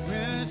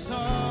when it's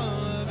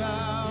all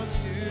about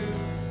you.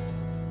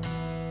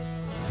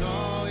 It's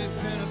always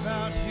been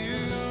about you,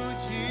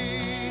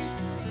 Jesus.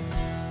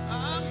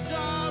 I'm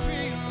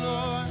sorry,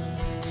 Lord,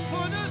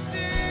 for the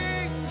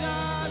things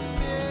I've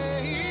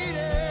made.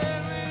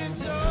 And when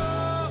it's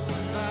all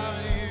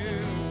about you,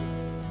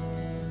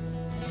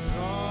 it's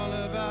all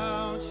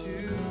about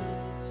you.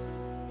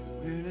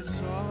 When it's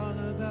all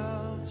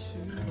about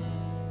you,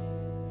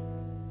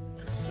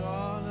 it's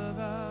all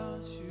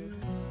about you,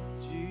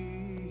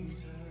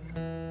 Jesus.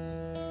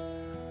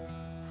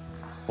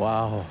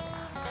 Wow.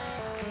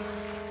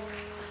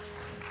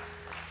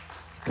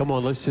 Come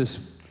on,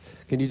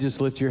 can you just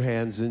lift your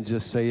hands and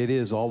just say, it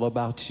is all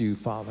about you,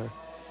 Father.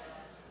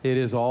 It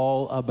is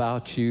all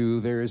about you.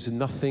 There is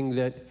nothing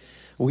that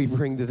we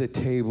bring to the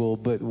table,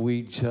 but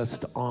we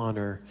just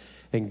honor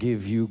and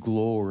give you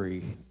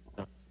glory.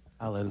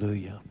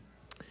 Hallelujah.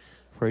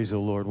 Praise the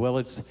Lord. Well,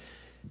 it's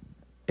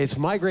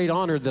my great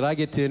honor that I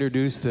get to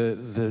introduce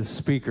the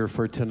speaker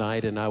for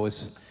tonight, and I've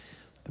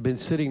been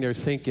sitting there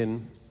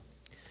thinking,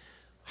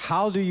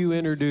 how do you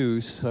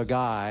introduce a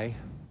guy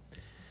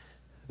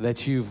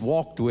that you've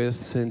walked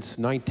with since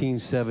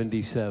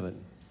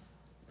 1977,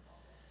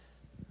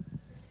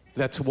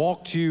 that's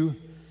walked you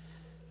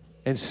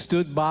and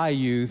stood by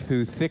you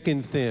through thick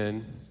and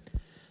thin,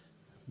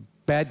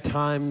 bad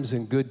times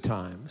and good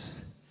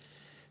times?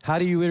 How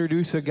do you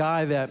introduce a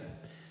guy that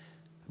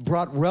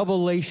brought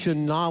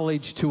revelation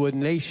knowledge to a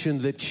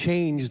nation that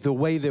changed the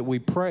way that we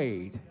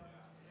prayed?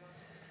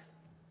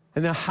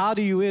 And then how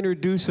do you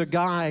introduce a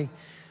guy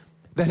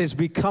that has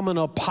become an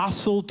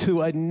apostle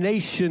to a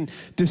nation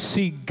to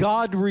see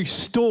God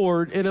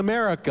restored in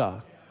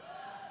America?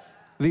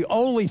 The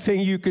only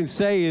thing you can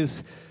say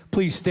is,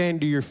 please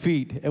stand to your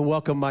feet and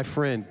welcome my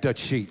friend, Dutch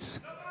Sheets.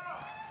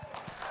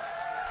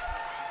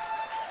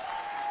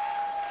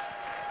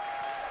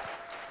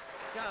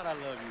 God, I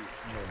love you.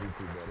 I love you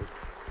too, buddy.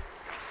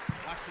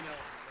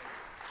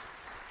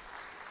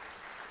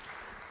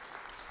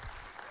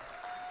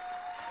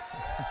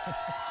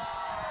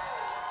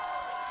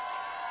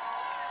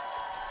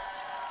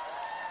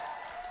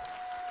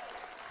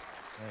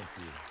 Thank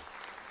you.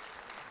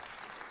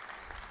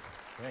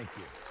 Thank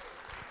you.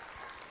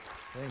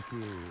 Thank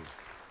you.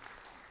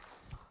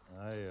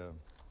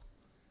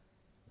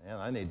 Man,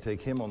 I need to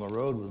take him on the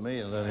road with me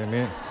and let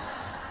him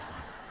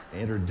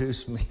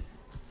introduce me.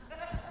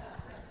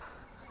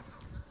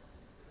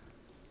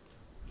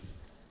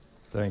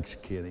 Thanks,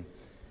 Kitty.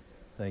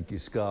 Thank you,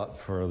 Scott,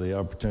 for the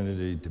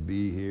opportunity to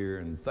be here,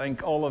 and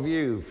thank all of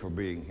you for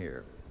being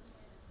here.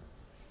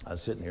 I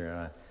was sitting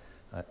here,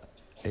 and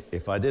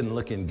if I didn't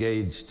look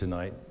engaged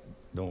tonight,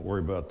 don't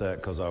worry about that,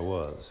 because I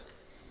was.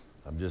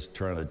 I'm just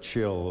trying to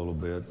chill a little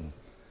bit and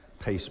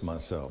pace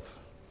myself.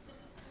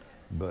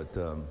 But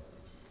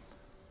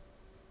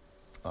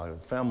I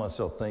found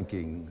myself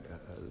thinking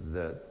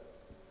that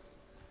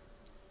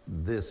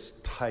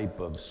this type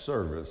of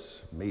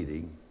service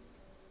meeting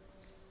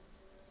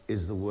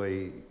is the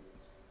way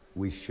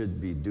we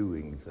should be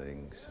doing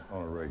things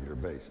on a regular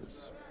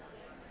basis.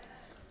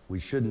 We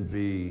shouldn't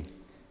be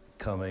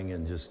coming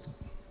and just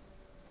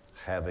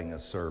having a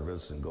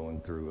service and going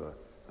through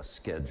a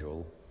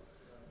schedule.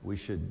 We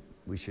should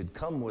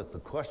come with the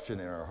question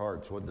in our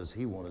hearts, what does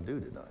he want to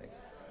do tonight?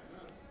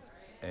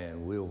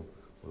 And we'll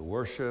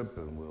worship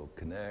and we'll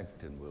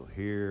connect and we'll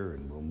hear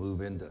and we'll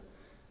move into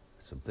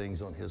some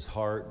things on his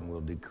heart, and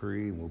we'll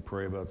decree and we'll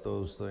pray about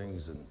those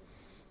things, and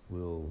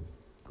we'll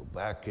go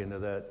back into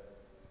that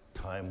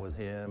time with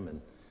him,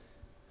 and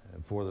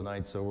before the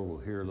night's over, we'll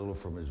hear a little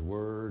from his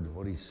word,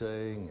 what he's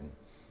saying, and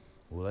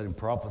we'll let him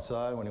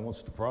prophesy when he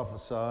wants to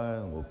prophesy,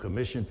 and we'll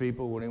commission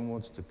people when he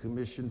wants to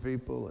commission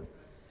people. And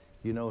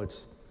you know,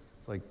 it's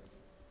like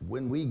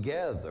when we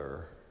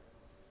gather,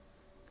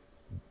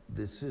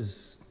 this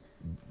is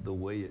the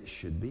way it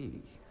should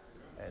be.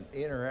 An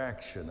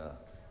interaction,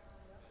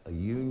 a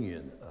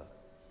union,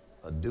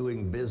 a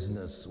doing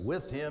business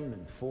with him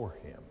and for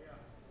him.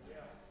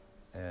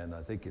 And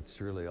I think it's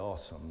really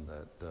awesome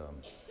that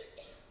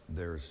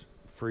there's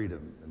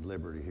freedom and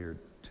liberty here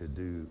to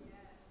do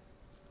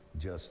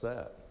just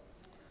that.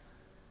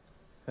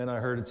 And I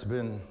heard it's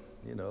been,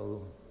 you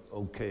know,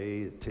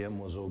 okay. Tim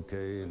was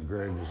okay, and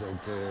Greg was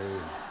okay.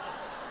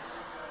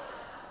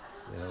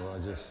 You know, I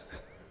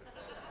just...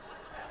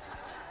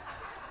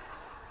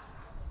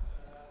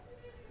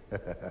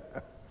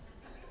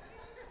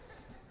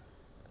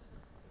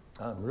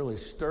 I'm really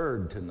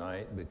stirred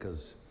tonight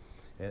because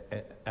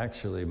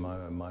actually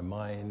my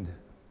mind,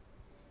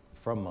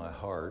 from my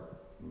heart,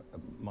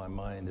 my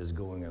mind is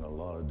going in a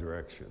lot of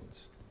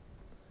directions.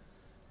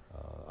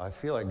 I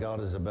feel like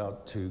God is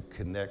about to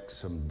connect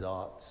some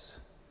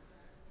dots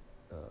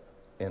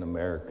in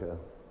America.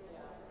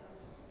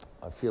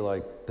 I feel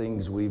like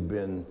things we've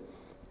been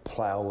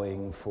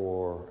plowing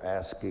for,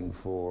 asking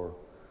for,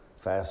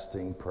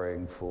 fasting,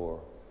 praying for,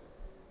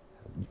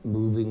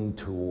 moving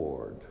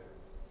toward,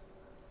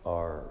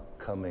 are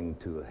coming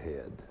to a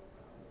head.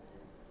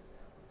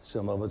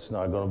 Some of it's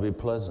not going to be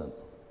pleasant.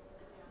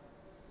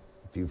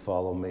 If you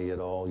follow me at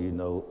all, you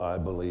know I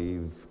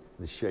believe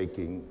the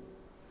shaking,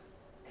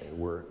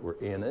 we're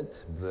in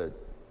it, but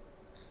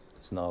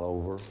it's not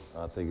over.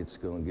 I think it's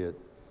going to get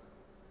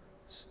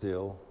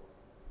still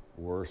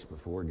worse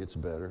before it gets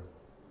better.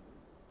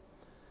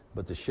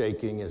 But the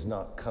shaking is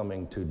not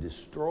coming to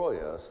destroy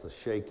us. The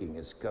shaking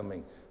is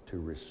coming to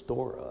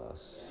restore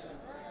us.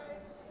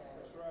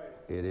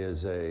 It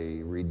is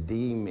a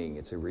redeeming,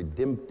 it's a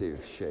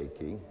redemptive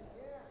shaking.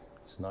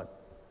 It's not,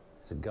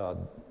 it's a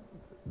God,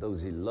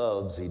 those he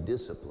loves, he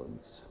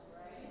disciplines.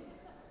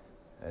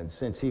 And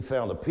since he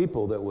found a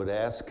people that would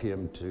ask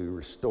him to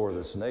restore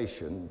this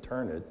nation,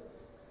 turn it,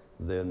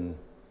 then,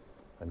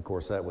 and of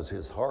course that was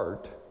his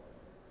heart.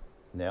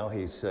 Now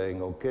he's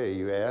saying, okay,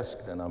 you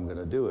asked and I'm going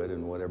to do it,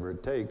 and whatever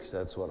it takes,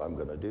 that's what I'm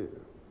going to do.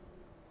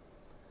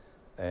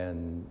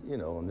 And, you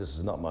know, and this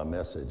is not my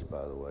message,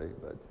 by the way,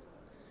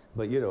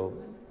 but you know,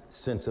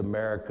 since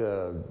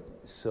America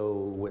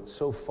went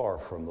so far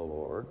from the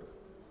Lord,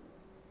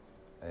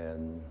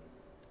 and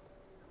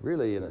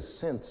really, in a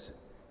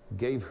sense,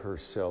 gave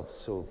herself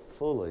so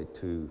fully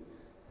to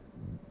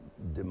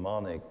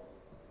demonic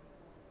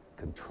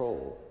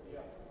control,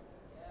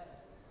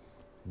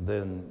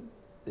 then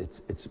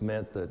it's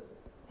meant that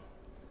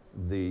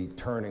the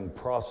turning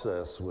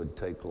process would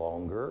take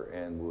longer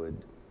and would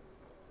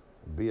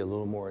be a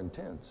little more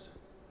intense.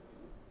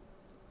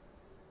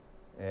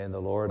 And the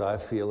Lord, I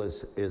feel,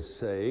 is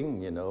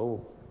saying, you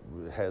know,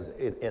 has,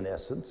 in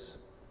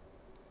essence,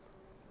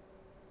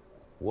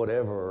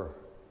 whatever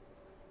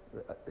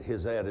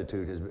his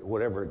attitude is,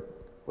 whatever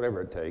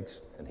it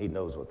takes, and he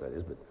knows what that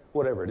is, but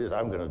whatever it is,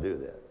 I'm going to do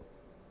that.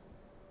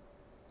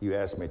 You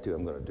asked me to,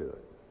 I'm going to do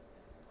it.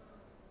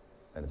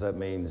 And if that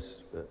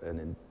means,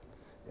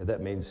 if that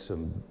means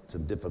some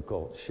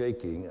difficult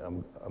shaking,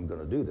 I'm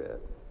going to do that.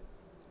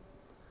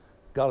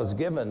 God has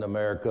given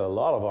America a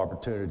lot of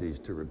opportunities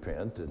to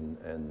repent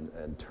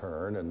and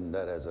turn, and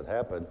that hasn't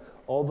happened,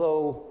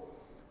 although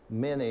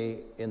many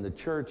in the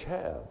church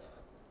have.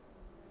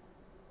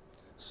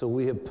 So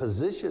we have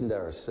positioned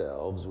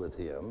ourselves with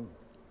him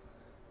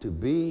to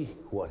be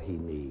what he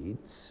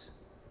needs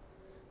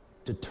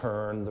to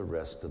turn the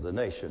rest of the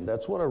nation.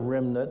 That's what a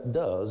remnant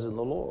does in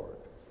the Lord.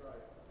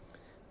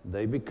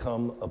 They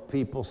become a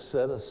people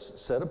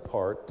set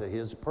apart to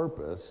his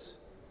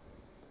purpose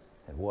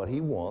and what he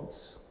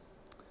wants,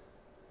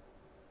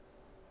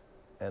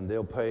 and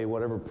they'll pay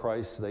whatever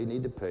price they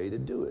need to pay to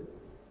do it.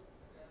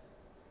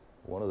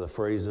 One of the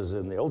phrases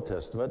in the Old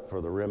Testament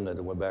for the remnant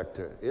that went back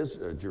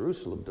to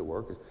Jerusalem to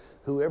work is,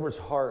 whoever's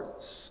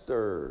heart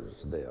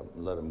stirs them,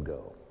 let them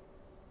go.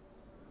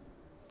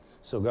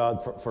 So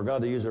for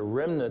God to use a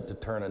remnant to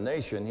turn a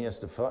nation, he has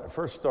to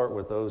first start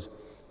with those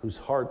whose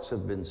hearts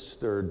have been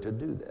stirred to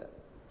do that.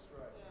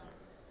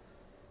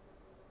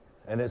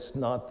 And it's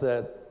not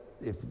that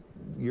if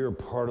you're a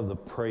part of the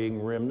praying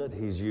remnant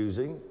he's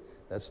using,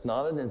 that's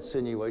not an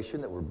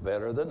insinuation that we're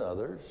better than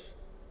others.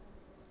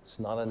 It's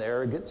not an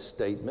arrogant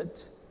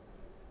statement.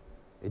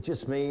 It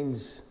just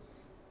means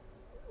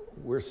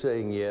we're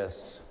saying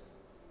yes,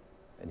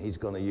 and he's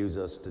going to use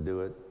us to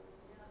do it.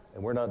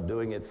 And we're not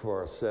doing it for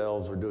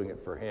ourselves, we're doing it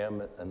for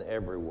him and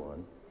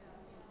everyone.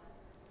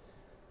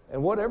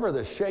 And whatever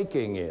the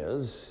shaking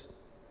is,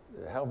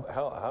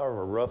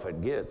 however rough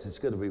it gets, it's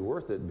going to be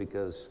worth it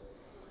because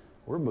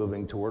we're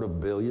moving toward a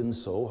 1 billion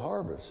soul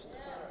harvest.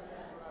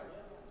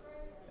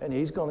 And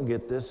he's going to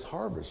get this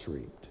harvest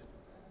reaped.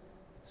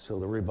 So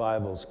the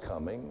revival's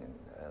coming,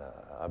 and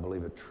I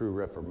believe a true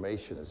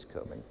reformation is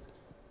coming.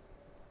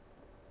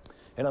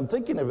 And I'm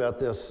thinking about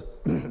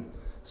this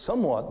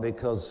somewhat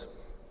because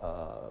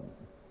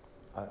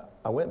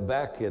I went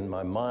back in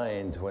my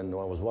mind when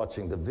I was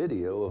watching the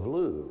video of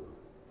Lou,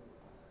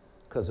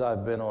 because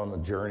I've been on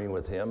a journey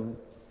with him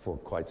for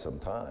quite some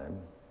time,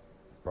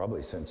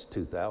 probably since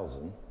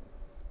 2000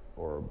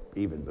 or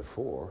even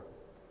before.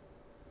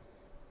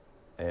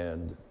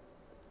 And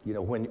you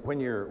know, when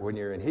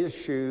you're in his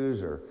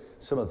shoes, or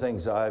some of the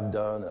things I've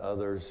done,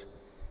 others,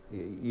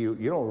 you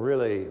don't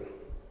really,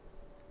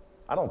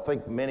 I don't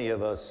think many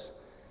of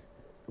us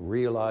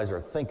realize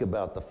or think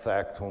about the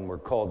fact when we're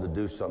called to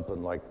do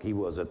something like he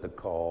was at the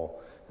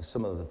call,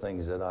 some of the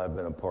things that I've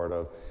been a part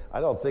of.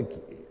 I don't think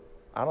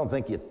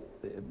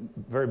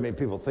very many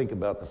people think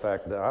about the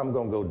fact that I'm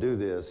going to go do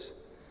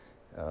this,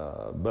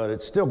 But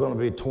it's still going to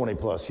be 20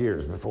 plus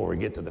years before we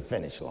get to the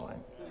finish line.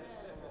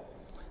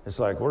 It's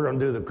like we're going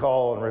to do the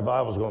call and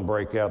revival's going to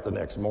break out the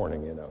next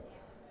morning, you know.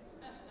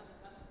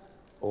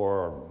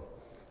 Or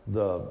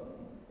the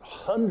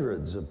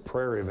hundreds of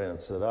prayer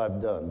events that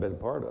I've been a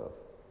part of.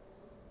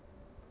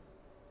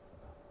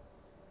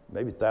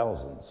 Maybe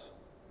thousands.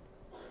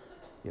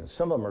 You know,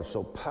 some of them are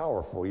so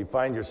powerful. You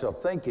find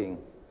yourself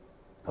thinking,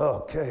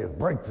 oh, okay, a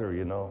breakthrough,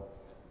 you know.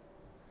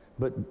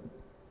 But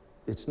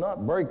it's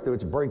not breakthrough,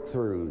 it's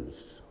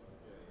breakthroughs.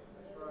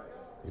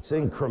 It's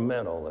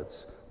incremental.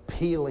 It's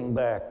peeling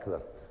back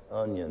the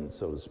onion,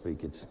 so to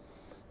speak.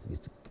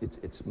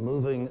 It's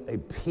moving a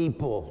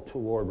people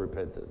toward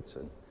repentance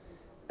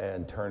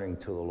and turning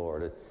to the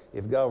Lord.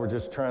 If God were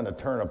just trying to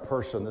turn a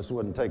person, this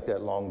wouldn't take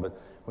that long, but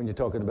when you're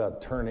talking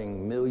about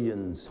turning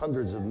millions,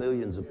 hundreds of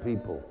millions of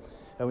people,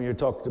 and when you're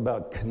talking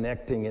about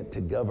connecting it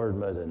to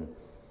government and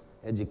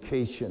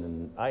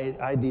education and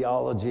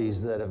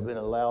ideologies that have been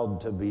allowed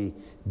to be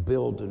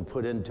built and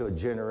put into a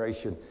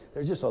generation,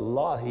 there's just a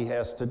lot he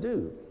has to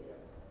do.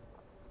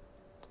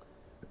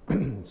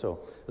 So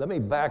let me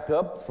back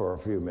up for a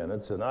few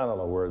minutes, and I don't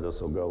know where this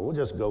will go. We'll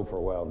just go for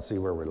a while and see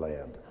where we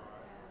land.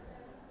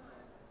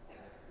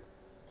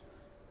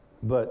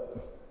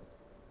 But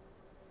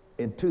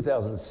in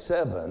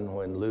 2007,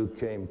 when Luke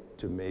came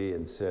to me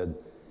and said,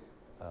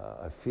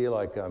 I feel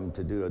like I'm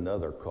to do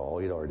another call.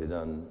 He'd already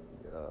done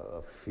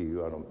a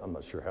few. I'm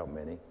not sure how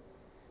many.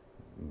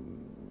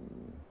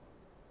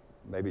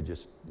 Maybe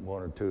just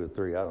one or two or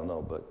three. I don't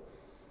know. But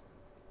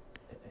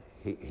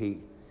he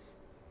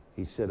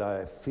said,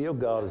 I feel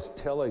God is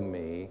telling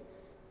me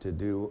to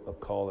do a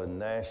call in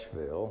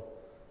Nashville.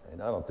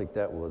 And I don't think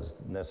that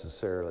was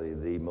necessarily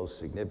the most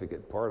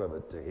significant part of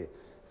it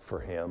for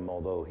him,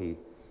 although he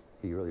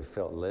really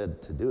felt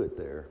led to do it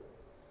there.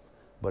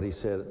 But he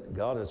said,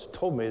 God has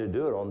told me to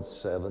do it on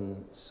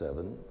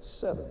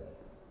 7/7/7.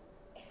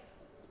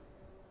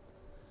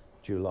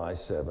 July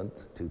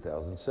 7th,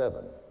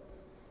 2007.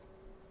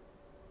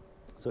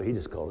 So he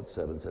just called it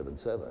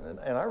 7/7/7.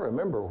 And I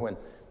remember when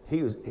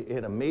he was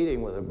in a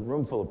meeting with a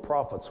room full of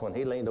prophets, when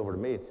he leaned over to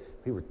me,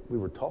 we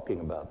were talking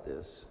about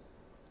this.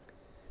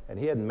 And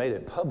he hadn't made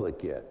it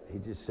public yet. He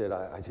just said,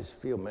 I just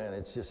feel, man,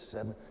 it's just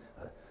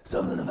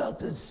something about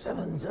this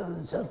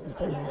 7/7/7.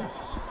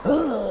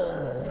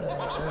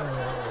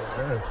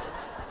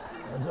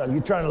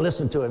 You're trying to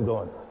listen to him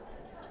going,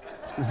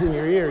 he's in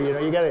your ear, you know,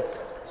 you got to,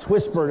 it's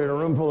whispered in a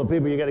room full of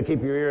people, you got to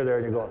keep your ear there,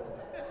 and you're going,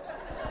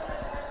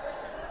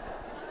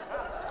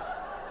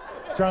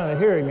 trying to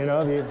hear him, you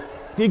know.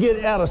 If you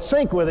get out of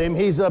sync with him,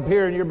 he's up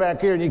here and you're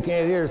back here and you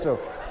can't hear, so.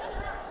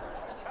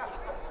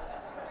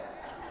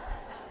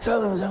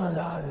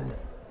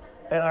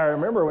 And I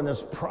remember when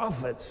this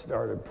prophet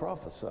started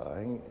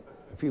prophesying,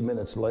 a few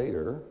minutes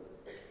later,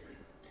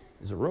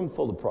 there's a room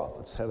full of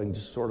prophets having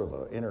just sort of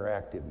an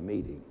interactive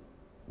meeting.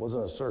 It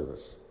wasn't a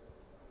service,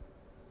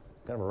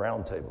 kind of a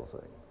round table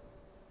thing.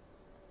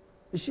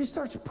 And she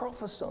starts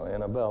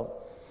prophesying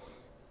about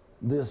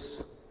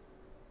this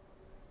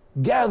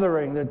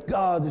gathering that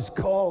God is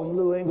calling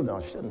Lou Engle. Now,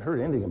 she hadn't heard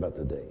anything about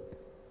the date.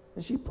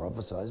 And she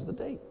prophesies the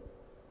date.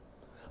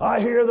 I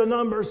hear the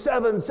number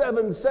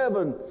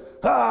 777.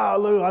 Ah,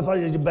 Lou, I thought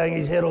you'd bang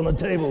his head on the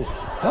table.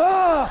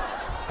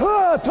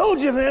 I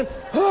told you, man.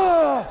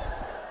 I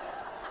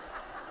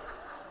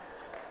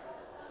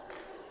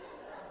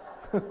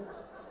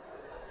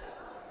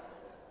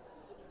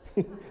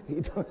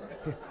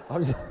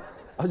was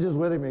just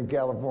with him in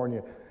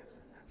California.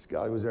 This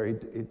guy was there.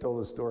 He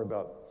told a story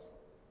about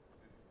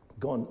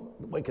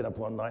waking up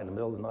one night in the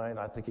middle of the night.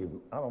 I don't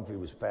know if he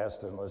was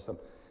fasting or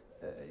something.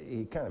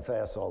 He kind of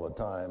fasts all the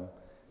time,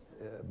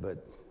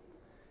 but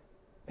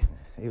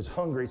he was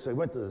hungry, so he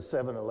went to the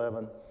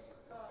 7-Eleven,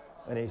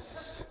 and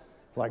he's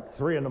like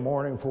 3 in the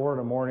morning, 4 in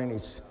the morning.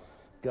 He's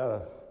got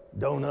a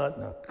donut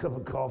and a cup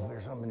of coffee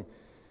or something.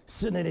 He's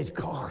sitting in his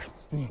car.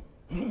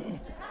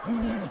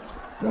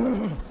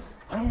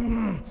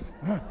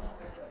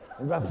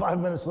 About 5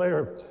 minutes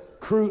later,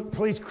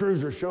 police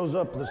cruiser shows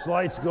up with the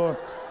lights going.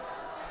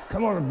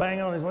 Come on and bang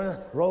on his window,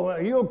 roll in.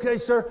 Are you okay,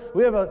 sir?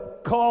 We have a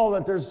call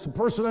that there's a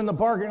person in the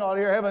parking lot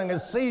here having a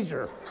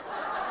seizure.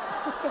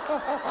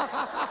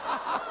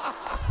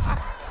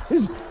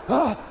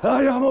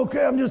 I'm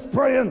okay, I'm just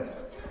praying.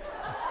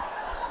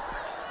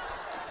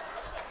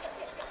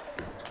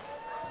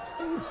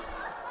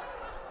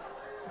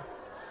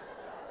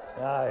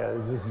 Yeah,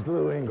 this is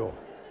Lou Engle.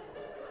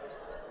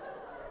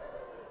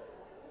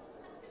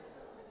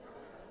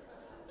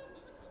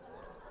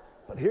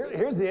 But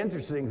here's the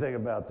interesting thing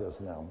about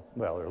this now.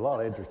 Well, there are a lot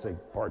of interesting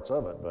parts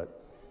of it,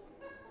 but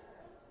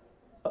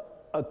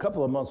a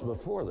couple of months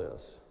before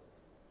this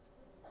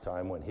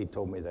time when he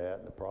told me that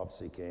and the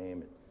prophecy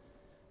came,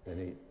 and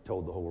he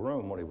told the whole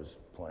room what he was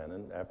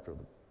planning after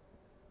the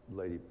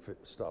lady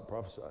stopped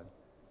prophesying.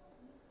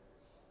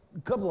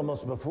 A couple of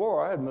months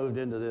before, I had moved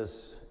into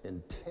this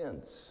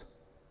intense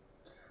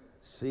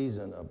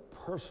season of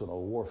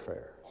personal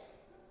warfare,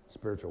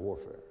 spiritual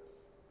warfare.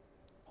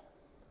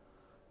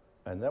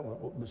 And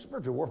the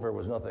spiritual warfare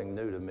was nothing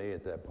new to me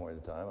at that point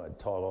in time. I'd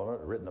taught on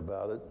it, written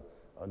about it,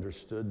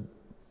 understood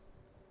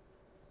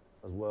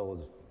as well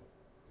as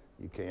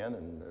you can,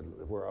 and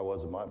where I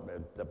was at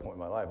that point in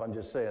my life. I'm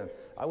just saying,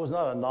 I was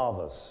not a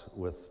novice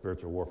with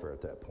spiritual warfare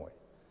at that point.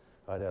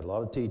 I'd had a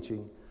lot of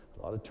teaching,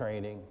 a lot of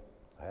training,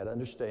 I had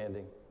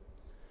understanding,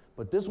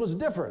 but this was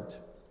different.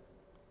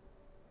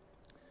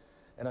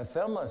 And I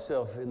found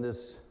myself in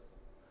this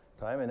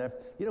time, and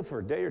for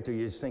a day or two,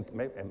 you just think,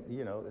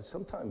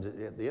 sometimes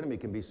the enemy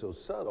can be so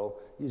subtle,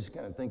 you just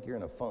kind of think you're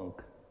in a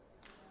funk.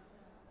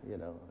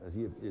 As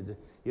you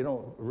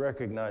don't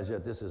recognize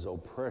that this is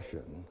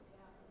oppression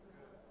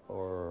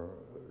or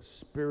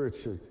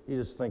spiritual. You're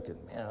just thinking,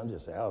 man, I'm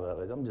just out of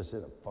it. I'm just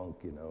in a funk,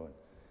 and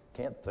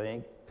can't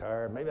think,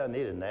 tired. Maybe I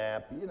need a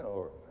nap,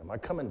 or am I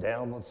coming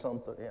down with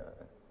something?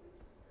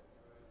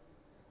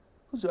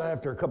 So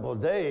after a couple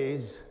of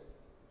days,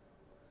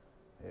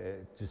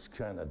 it just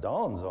kind of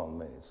dawns on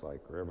me. It's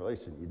like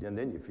revelation. And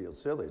then you feel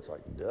silly. It's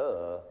like,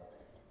 duh,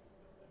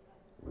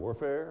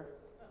 warfare?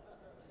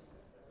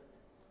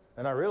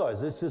 And I realize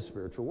this is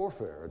spiritual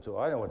warfare. And so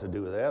I know what to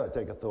do with that. I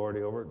take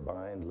authority over it,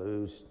 bind,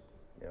 loose,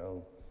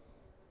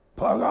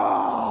 Paga!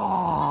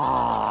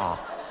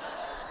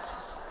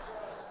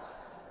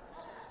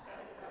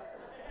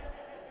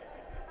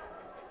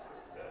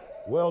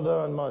 Well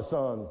done, my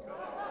son.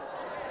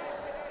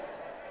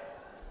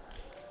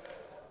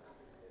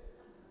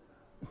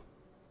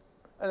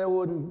 And it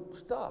wouldn't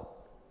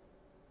stop.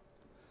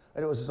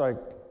 And it was like,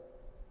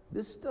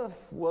 this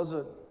stuff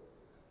wasn't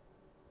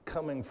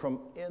coming from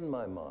in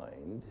my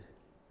mind,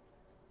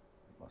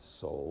 my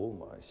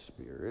soul, my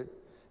spirit.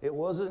 It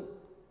wasn't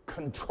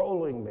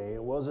controlling me.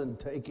 It wasn't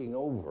taking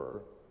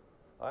over.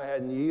 I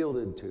hadn't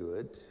yielded to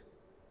it.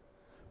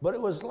 But it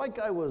was like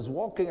I was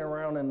walking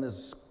around in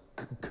this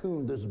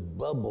cocoon, this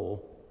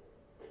bubble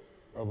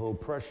of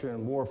oppression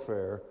and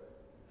warfare.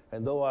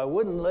 And though I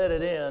wouldn't let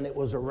it in, it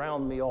was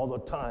around me all the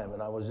time.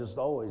 And I was just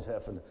always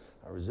having to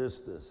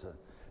resist this.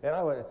 And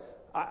I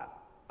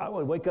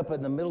would wake up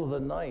in the middle of the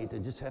night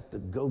and just have to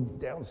go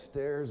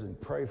downstairs and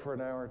pray for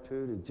an hour or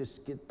two to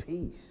just get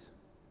peace.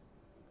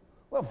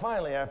 Well,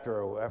 finally, after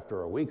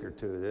a week or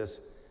two of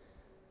this,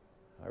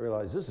 I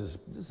realized this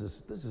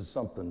is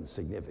something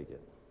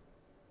significant.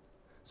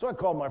 So I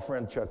called my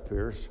friend Chuck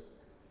Pierce,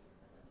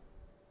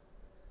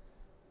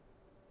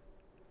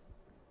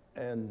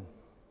 and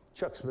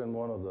Chuck's been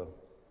one of the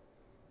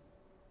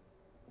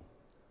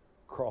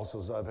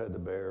crosses I've had to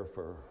bear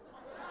for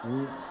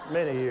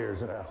many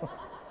years now.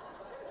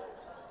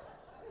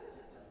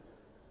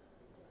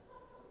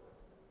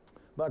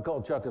 But I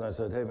called Chuck and I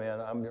said, hey man,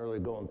 I'm really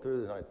going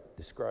through this. And I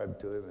described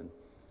to him, and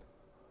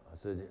I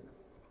said,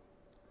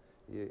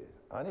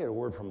 I need a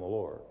word from the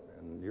Lord,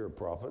 and you're a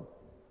prophet,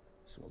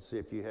 so let's see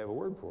if you have a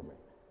word for me.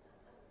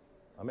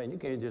 I mean, you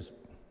can't just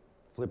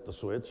flip the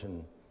switch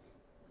and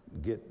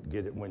get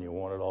it when you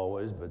want it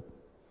always, but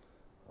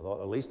I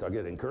thought at least I'll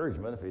get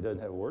encouragement if he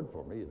doesn't have a word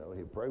for me,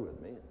 he'd pray with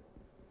me and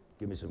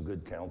give me some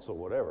good counsel,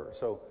 whatever.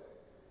 So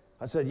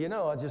I said,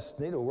 I just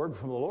need a word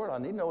from the Lord. I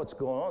need to know what's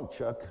going on,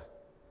 Chuck.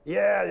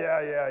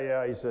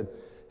 Yeah. He said,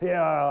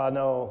 yeah, I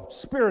know.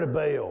 Spirit of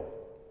Baal.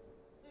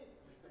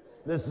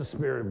 This is the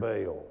spirit of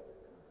Baal.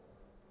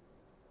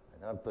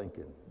 And I'm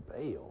thinking,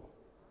 Baal?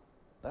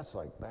 That's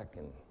like back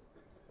in...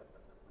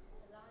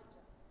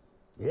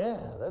 Yeah,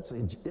 it's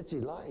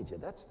Elijah.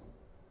 That's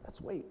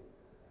wait.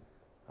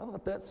 I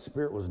thought that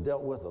spirit was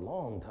dealt with a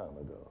long time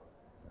ago.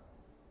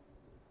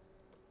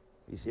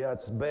 He said, yeah,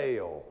 it's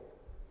Baal.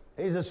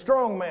 He's a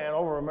strong man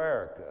over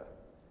America.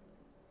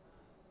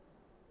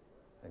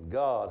 And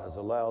God has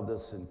allowed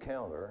this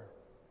encounter.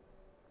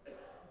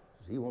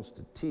 He wants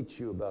to teach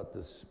you about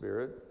this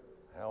spirit,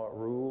 how it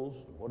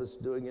rules, what it's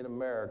doing in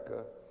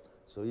America,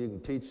 so you can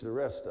teach the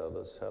rest of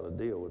us how to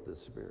deal with this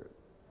spirit.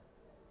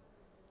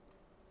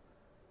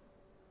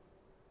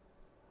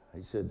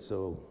 He said,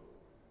 so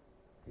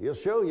he'll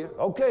show you.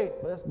 Okay,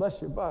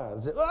 bless your bye. I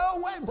said,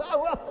 oh, wait,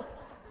 well.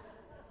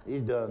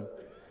 He's done.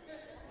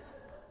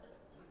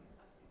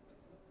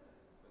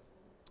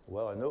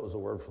 Well, I know it was a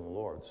word from the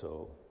Lord,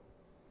 so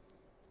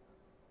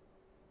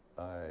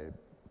I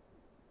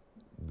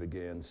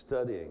began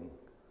studying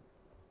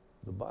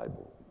the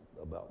Bible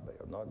about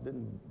Baal.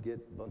 Didn't get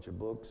a bunch of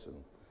books and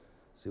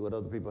see what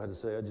other people had to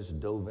say. I just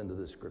dove into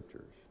the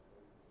scriptures.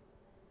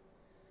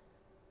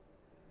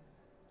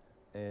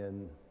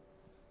 And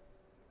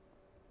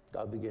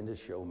God began to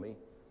show me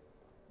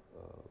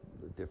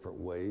the different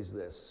ways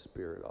that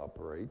spirit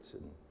operates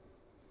and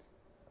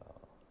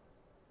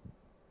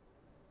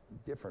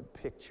different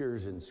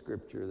pictures in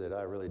scripture that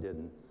I really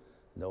didn't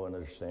know and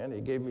understand. He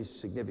gave me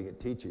significant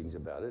teachings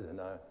about it,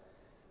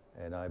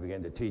 and I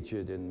began to teach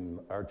it in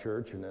our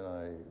church, and then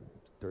I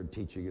started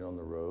teaching it on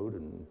the road,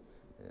 and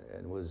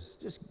was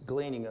just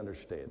gleaning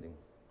understanding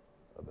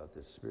about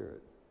this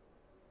spirit.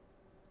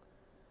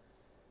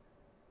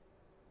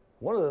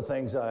 One of the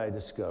things I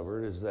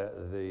discovered is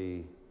that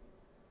the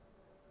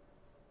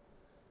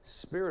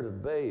spirit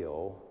of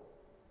Baal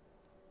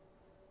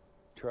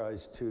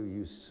tries to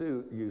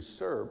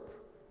usurp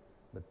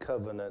the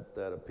covenant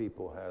that a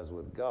people has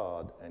with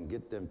God and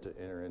get them to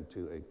enter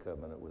into a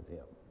covenant with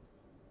him.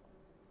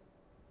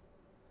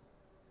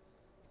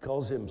 He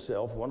calls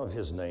himself, one of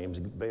his names,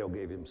 Baal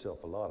gave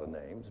himself a lot of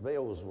names.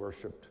 Baal was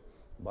worshipped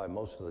by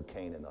most of the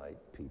Canaanite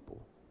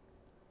people.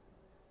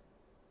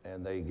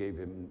 And they gave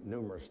him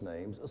numerous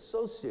names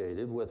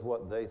associated with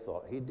what they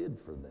thought he did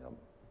for them.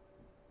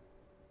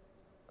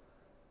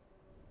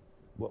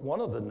 But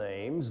one of the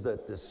names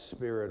that this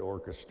spirit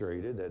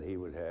orchestrated that he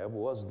would have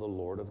was the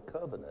Lord of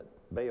Covenant.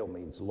 Baal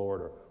means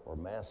Lord or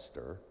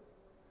master.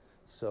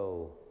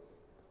 So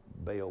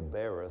Baal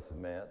Berith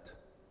meant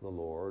the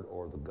Lord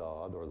or the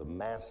God or the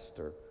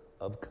master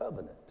of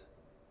covenant.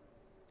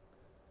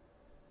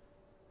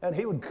 And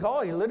he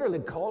literally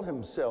called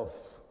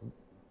himself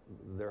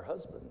their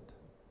husband.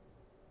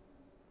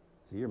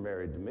 So you're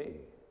married to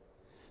me.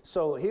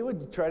 So he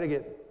would try to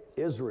get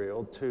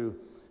Israel to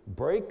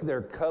break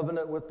their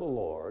covenant with the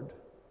Lord,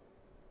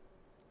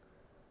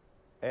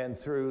 and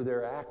through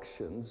their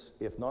actions,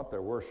 if not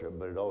their worship,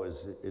 but it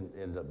always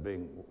ended up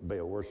being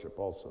Baal worship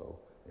also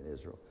in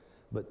Israel,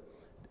 but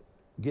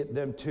get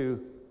them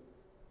to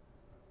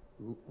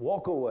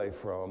walk away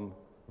from,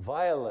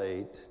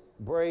 violate,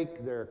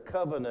 break their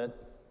covenant,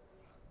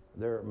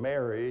 their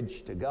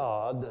marriage to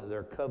God,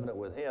 their covenant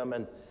with him,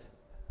 and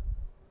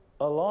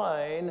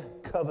align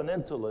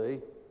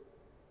covenantally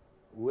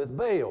with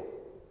Baal.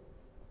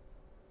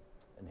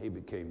 And he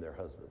became their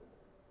husband.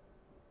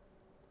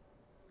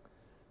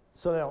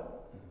 So now,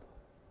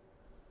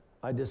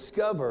 I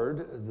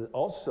discovered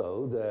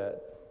also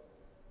that,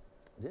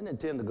 I didn't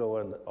intend to go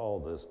into all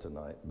this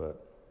tonight,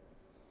 but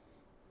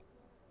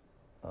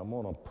I'm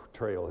on a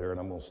trail here and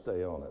I'm going to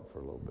stay on it for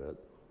a little bit.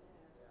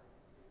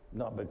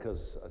 Not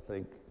because I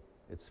think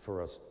it's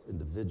for us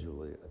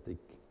individually. I think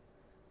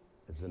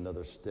it's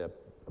another step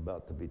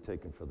about to be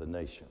taken for the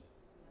nation.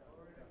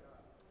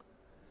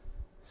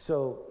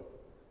 So,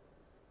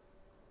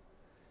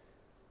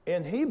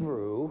 in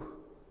Hebrew,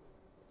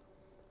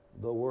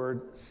 the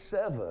word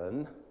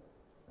seven,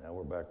 now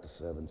we're back to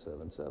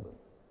 777.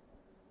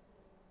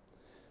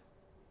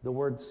 The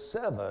word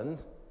seven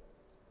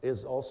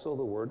is also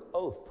the word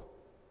oath,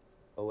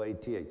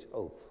 O-A-T-H,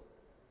 oath.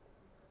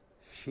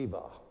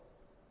 Shiva,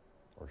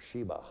 or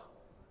Sheba.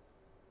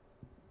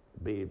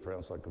 B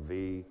pronounced like a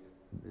V,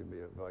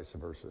 vice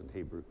versa in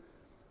Hebrew.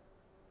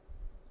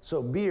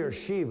 So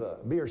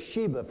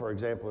Beersheba, for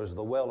example, is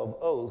the well of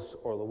oaths,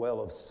 or the well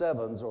of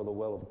sevens, or the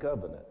well of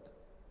covenant.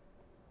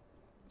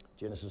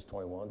 Genesis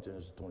 21,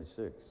 Genesis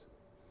 26.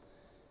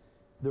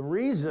 The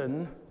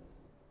reason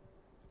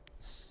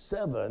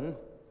seven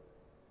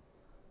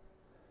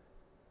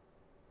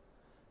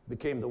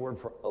became the word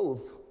for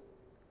oath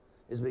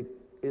is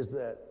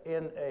that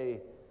in a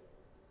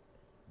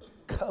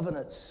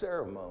covenant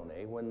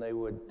ceremony, when they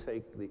would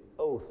take the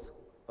oath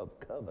of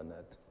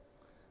covenant,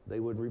 they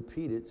would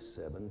repeat it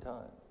 7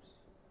 times.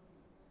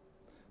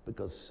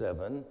 Because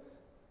 7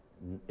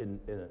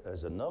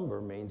 as a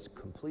number means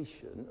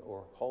completion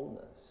or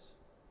wholeness.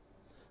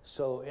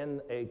 So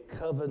in a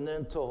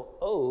covenantal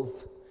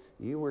oath,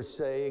 you were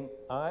saying,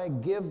 I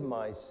give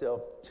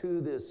myself to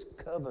this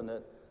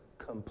covenant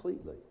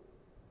completely,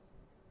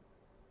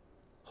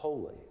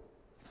 wholly,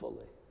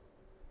 fully.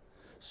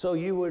 So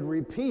you would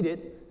repeat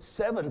it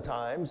 7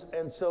 times,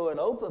 and so an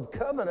oath of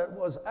covenant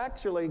was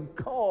actually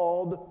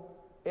called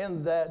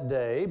in that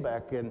day,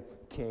 back in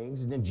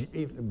Kings,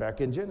 back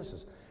in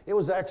Genesis, it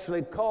was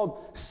actually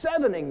called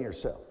sevening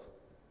yourself.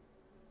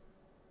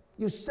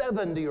 You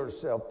sevened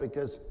yourself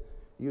because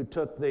you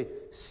took the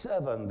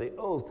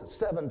oath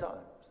 7 times.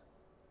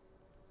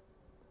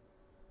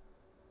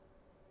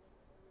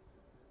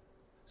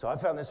 So I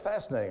found this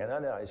fascinating, and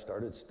then I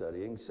started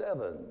studying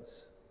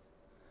sevens.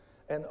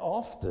 And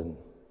often,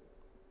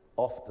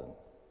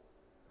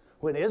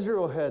 when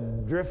Israel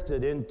had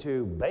drifted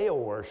into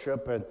Baal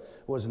worship and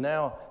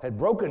had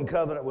broken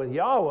covenant with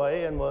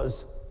Yahweh and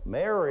was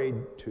married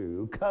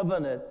to,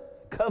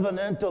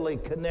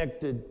 covenantally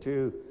connected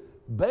to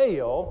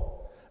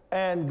Baal,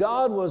 and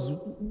God was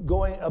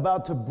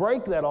about to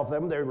break that off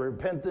them, their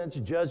repentance,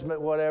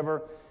 judgment,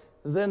 whatever,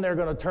 then they're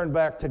going to turn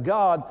back to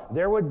God,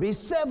 there would be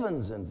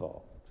sevens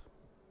involved.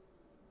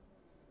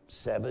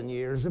 7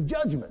 years of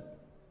judgment.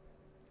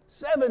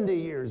 70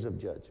 years of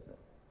judgment.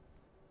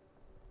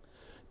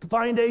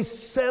 Find a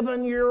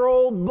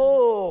 7-year-old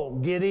bull,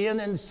 get in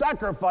and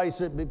sacrifice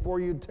it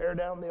before you tear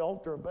down the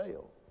altar of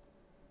Baal.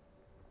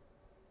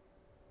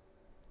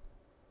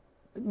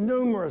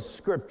 Numerous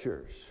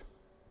scriptures.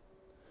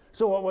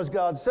 So what was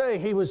God saying?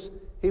 He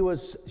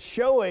was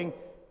showing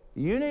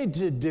you need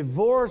to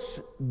divorce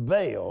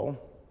Baal,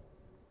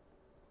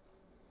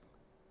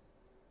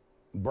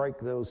 break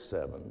those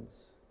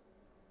 7s,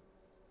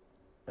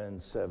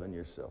 and 7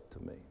 yourself to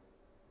me.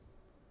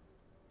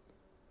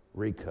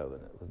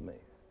 Recovenant with me.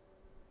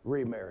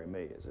 Remarry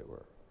me, as it were.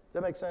 Does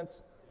that make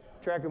sense?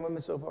 Tracking with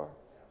me so far?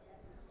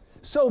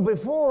 So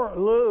before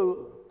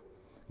Lou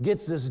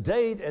gets this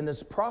date and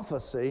this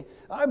prophecy,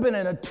 I've been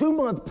in a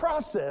 2-month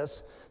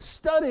process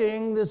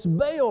studying this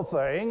Baal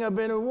thing. I've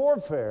been in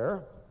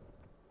warfare.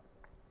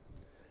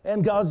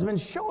 And God's been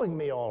showing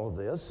me all of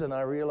this, and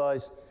I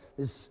realized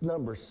this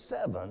number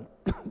 7,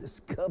 this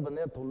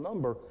covenantal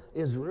number,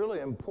 is really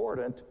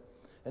important,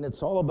 and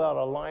it's all about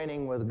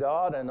aligning with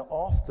God, and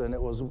often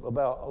it was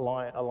about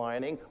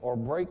aligning or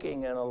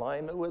breaking an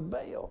alignment with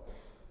Baal.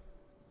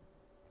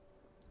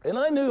 And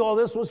I knew all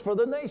this was for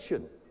the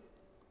nation,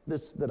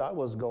 this that I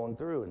was going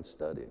through and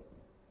studying.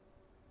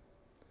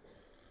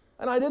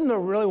 And I didn't know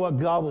really what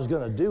God was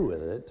going to do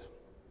with it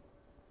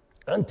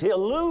until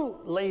Lou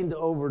leaned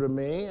over to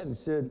me and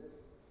said,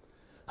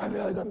 I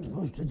feel like I'm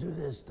supposed to do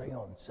this thing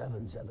on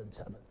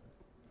 777.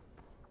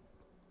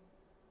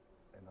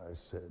 And I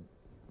said,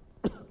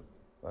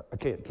 I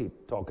can't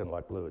keep talking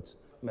like Lou. It's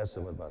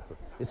messing with my throat.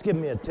 It's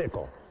giving me a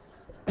tickle.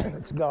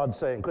 It's God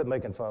saying, quit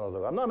making fun of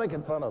Lou. I'm not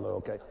making fun of Lou,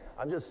 okay?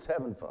 I'm just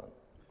having fun.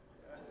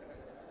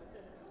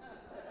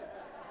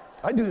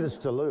 I do this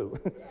to Lou.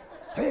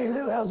 Hey,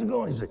 Lou, how's it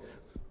going? He's like,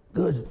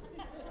 good.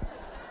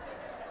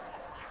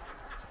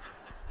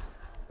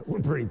 We're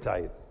pretty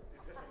tight.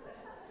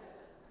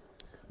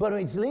 But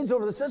when he leans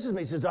over the sisters to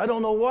me, he says, I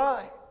don't know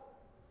why.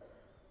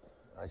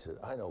 I said,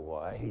 I know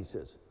why. He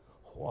says,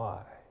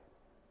 why?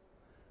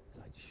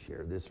 I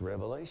share this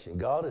revelation.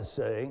 God is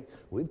saying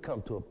we've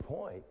come to a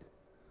point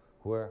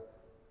where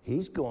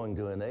he's going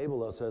to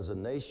enable us as a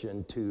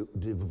nation to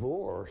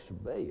divorce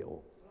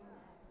Baal,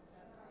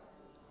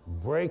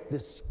 break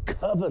this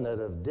covenant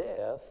of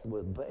death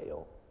with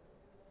Baal,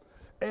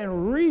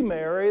 and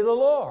remarry the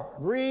Lord,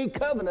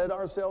 re-covenant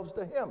ourselves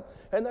to him.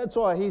 And that's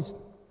why he's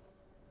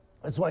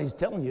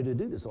telling you to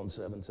do this on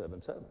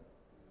 777.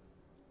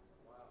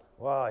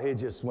 Wow, he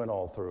just went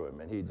all through him,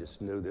 and he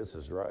just knew this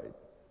is right.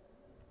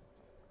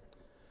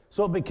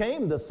 So it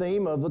became the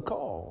theme of the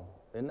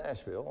call in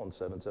Nashville on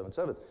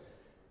 777.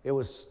 It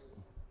was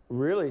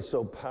really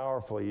so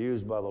powerfully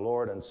used by the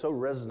Lord and so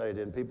resonated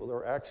in people. There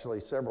were actually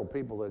several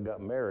people that got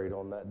married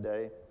on that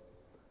day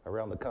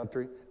around the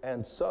country,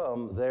 and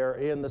some there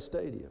in the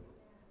stadium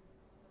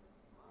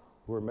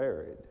were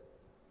married.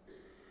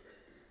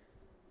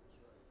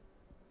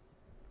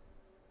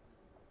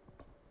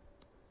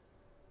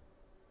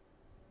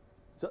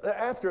 So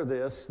after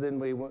this, then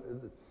we went,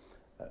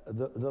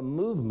 the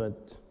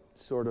movement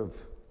sort of,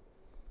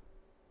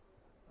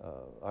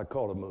 I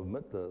call it a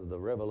movement, the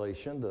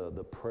revelation,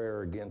 the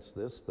prayer against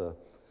this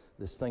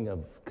thing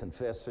of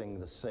confessing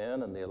the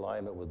sin and the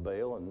alignment with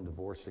Baal and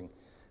divorcing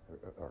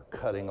or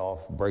cutting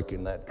off,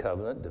 breaking that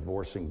covenant,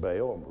 divorcing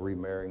Baal,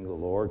 remarrying the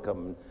Lord,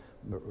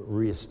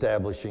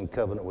 reestablishing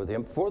covenant with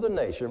him for the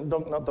nation.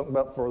 I'm not talking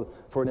about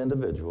for an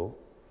individual.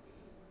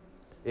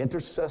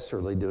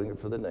 Intercessorily doing it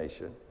for the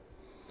nation.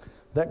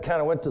 That kind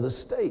of went to the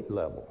state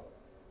level.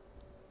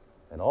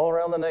 And all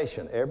around the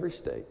nation, every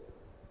state,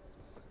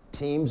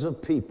 teams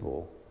of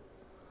people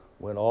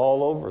went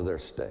all over their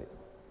state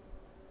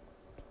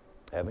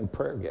having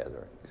prayer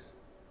gatherings,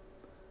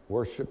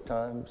 worship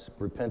times,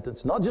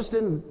 repentance, not just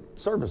in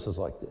services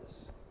like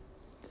this,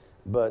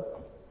 but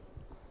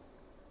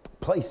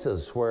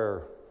places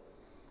where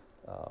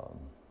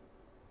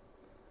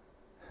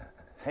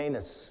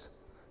heinous,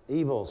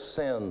 evil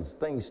sins,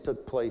 things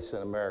took place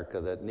in America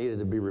that needed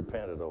to be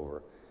repented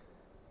over.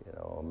 You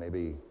know,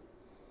 maybe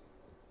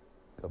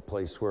a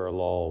place where a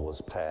law was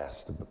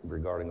passed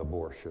regarding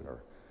abortion,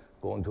 or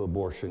going to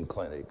abortion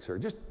clinics, or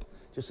just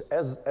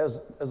as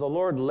the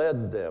Lord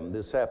led them,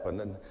 this happened.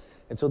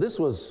 And so this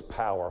was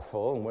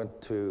powerful and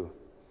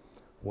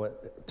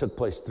took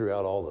place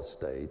throughout all the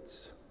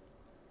states.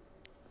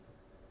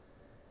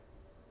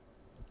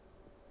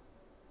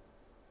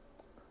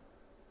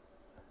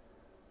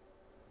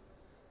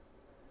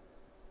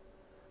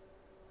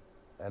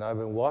 And I've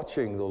been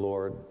watching the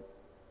Lord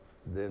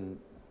then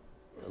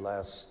the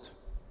last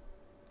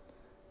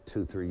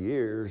 2-3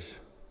 years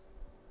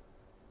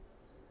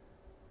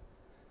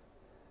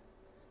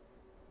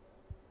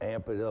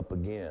amp it up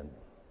again.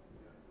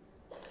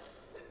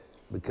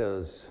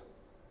 Because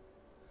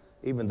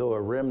even though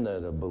a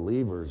remnant of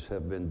believers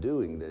have been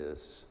doing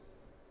this,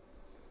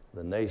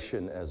 the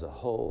nation as a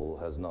whole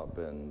has not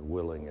been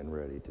willing and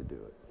ready to do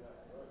it.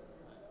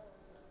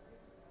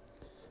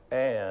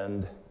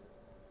 And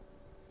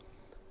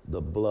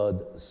the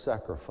blood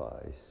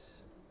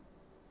sacrifices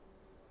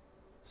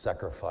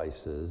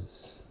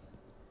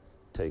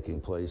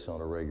taking place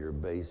on a regular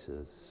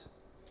basis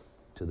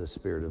to the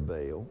spirit of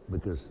Baal,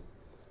 because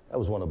that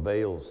was one of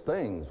Baal's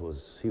things,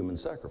 was human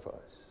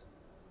sacrifice.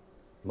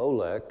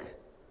 Molech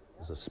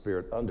is a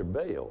spirit under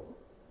Baal.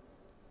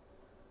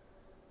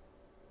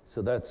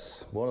 So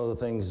that's one of the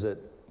things that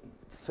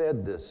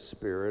fed this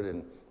spirit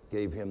and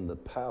gave him the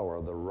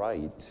power, the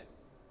right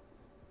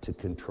to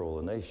control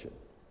a nation.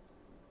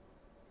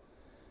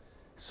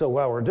 So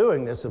while we're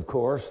doing this, of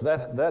course,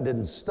 that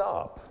didn't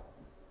stop.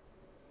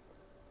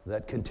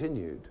 That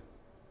continued.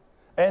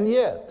 And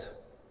yet,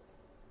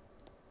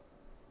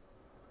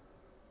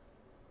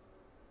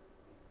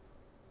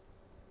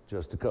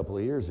 just a couple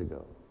of years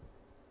ago,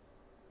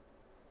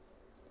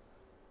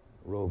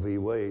 Roe v.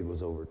 Wade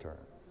was overturned.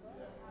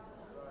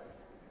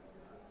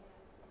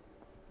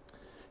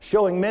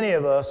 Showing many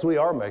of us we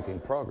are making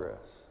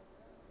progress.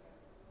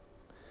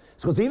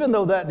 Because even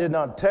though that did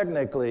not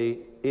technically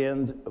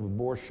end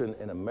abortion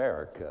in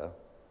America,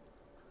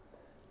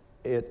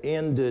 it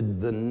ended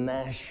the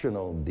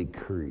national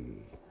decree,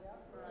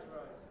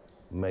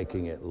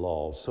 making it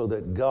law, so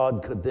that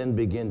God could then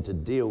begin to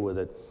deal with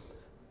it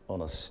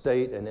on a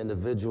state and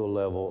individual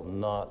level,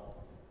 not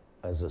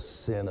as a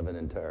sin of an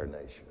entire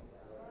nation.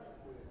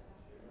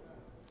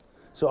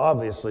 So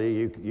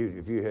obviously, if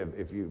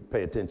you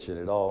pay attention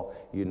at all,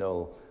 you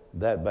know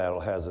that battle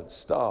hasn't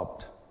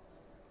stopped.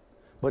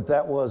 But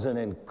that was an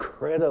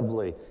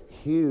incredibly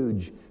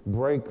huge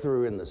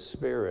breakthrough in the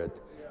Spirit.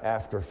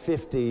 After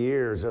 50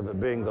 years of it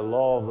being the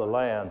law of the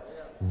land,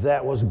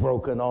 that was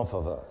broken off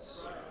of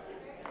us.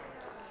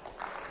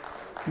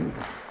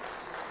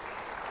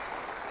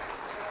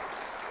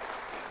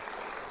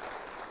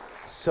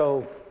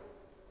 So,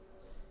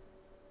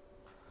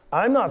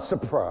 I'm not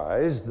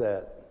surprised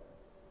that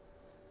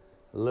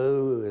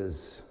Lou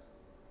is,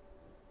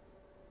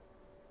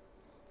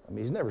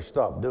 he's never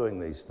stopped doing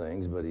these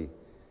things, but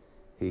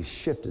he's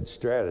shifted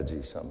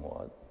strategy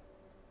somewhat.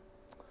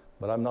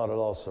 But I'm not at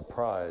all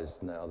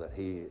surprised now that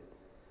he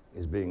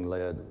is being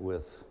led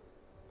with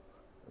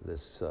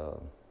this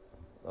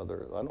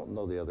other, I don't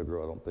know the other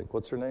girl, I don't think.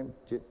 What's her name?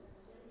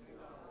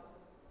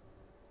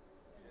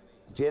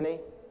 Jenny?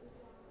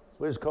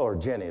 We just call her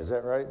Jenny, is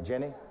that right?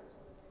 Jenny?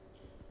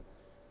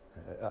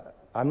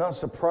 I'm not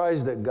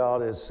surprised that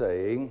God is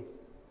saying,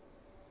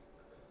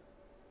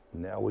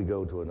 now we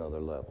go to another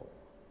level.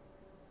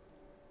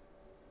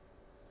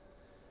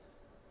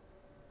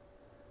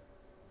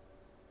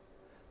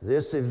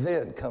 This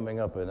event coming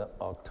up in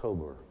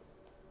October,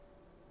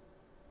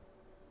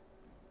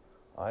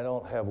 I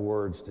don't have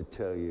words to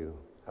tell you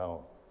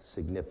how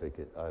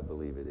significant I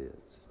believe it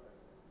is.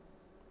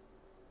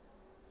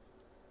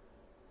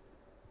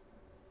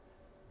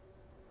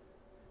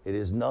 It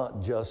is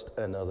not just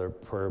another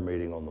prayer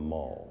meeting on the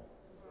mall.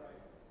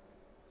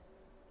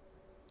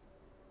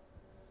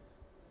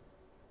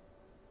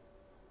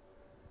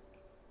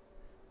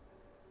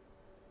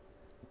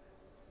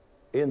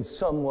 In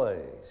some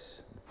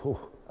ways,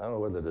 I don't know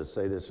whether to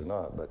say this or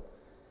not, but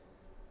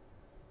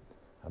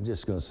I'm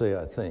just going to say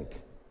I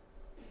think,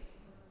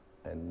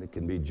 and it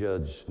can be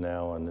judged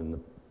now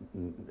and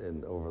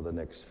over the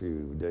next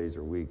few days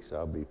or weeks.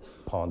 I'll be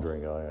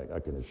pondering. I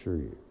can assure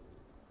you.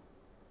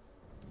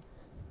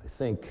 I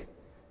think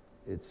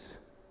it's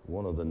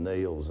one of the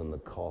nails in the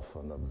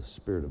coffin of the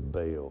spirit of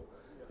Baal,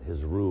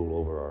 his rule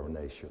over our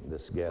nation.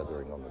 This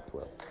gathering on the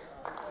 12th.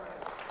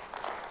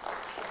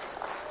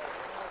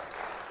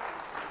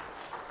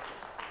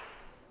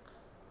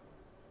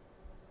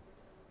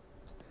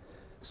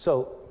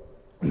 So,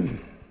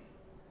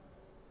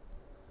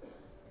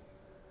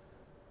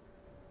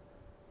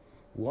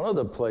 one of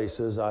the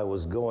places I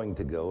was going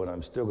to go, and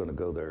I'm still going to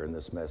go there in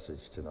this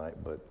message tonight,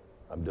 but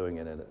I'm doing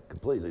it in a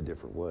completely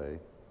different way,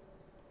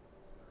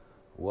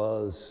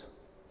 was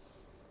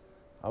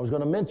I was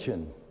going to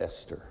mention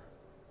Esther.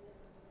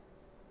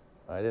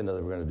 I didn't know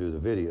they were going to do the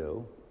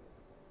video,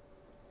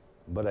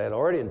 but I had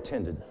already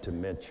intended to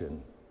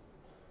mention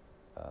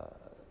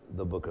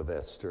the book of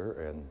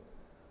Esther and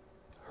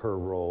her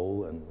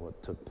role and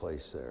what took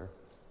place there.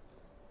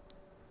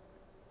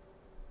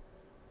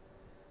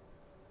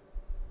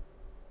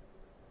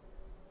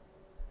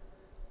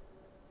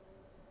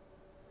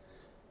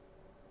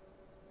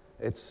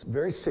 It's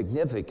very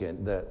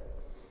significant that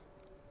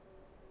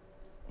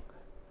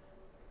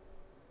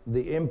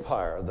the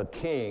empire, the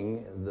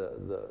king,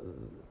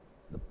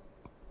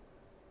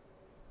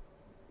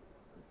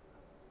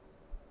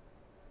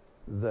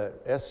 that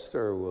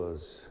Esther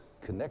was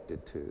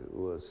connected to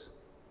was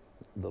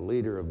the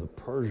leader of the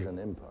Persian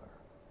Empire,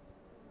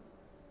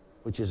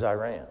 which is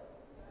Iran,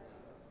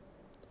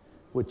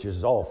 which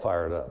is all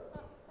fired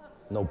up.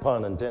 No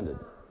pun intended.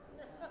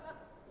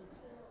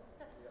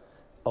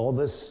 All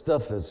this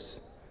stuff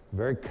is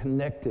very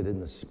connected in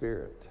the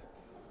spirit.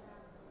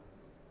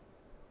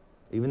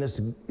 Even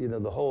this,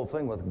 the whole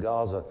thing with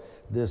Gaza,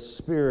 this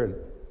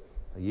spirit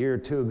a year or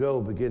two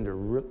ago began to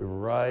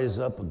rise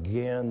up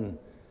again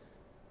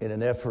in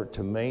an effort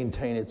to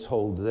maintain its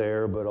hold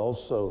there, but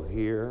also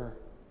here.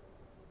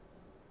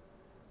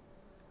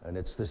 And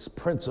it's this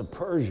prince of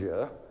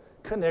Persia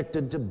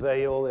connected to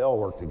Baal. They all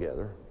work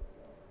together.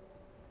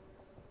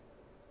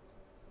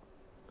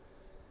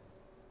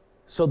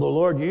 So the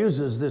Lord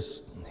uses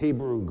this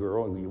Hebrew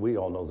girl, we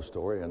all know the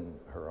story, and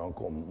her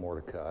uncle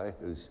Mordecai,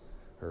 who's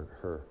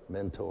her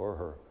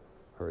mentor,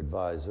 her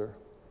advisor,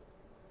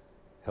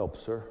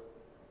 helps her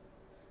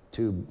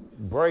to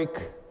break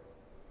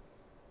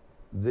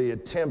the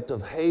attempt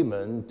of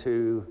Haman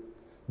to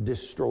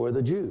destroy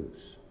the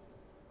Jews.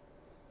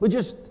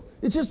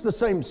 It's just the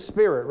same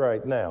spirit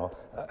right now.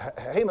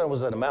 Haman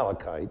was an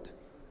Amalekite,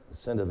 a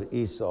son of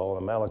Esau,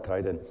 an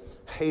Amalekite, and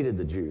hated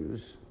the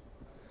Jews.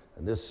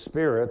 And this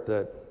spirit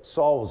that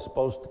Saul was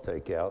supposed to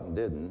take out and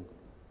didn't,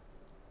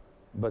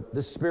 but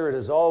this spirit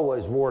has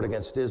always warred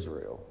against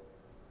Israel.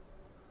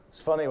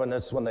 It's funny when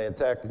they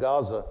attacked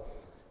Gaza,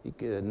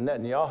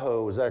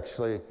 Netanyahu was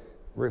actually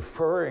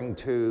referring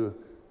to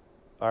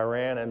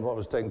Iran and what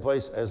was taking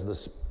place as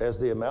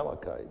the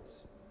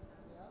Amalekites.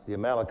 The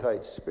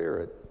Amalekite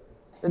spirit.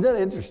 Isn't that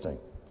interesting?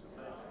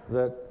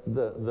 That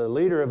the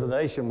leader of the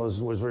nation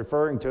was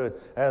referring to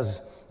it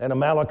as an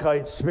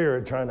Amalekite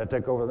spirit trying to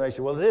take over the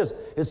nation. Well, it is.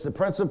 It's the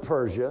prince of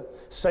Persia.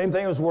 Same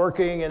thing was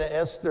working in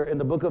Esther, in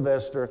the book of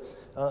Esther,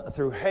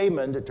 through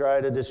Haman to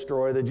try to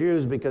destroy the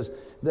Jews, because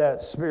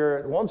that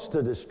spirit wants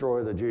to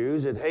destroy the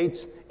Jews. It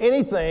hates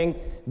anything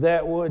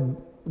that would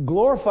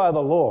glorify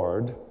the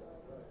Lord,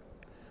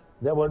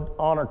 that would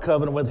honor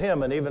covenant with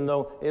him. And even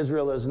though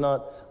Israel is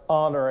not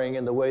honoring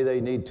in the way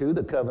they need to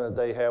the covenant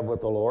they have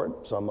with the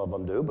Lord, some of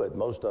them do, but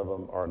most of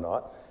them are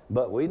not.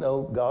 But we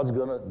know God's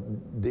going to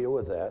deal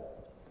with that.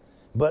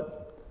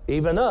 But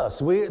even us,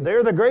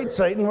 they're the great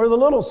Satan, we're the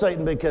little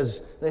Satan,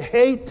 because they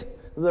hate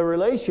the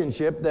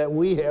relationship that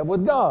we have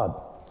with God.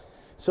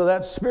 So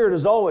that spirit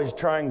is always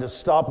trying to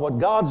stop what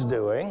God's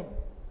doing,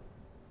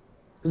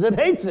 because it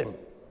hates him.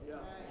 Yeah,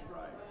 that's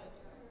right.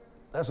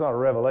 That's not a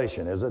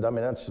revelation, is it? I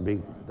mean,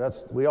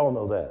 we all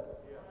know that.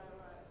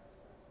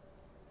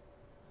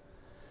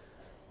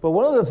 But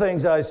one of the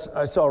things I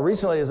saw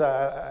recently is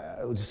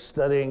I was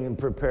studying and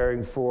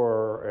preparing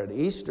for an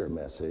Easter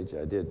message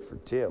I did for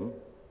Tim.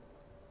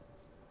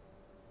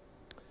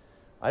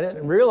 I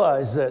didn't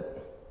realize that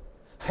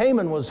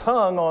Haman was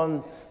hung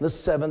on the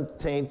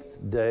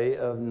 17th day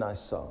of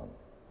Nisan,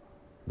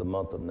 the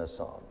month of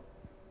Nisan.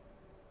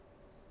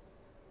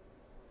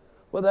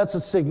 Well, that's a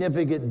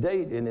significant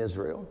date in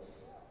Israel.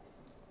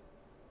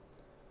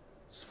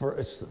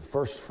 It's the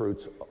first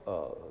fruits,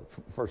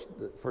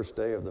 first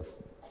day of the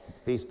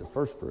Feast of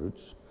First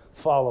Fruits,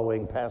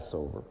 following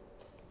Passover.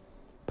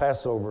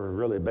 Passover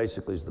really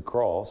basically is the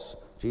cross.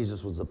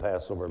 Jesus was the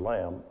Passover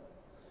lamb.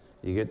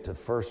 You get to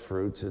first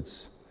fruits,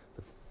 it's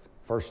the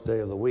first day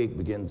of the week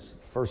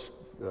begins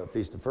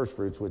Feast of First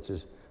Fruits, which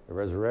is the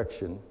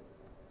resurrection.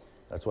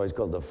 That's why it's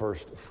called the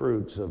first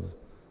fruits of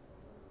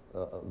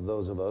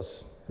those of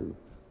us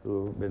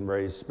who have been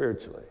raised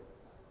spiritually.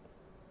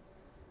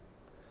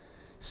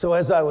 So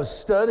as I was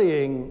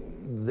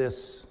studying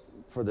this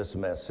for this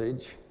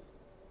message,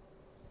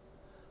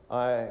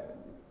 I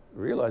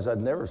realized I'd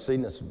never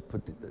seen this,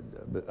 but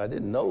I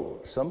didn't know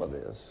some of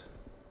this.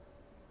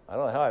 I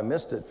don't know how I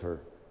missed it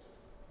for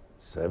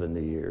 70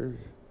 years.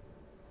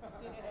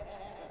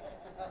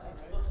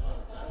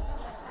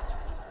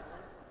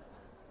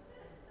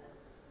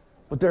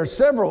 But there are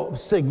several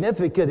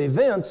significant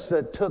events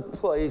that took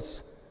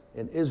place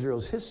in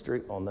Israel's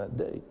history on that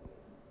date.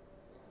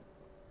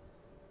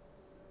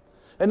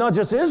 And not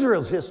just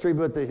Israel's history,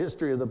 but the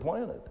history of the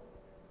planet.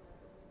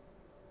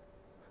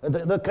 And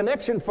the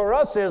connection for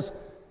us is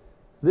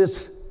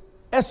this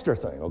Esther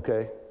thing,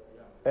 okay?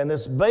 And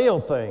this Baal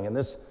thing, and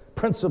this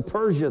Prince of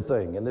Persia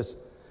thing, and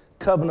this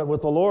covenant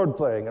with the Lord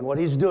thing, and what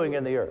he's doing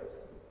in the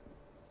earth.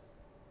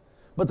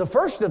 But the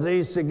first of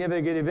these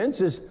significant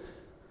events is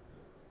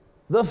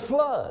the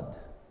flood.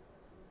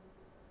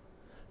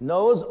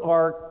 Noah's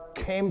ark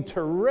came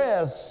to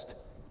rest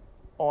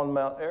on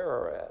Mount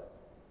Ararat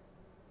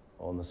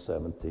on the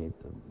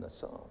 17th of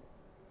Nisan.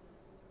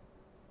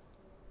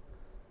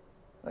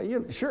 Now,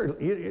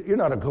 you're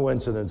not a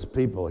coincidence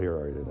people here,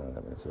 are you? I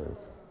mean,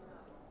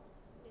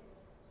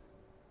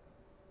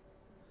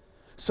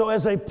 so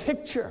as a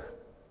picture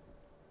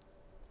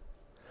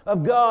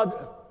of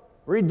God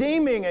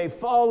redeeming a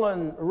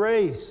fallen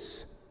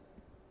race,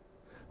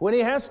 when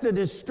he has to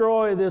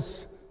destroy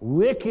this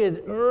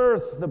wicked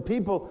earth, the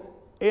people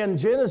in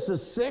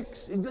Genesis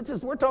 6,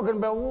 we're talking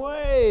about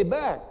way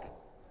back.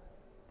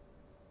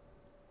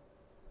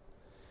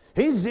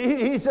 He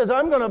says,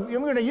 I'm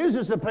going to use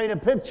this to paint a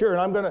picture,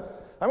 and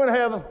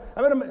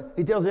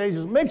he tells the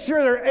angels, make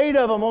sure there are 8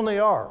 of them on the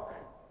ark.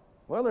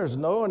 Well, there's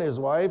Noah and his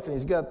wife, and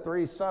he's got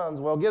 3 sons.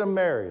 Well, get them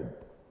married.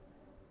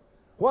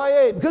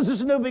 Why 8? Because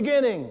it's new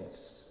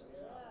beginnings.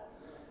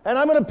 And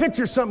I'm going to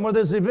picture something with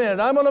this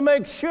event. I'm going to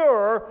make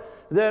sure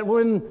that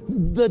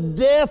when the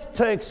death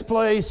takes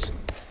place,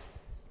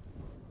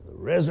 the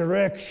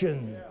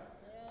resurrection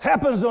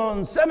happens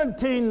on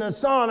 17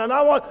 Nisan, and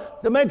I want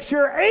to make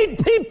sure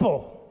 8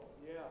 people,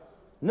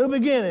 new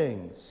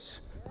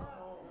beginnings,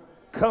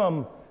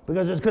 come,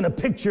 because it's going to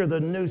picture the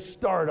new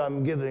start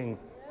I'm giving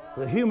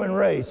the human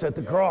race at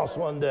the cross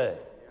one day.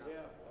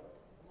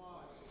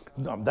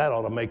 That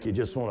ought to make you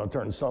just want to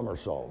turn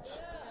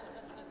somersaults.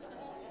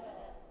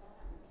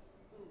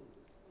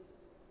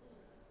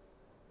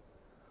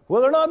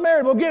 Well, they're not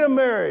married. Well, get them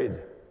married.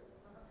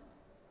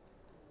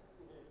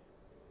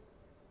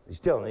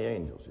 He's telling the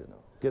angels,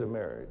 get them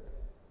married.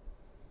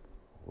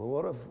 Well,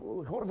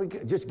 what if we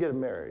just get them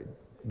married?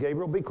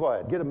 Gabriel, be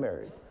quiet. Get them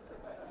married.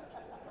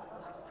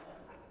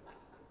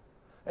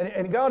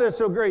 And God is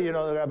so great,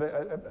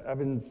 I've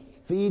been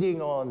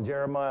feeding on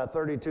Jeremiah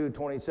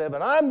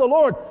 32:27. I'm the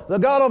Lord, the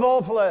God of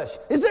all flesh.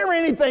 Is there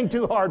anything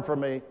too hard for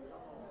me?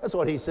 That's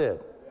what he said.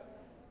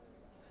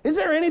 Is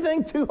there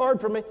anything too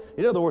hard for me?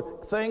 You know the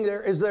word thing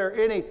there? Is there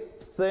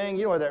anything?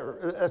 You know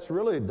that's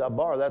really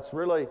dabar. That's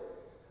really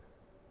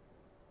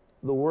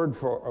the word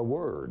for a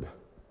word.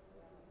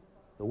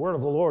 The word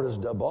of the Lord is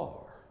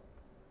dabar.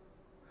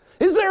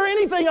 Is there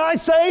anything I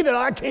say that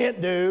I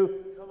can't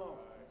do? Come on.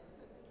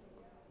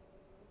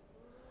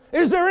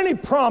 Is there any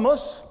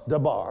promise,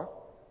 dabar?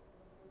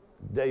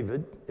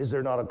 David, is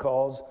there not a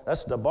cause?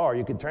 That's dabar.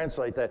 You could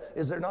translate that.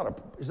 Is there not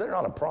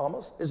a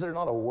promise? Is there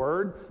not a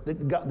word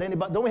that God,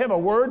 anybody? Don't we have a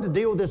word to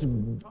deal with this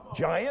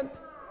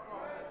giant?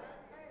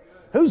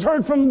 Who's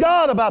heard from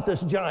God about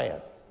this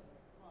giant?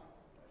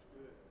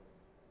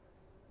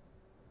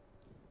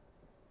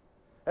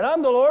 And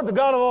I'm the Lord, the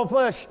God of all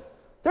flesh.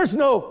 There's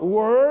no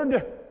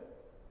word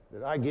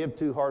that I give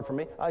too hard for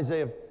me.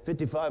 Isaiah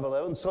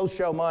 55:11. So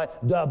shall my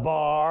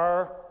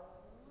dabar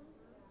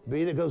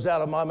be that goes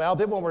out of my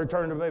mouth. It won't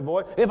return to me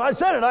void. If I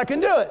said it, I can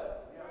do it.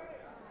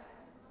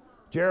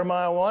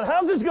 Jeremiah 1.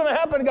 How's this going to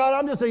happen, God?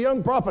 I'm just a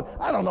young prophet.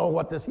 I don't know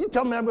what this. You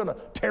tell me I'm going to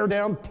tear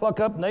down, pluck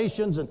up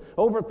nations and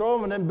overthrow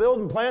them and then build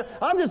and plant.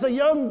 I'm just a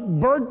young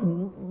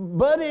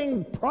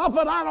budding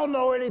prophet. I don't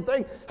know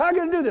anything. How am I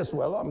going to do this?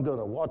 Well, I'm going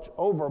to watch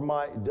over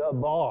my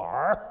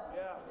dabar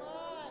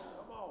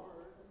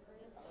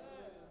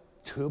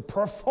to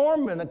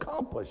perform and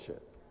accomplish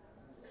it.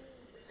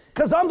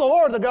 Because I'm the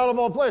Lord, the God of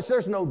all flesh.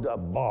 There's no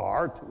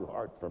dabar too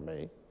hard for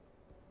me.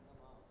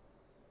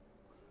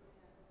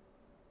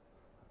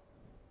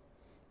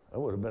 That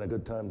would have been a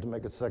good time to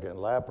make a second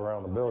lap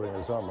around the building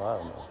or something. I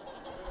don't know.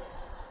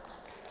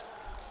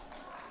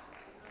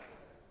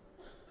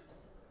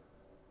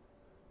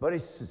 But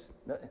this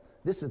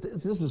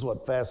is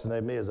what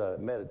fascinated me as I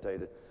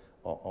meditated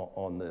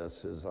on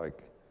this. Is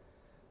like,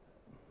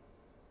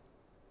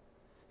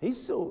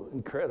 he's so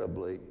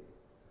incredibly,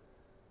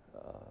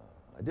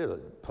 I did a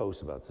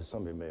post about this.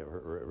 Some of you may have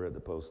read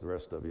the post. The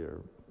rest of you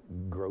are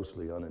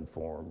grossly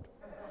uninformed.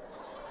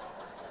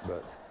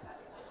 But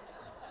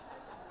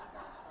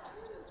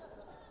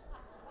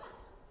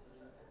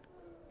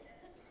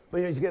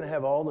he's going to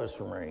have all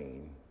this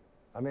rain.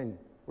 I mean,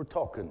 we're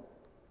talking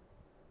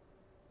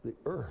the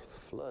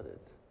earth flooded.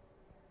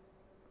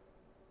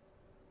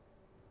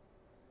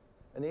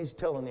 And he's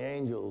telling the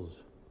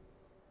angels,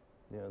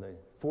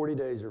 40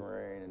 days of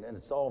rain, and then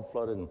it's all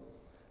flooded, and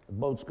the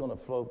boat's going to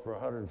float for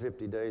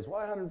 150 days. Why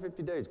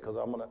 150 days? Because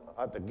I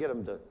have to get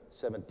them to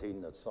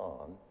 17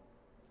 Nisan.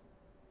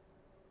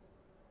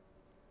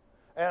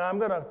 And I'm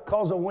going to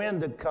cause a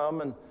wind to come,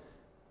 and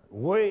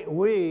we,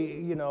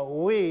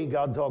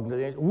 God talking to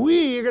the angels,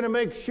 we are going to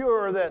make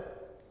sure that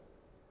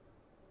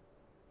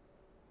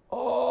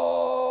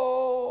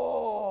all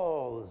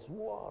this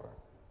water,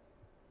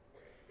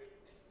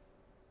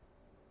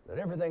 that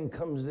everything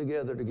comes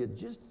together to get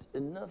just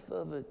enough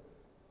of it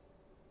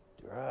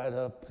dried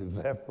up,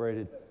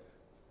 evaporated,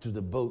 to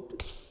the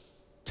boat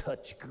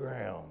touch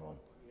ground on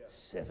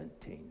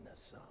 17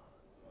 Nisan.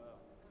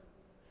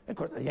 And of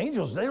course, the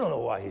angels, they don't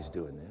know why he's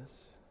doing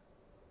this.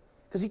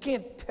 Because he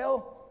can't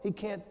tell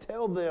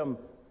them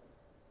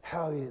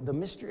the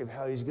mystery of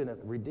how he's going to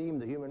redeem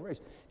the human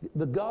race.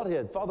 The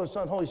Godhead, Father,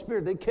 Son, Holy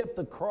Spirit, they kept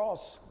the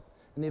cross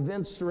and the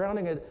events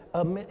surrounding it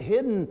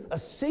hidden, a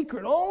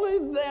secret.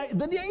 Only that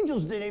the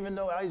angels didn't even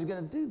know how he's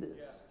going to do this.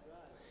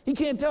 He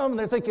can't tell them.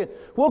 They're thinking,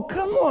 well,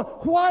 come on,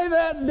 why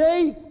that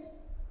day?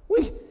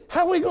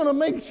 How are we going to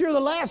make sure the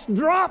last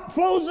drop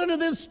flows into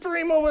this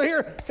stream over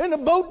here and the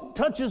boat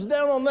touches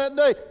down on that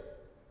day?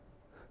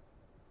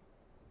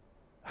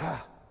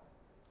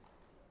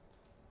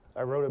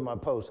 I wrote in my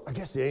post, I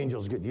guess the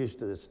angels get used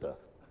to this stuff.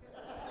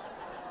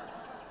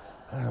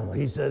 I don't know.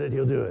 He said it,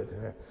 he'll do it.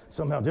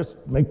 Somehow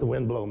just make the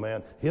wind blow,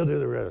 man. He'll do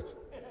the rest.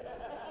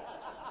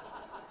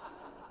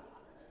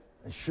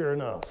 And sure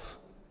enough,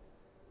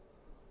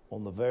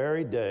 on the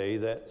very day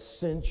that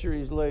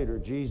centuries later,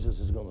 Jesus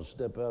is going to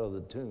step out of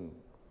the tomb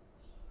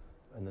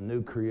and the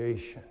new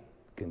creation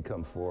can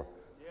come forth.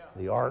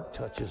 The ark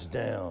touches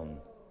down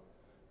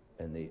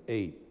and the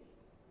 8th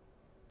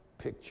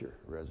picture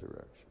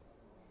resurrection.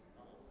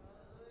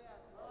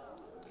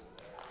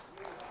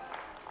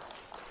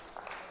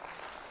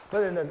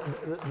 But then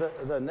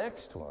the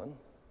next one,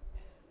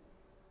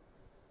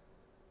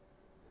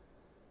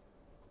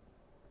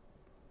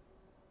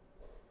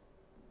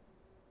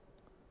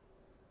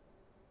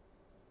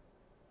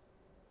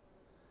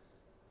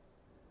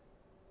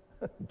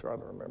 I'm trying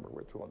to remember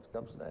which one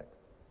comes next.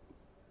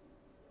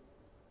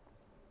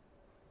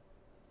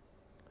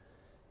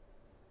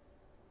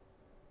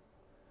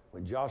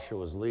 When Joshua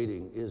was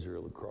leading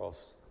Israel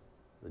across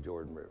the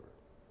Jordan River.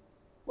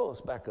 Well,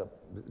 let's back up,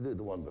 do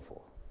the one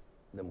before.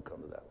 Then we'll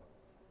come to that one.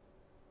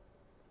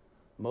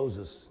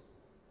 Moses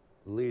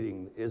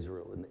leading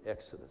Israel in the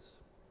Exodus.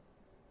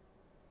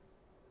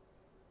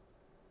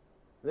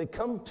 They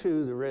come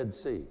to the Red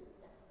Sea.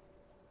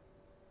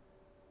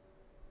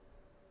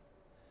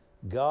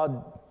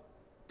 God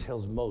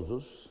tells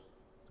Moses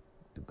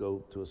to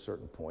go to a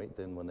certain point.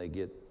 Then when they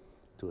get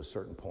to a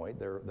certain point,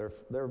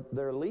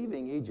 they're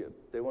leaving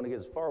Egypt. They want to get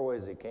as far away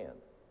as they can.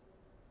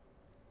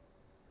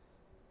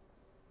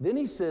 Then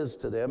he says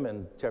to them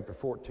in chapter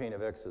 14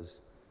 of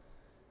Exodus,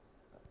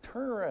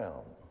 turn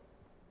around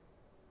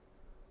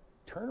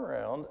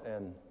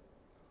and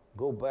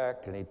go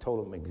back. And he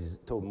told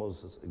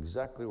Moses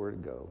exactly where to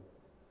go.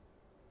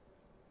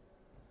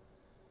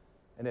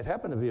 And it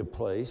happened to be a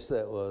place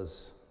that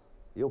was,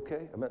 you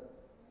okay? I mean,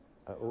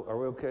 are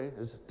we okay?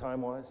 Is it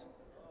time-wise?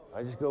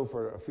 I just go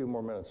for a few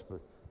more minutes,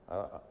 but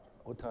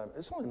what time?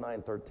 It's only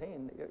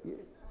 9:13.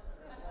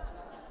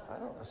 I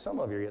don't know. Some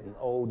of you are getting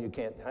old, you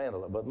can't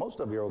handle it, but most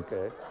of you are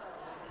okay.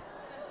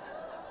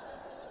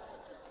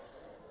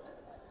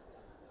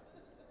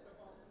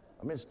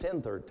 I mean, it's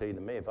 10:13 to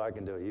me. If I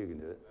can do it, you can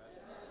do it.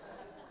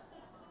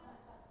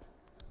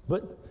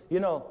 But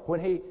you know, when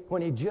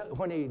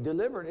he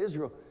delivered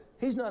Israel,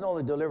 he's not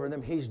only delivering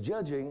them, he's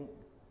judging,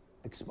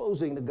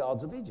 exposing the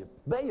gods of Egypt,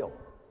 Baal.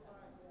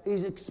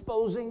 He's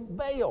exposing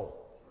Baal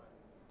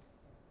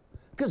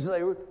because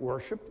they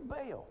worshiped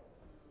Baal.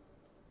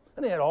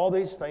 And he had all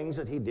these things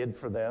that he did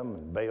for them,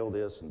 and Baal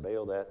this and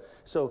Baal that.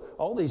 So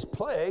all these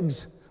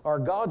plagues are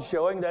God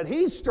showing that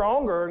he's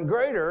stronger and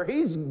greater.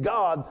 He's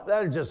God.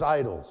 They're just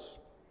idols.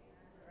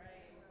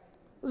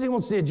 Because he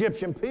wants the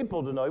Egyptian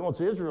people to know. He wants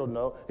Israel to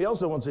know. He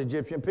also wants the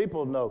Egyptian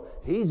people to know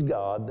he's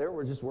God. They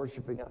were just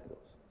worshiping idols.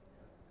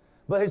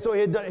 But so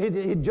he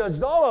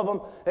judged all of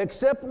them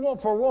except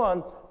for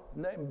one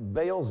named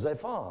Baal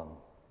Zephon,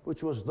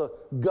 which was the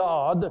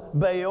god,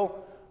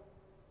 Baal,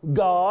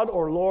 God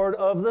or Lord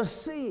of the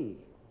sea.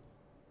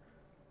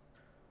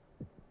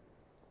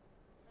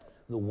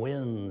 The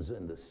winds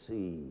and the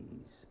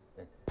seas.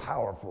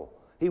 Powerful.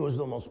 He was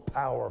the most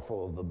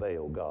powerful of the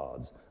Baal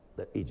gods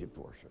that Egypt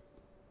worshiped.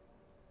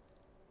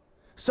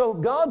 So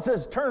God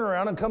says, turn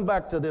around and come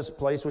back to this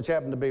place, which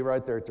happened to be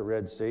right there at the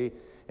Red Sea.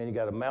 And you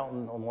got a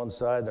mountain on one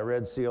side and the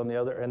Red Sea on the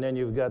other. And then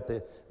you've got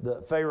the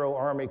Pharaoh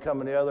army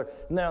coming the other.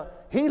 Now,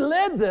 he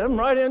led them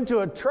right into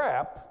a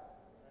trap.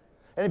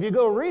 And if you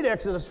go read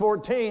Exodus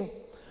 14,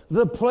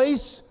 the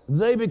place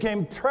they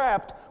became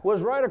trapped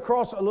was right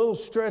across a little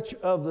stretch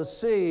of the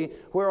sea,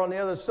 where on the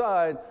other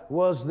side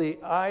was the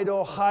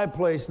idol high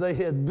place they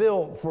had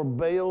built for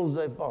Baal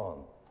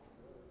Zephon,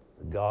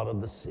 the god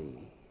of the sea.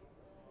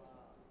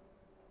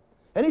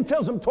 And he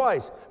tells them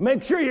twice,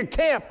 make sure you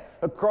camp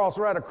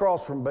right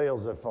across from Baal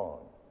Zephon.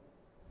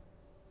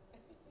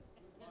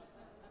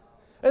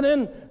 And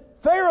then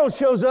Pharaoh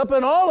shows up,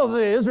 and all of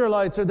the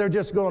Israelites they're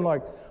just going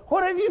like,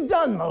 what have you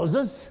done,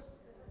 Moses?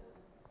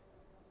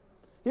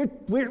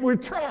 We're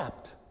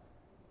trapped.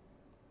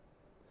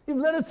 You've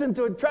led us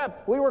into a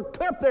trap. We were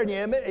kept there, and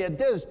you did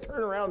this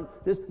turn around.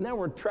 Now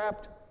we're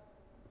trapped.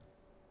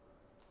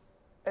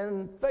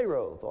 And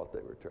Pharaoh thought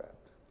they were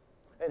trapped.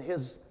 And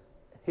his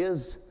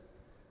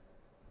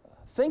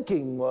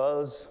thinking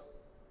was,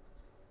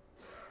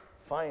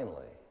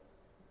 finally,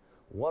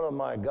 one of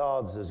my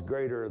gods is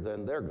greater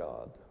than their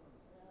God.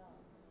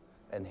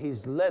 And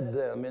he's led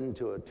them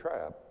into a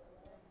trap.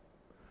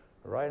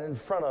 Right in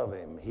front of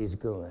him, he's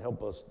going to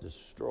help us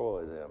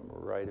destroy them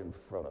right in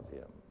front of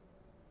him.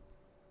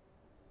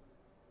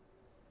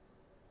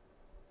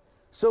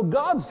 So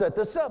God set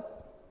this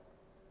up.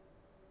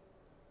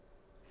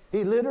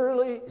 He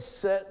literally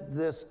set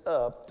this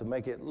up to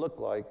make it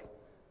look like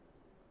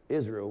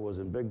Israel was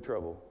in big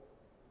trouble,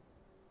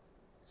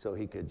 so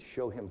he could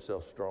show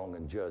himself strong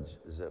and judge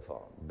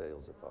Baal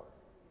Zephon.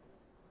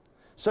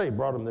 So he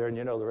brought them there, and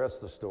you know the rest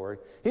of the story.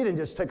 He didn't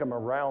just take them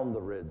around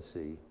the Red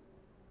Sea.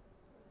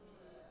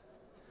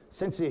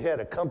 Since he had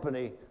a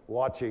company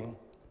watching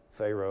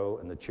Pharaoh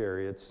and the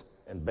chariots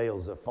and Baal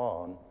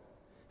Zephon,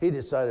 he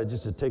decided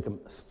just to take them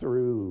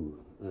through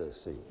the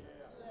sea.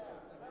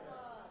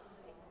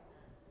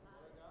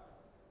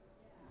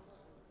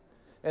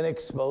 And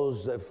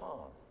expose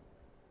Zephon.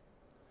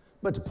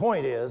 But the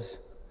point is,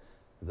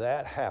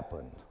 that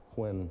happened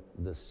when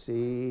the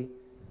sea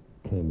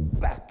came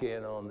back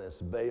in on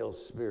this Baal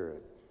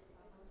spirit.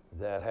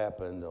 That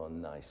happened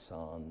on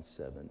Nisan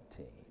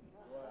 17.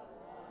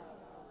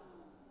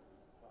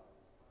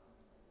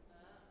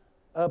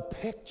 A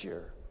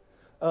picture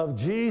of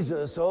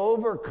Jesus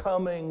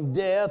overcoming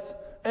death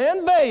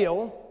and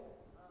Baal,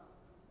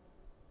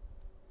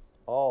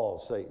 all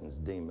Satan's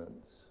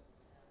demons,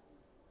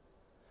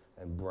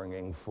 and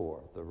bringing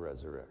forth the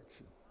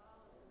resurrection.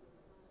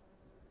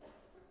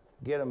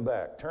 Get them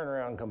back. Turn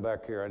around and come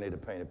back here. I need to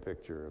paint a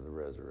picture of the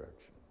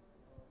resurrection.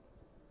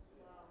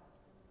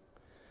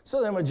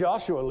 So then when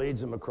Joshua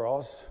leads them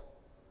across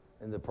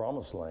in the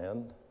promised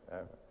land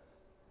a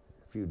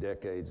few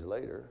decades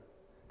later,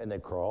 and they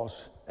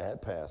cross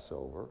at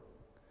Passover,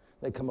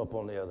 they come up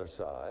on the other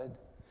side,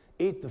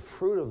 eat the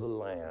fruit of the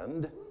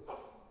land.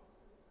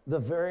 The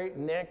very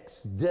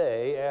next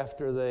day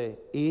after they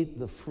eat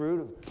the fruit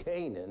of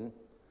Canaan,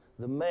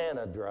 the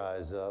manna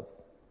dries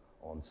up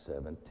on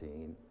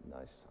 17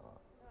 Nisan.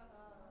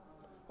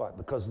 Why?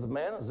 Because the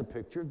manna is a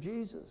picture of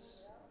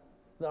Jesus.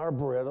 Our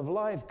bread of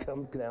life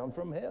comes down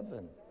from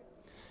heaven.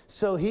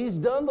 So he's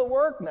done the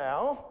work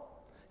now.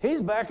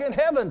 He's back in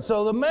heaven.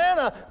 So the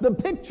manna, the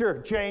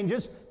picture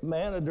changes.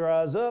 Manna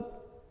dries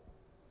up.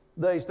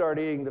 They start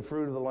eating the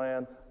fruit of the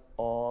land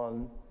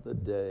on the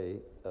day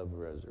of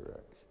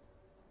resurrection.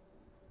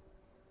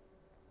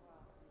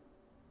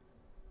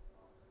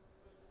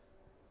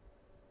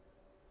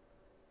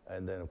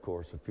 And then, of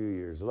course, a few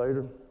years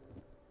later,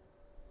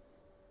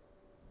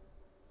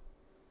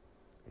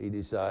 he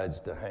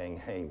decides to hang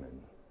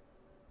Haman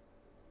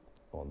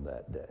on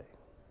that day.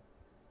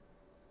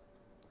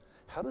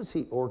 How does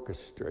he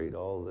orchestrate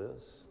all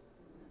this?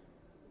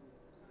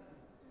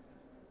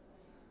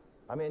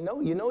 I mean,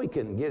 no, you know he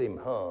can get him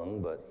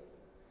hung, but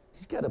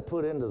he's got to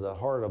put into the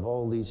heart of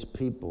all these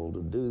people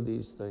to do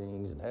these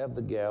things and have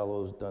the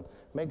gallows done.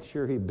 Make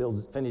sure he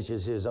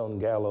finishes his own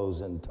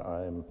gallows in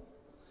time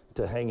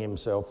to hang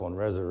himself on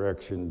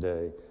Resurrection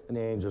Day. And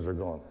the angels are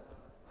going,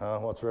 huh,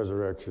 what's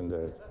Resurrection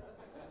Day?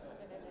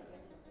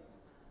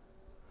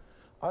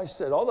 I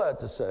said all that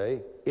to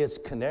say it's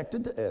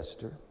connected to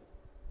Esther.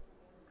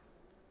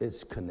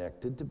 It's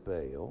connected to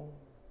Baal,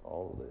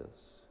 all of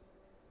this.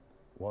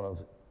 One of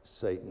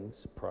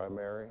Satan's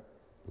primary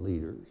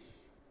leaders.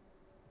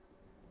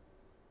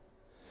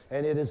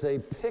 And it is a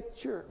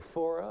picture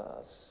for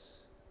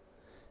us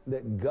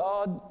that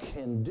God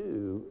can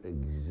do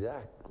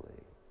exactly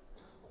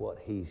what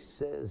he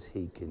says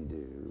he can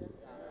do.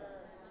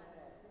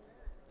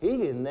 He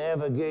can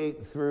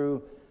navigate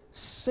through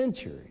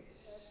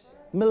centuries,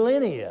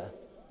 millennia,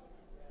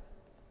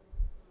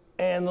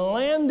 and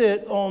land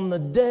it on the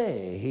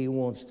day he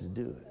wants to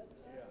do it.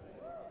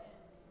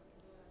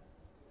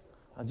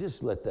 I'll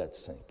just let that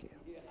sink in.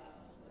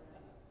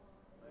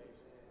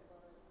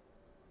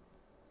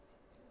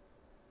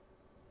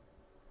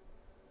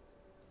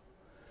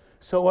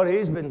 So what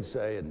he's been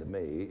saying to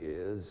me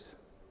is,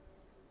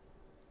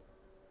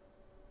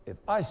 if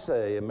I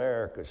say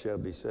America shall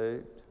be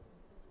saved,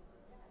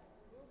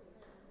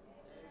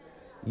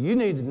 you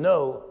need to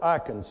know I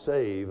can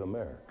save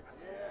America.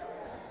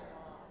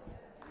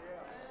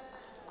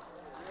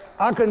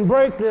 I can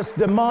break this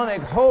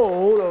demonic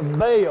hold of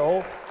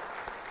Baal,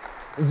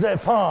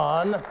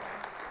 Zephon.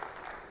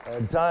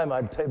 At the time,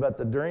 I'd tell you about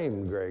the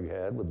dream Greg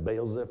had with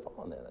Baal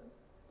Zephon in it.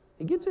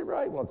 He gets it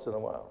right once in a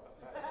while.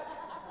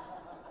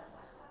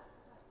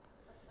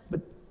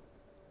 But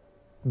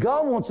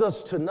God wants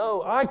us to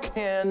know I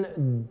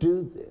can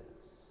do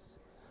this.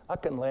 I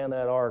can land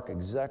that ark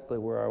exactly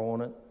where I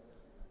want it,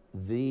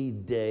 the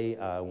day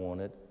I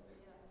want it.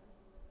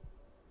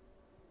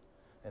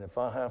 And if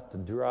I have to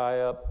dry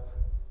up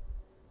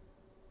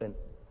an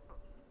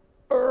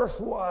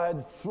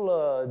earth-wide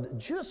flood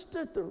just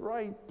at the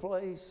right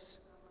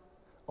place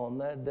on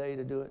that day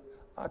to do it,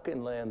 I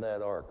can land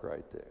that ark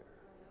right there.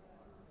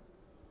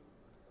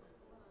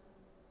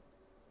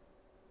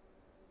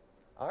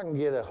 I can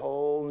get a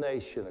whole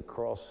nation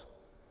across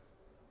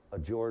a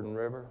Jordan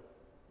River.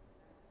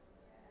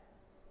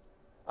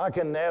 I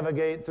can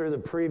navigate through the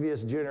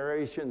previous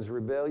generation's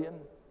rebellion,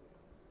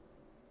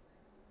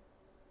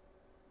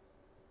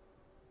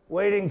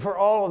 waiting for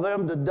all of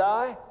them to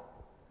die.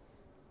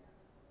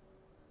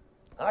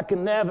 I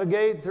can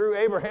navigate through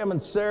Abraham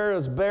and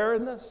Sarah's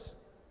barrenness.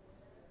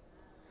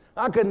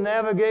 I can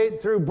navigate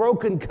through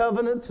broken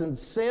covenants and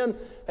sin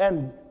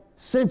and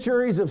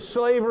centuries of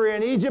slavery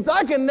in Egypt.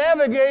 I can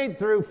navigate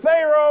through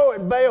Pharaoh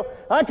and Baal.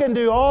 I can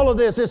do all of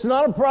this. It's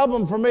not a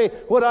problem for me.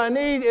 What I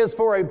need is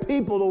for a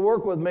people to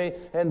work with me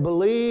and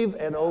believe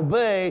and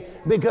obey,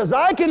 because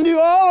I can do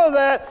all of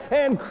that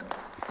and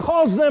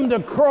cause them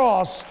to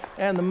cross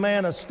and the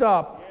manna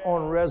stop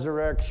on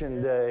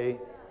Resurrection Day.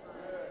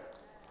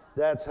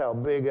 That's how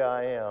big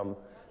I am,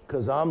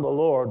 because I'm the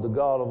Lord, the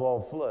God of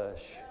all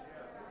flesh.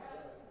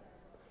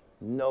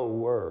 No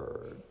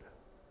word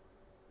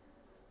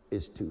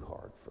is too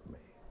hard for me.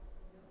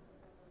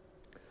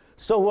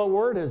 So what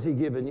word has he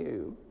given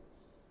you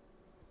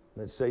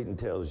that Satan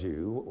tells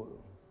you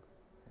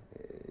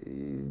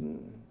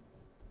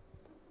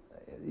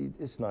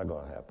it's not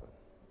going to happen?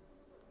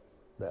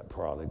 That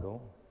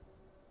prodigal.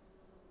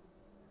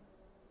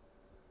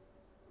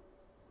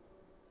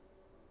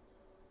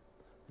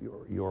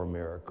 Your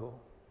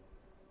miracle,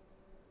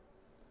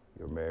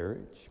 your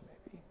marriage,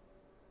 maybe.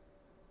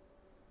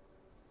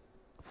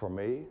 For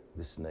me,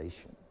 this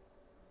nation.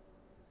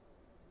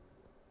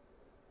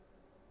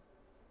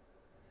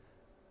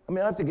 I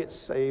mean, I have to get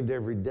saved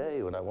every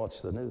day when I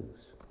watch the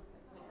news.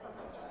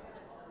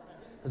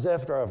 Because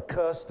after I've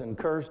cussed and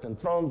cursed and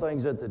thrown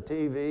things at the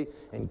TV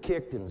and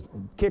kicked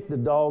the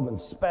dog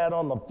and spat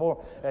on the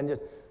floor, and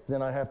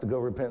then I have to go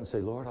repent and say,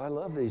 Lord, I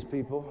love these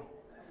people.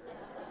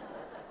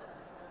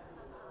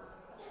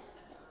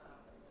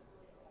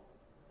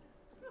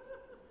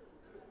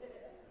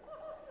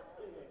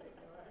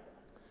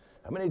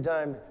 How many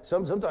times,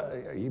 sometimes,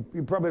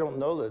 you probably don't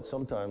know that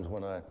sometimes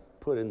when I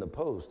put in the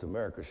post,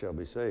 America shall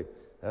be saved,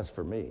 that's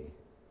for me.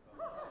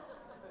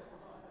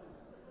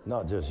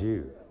 Not just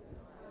you.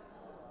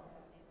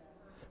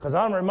 Because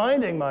I'm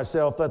reminding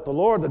myself that the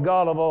Lord, the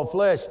God of all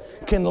flesh,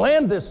 can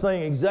land this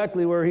thing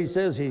exactly where he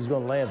says he's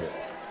going to land it.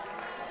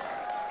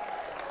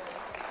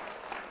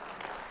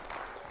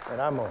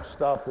 And I'm going to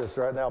stop this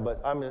right now,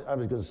 but I'm just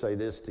going to say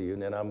this to you,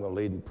 and then I'm going to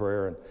lead in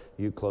prayer, and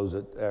you close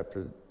it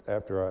after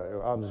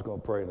I'm just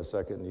going to pray in a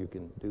second, and you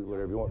can do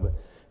whatever you want. But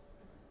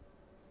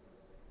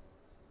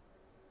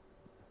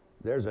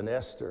there's an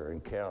Esther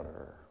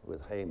encounter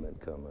with Haman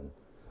coming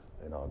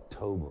in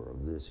October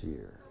of this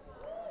year.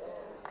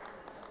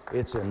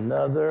 It's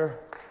another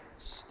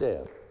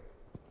step.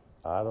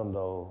 I don't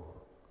know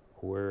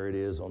where it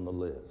is on the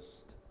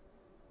list.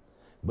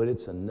 But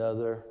it's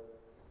another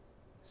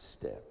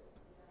step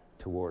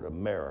toward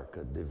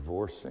America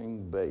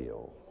divorcing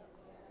Baal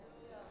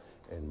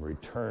and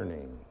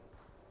returning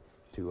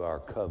to our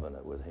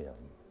covenant with him.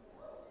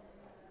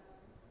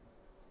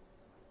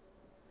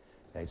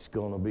 It's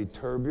going to be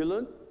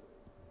turbulent.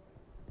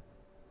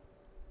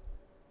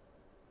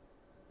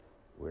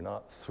 We're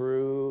not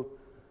through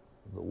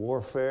the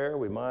warfare.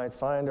 We might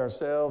find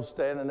ourselves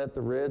standing at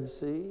the Red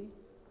Sea,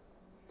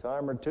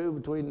 time or two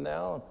between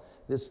now and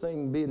this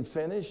thing being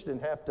finished, and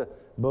have to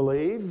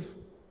believe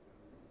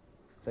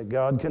that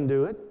God can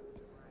do it.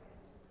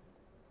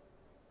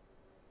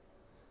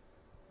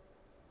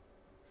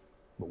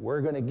 But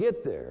we're going to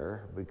get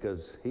there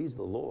because he's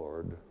the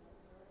Lord,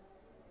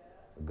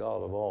 the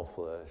God of all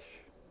flesh.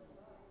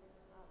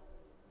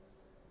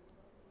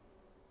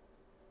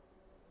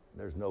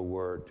 There's no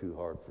word too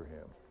hard for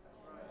him.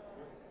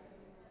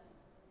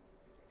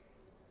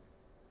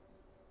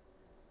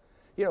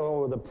 You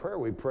know, the prayer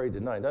we prayed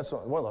tonight, that's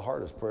one of the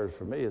hardest prayers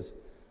for me is,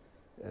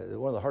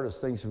 one of the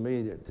hardest things for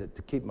me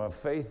to keep my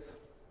faith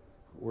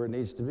where it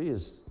needs to be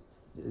is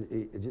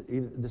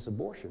this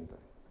abortion thing.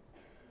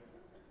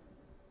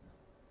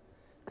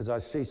 Because I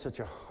see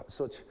such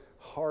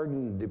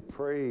hardened,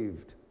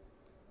 depraved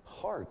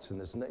hearts in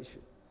this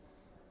nation.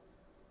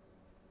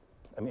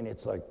 I mean,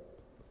 it's like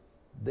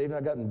they've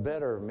not gotten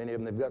better. Many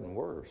of them, they've gotten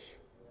worse.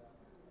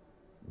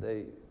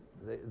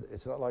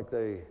 It's not like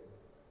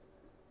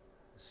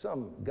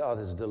some God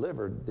has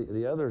delivered.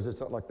 The others,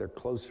 it's not like they're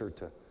closer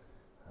to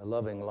a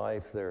loving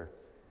life.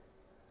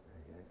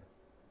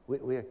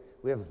 We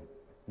have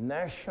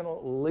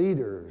national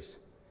leaders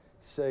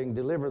saying,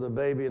 deliver the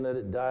baby and let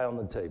it die on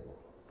the table.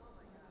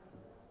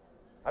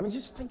 I mean,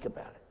 just think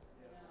about it.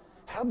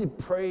 How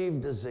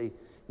depraved does a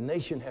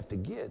nation have to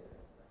get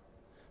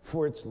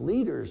for its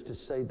leaders to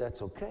say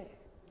that's okay?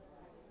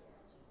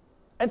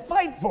 And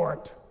fight for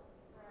it.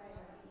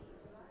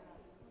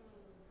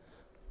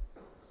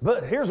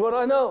 But here's what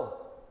I know.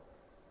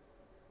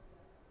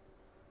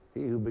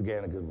 He who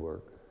began a good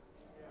work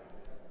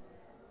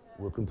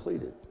will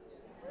complete it.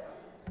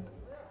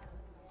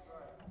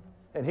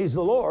 And he's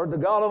the Lord, the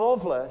God of all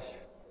flesh.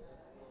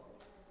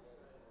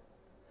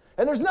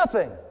 And there's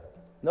nothing,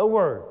 no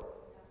word,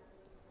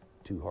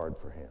 too hard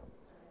for him.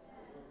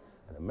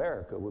 And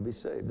America will be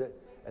saved.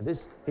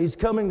 And he's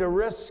coming to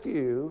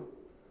rescue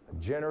a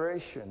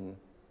generation.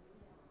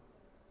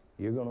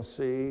 You're going to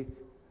see,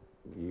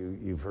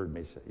 you've heard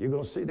me say, you're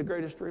going to see the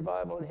greatest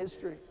revival in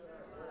history.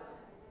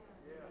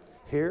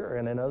 Here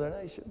and in other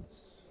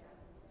nations.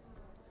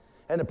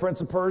 And the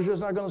Prince of Persia is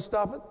not going to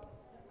stop it.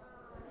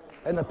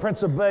 And the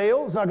Prince of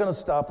Baal is not going to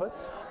stop it.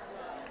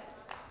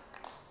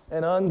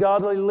 And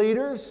ungodly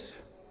leaders,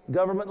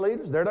 government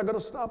leaders, they're not going to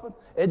stop it.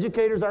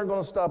 Educators aren't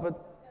going to stop it.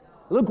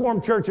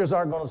 Lukewarm churches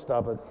aren't going to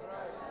stop it.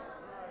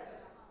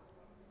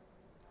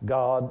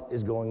 God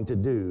is going to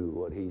do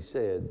what he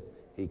said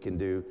he can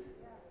do.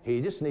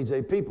 He just needs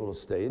a people to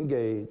stay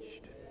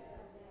engaged,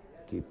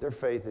 keep their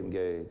faith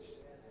engaged,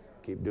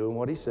 keep doing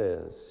what he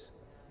says,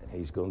 and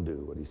he's going to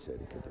do what he said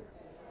he could do.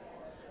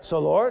 So,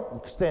 Lord,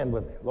 stand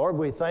with me. Lord,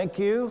 we thank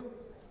you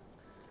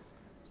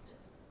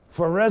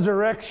for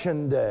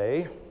Resurrection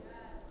Day.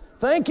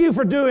 Thank you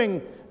for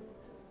doing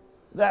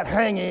that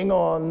hanging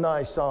on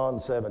Nisan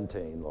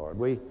 17, Lord.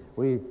 We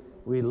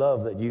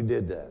love that you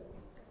did that.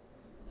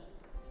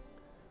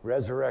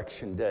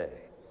 Resurrection Day.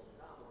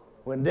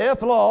 When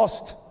death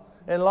lost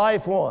and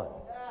life won.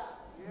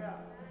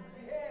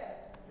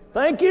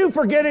 Thank you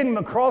for getting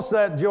them across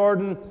that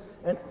Jordan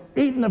and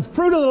eating the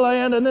fruit of the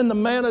land, and then the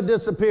manna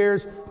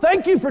disappears.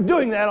 Thank you for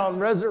doing that on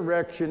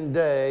Resurrection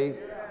Day.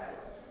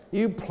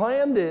 You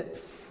planned it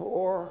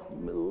for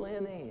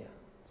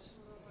millenniums.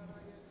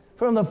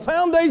 From the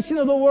foundation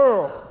of the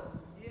world.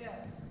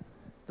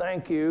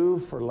 Thank you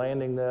for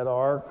landing that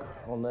ark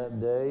on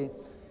that day.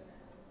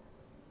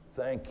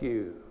 Thank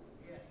you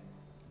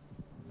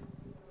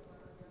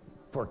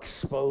for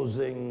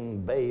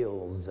exposing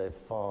Baal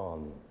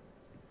Zephon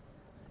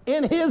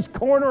in his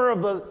corner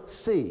of the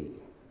sea,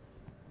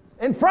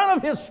 in front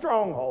of his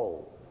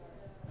stronghold,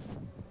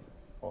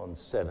 on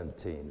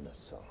 17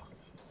 Nisan.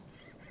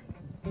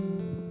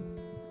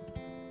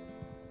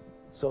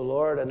 So,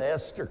 Lord, an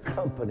Esther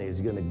company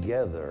is going to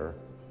gather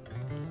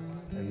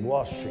in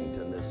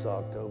Washington this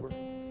October.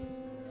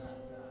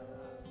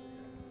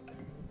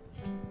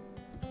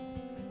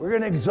 We're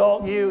going to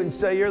exalt you and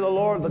say, you're the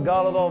Lord, the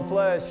God of all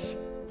flesh.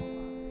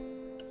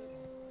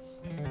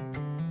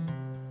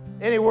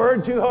 Any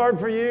word too hard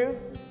for you?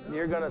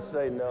 You're going to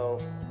say no,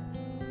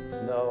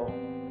 no,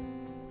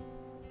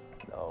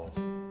 no,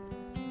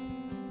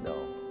 no.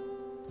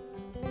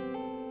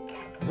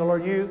 So,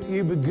 Lord,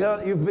 you've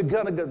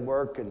begun a good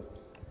work, and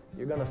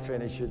you're going to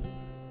finish it.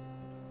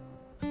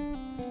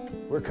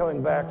 We're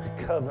coming back to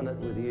covenant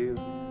with you.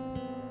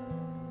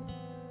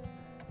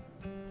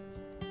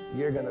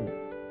 You're going to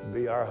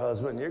be our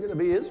husband. You're going to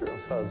be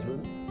Israel's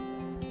husband.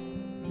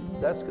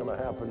 That's going to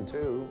happen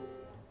too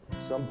at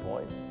some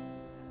point.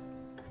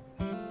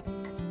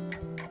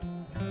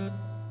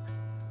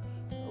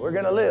 We're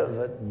going to live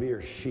at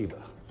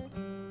Beersheba,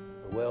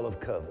 the the well of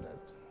covenant.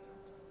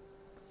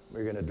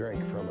 We're going to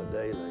drink from it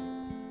daily.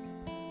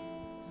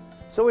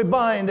 So we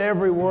bind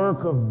every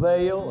work of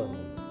Baal and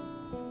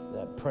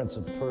that prince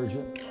of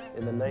Persia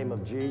in the name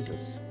of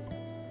Jesus.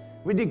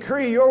 We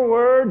decree your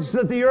words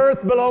that the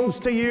earth belongs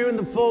to you and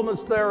the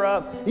fullness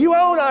thereof. You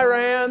own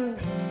Iran.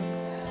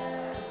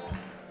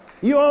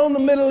 You own the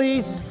Middle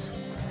East.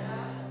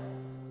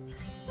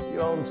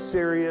 You own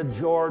Syria,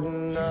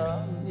 Jordan,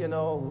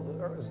 United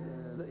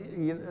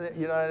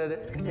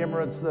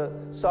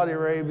Emirates, Saudi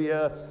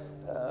Arabia,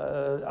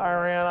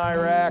 Iran,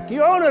 Iraq.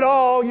 You own it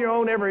all. You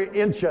own every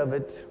inch of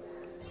it.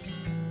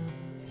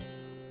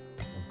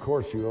 Of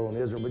course you own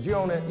Israel, but you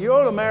own it. You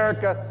own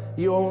America.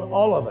 You own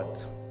all of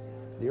it.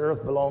 The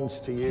earth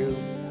belongs to you.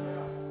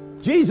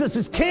 Jesus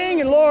is King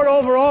and Lord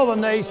over all the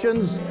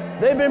nations.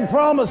 They've been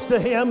promised to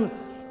him.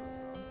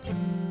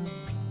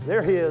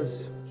 They're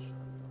his.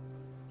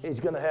 He's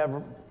going to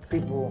have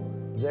people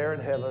there in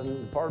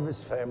heaven, part of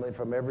his family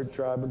from every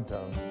tribe and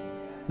tongue.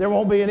 There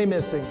won't be any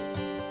missing.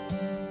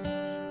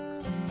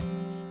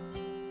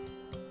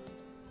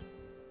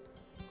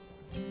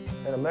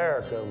 And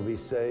America will be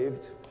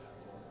saved.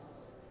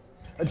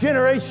 A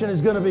generation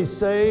is going to be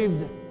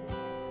saved.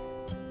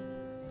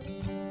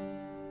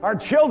 Our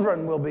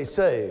children will be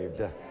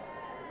saved.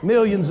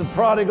 Millions of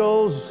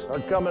prodigals are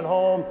coming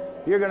home.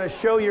 You're going to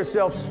show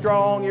yourself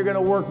strong. You're going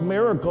to work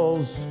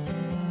miracles.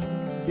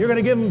 You're going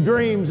to give them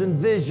dreams and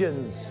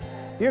visions.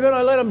 You're going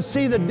to let them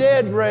see the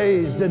dead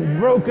raised and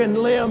broken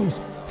limbs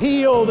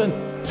healed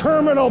and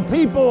terminal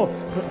people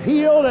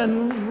healed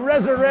and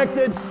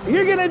resurrected.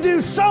 You're going to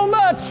do so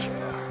much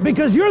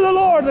because you're the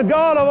Lord, the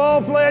God of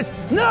all flesh.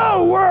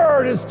 No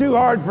word is too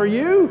hard for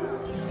you.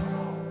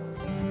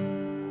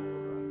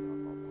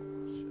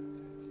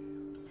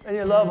 And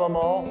you love them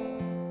all.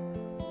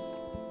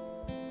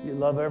 You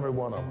love every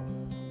one of them.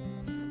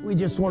 We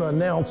just want to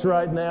announce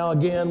right now,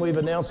 again, we've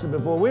announced it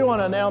before. We want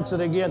to announce it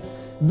again.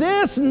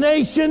 This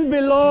nation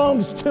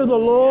belongs to the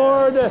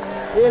Lord.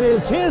 It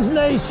is his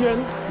nation.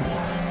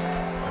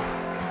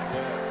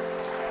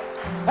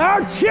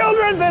 Our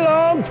children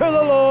belong to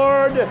the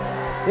Lord.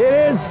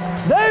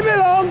 They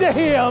belong to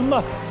him.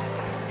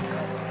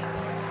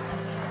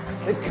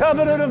 The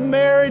covenant of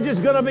marriage is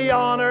going to be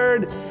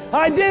honored.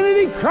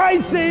 Identity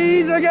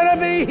crises are going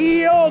to be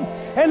healed.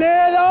 And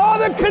all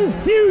the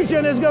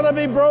confusion is going to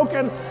be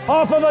broken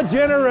off of a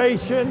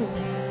generation.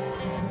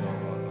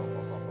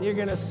 You're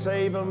going to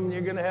save them.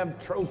 You're going to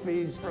have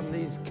trophies from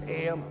these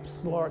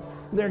camps, Lord.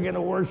 They're going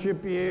to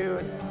worship you.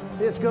 And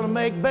it's going to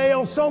make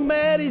Baal so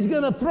mad he's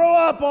going to throw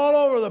up all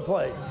over the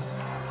place.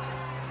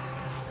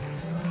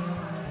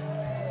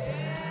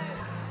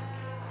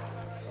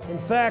 In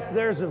fact,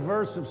 there's a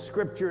verse of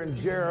scripture in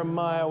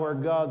Jeremiah where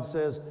God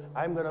says,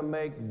 I'm going to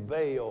make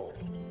Baal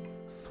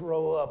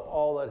throw up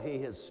all that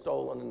he has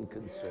stolen and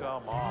consumed.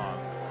 Come on.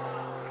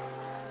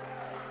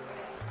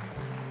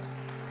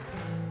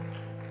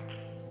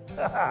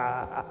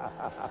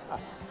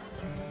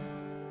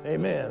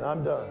 Amen.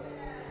 I'm done.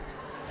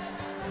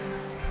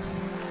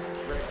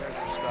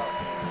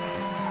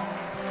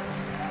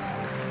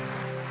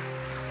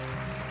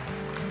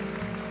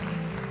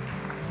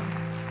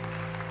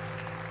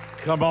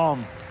 Come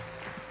on.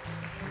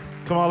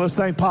 Come on, let's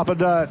thank Papa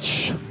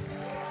Dutch.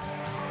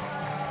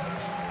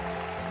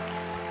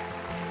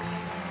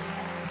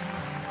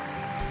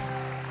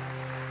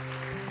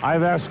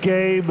 I've asked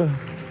Gabe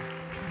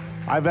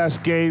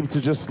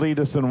to just lead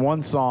us in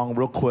one song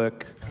real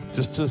quick,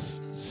 just to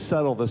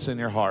settle this in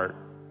your heart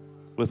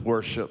with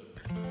worship,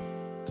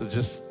 to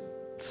just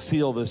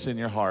seal this in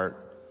your heart.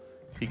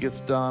 He gets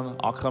done,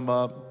 I'll come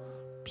up,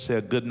 say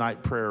a good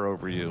night prayer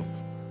over you.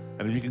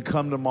 And if you can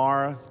come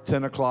tomorrow,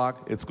 10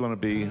 o'clock, it's going to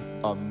be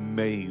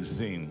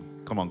amazing.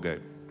 Come on,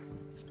 Gabe.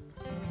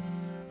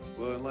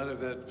 Well, in light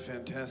of that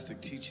fantastic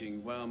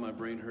teaching, wow, my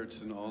brain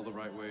hurts in all the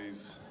right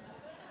ways.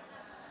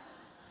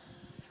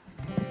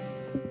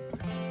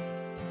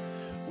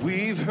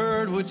 We've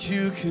heard what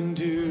you can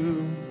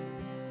do,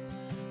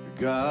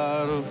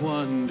 God of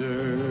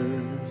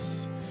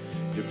wonders.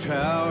 Your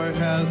power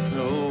has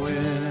no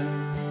end.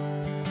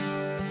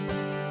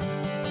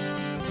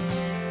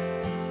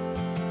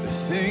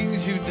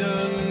 Things you've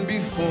done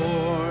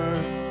before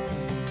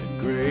in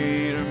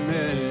greater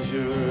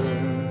measure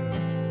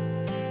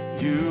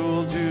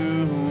you'll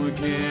do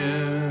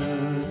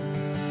again,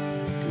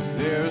 'cause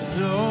there's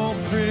no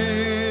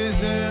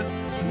prison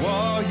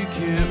wall you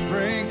can't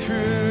break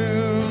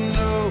through,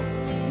 no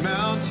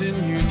mountain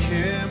you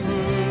can't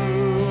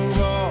move.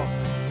 All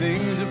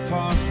things are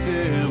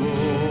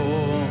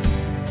possible.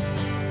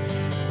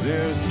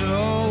 There's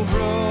no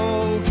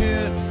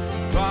broken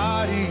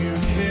body you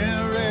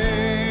can't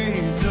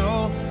raise,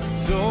 no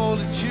soul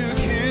that you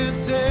can't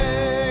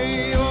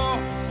save. All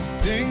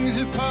things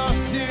are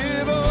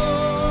possible.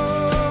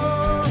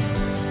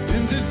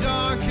 In the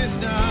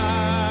darkest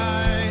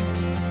night,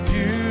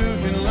 you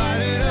can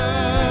light it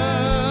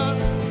up.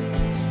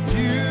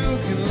 You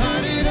can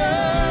light it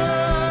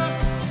up.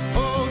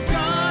 Oh,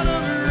 God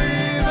of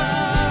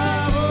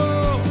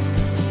revival,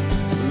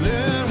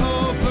 let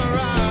hope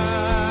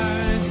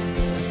arise.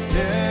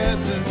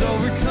 Death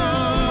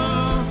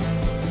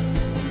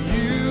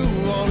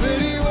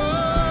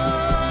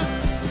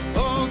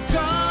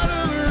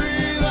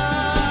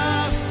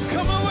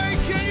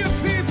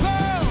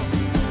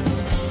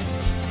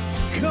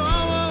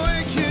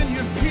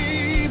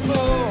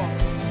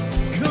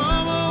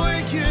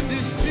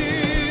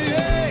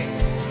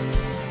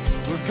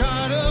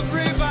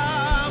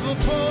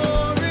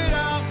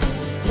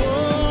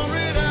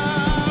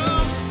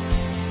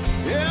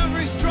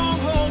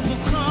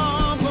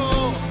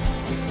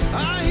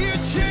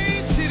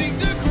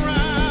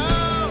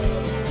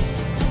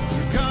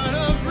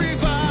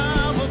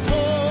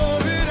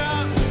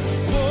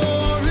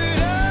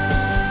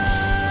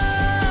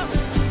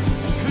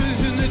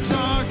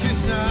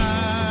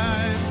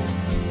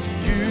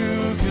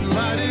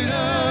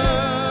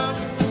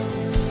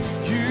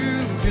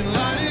can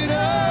light it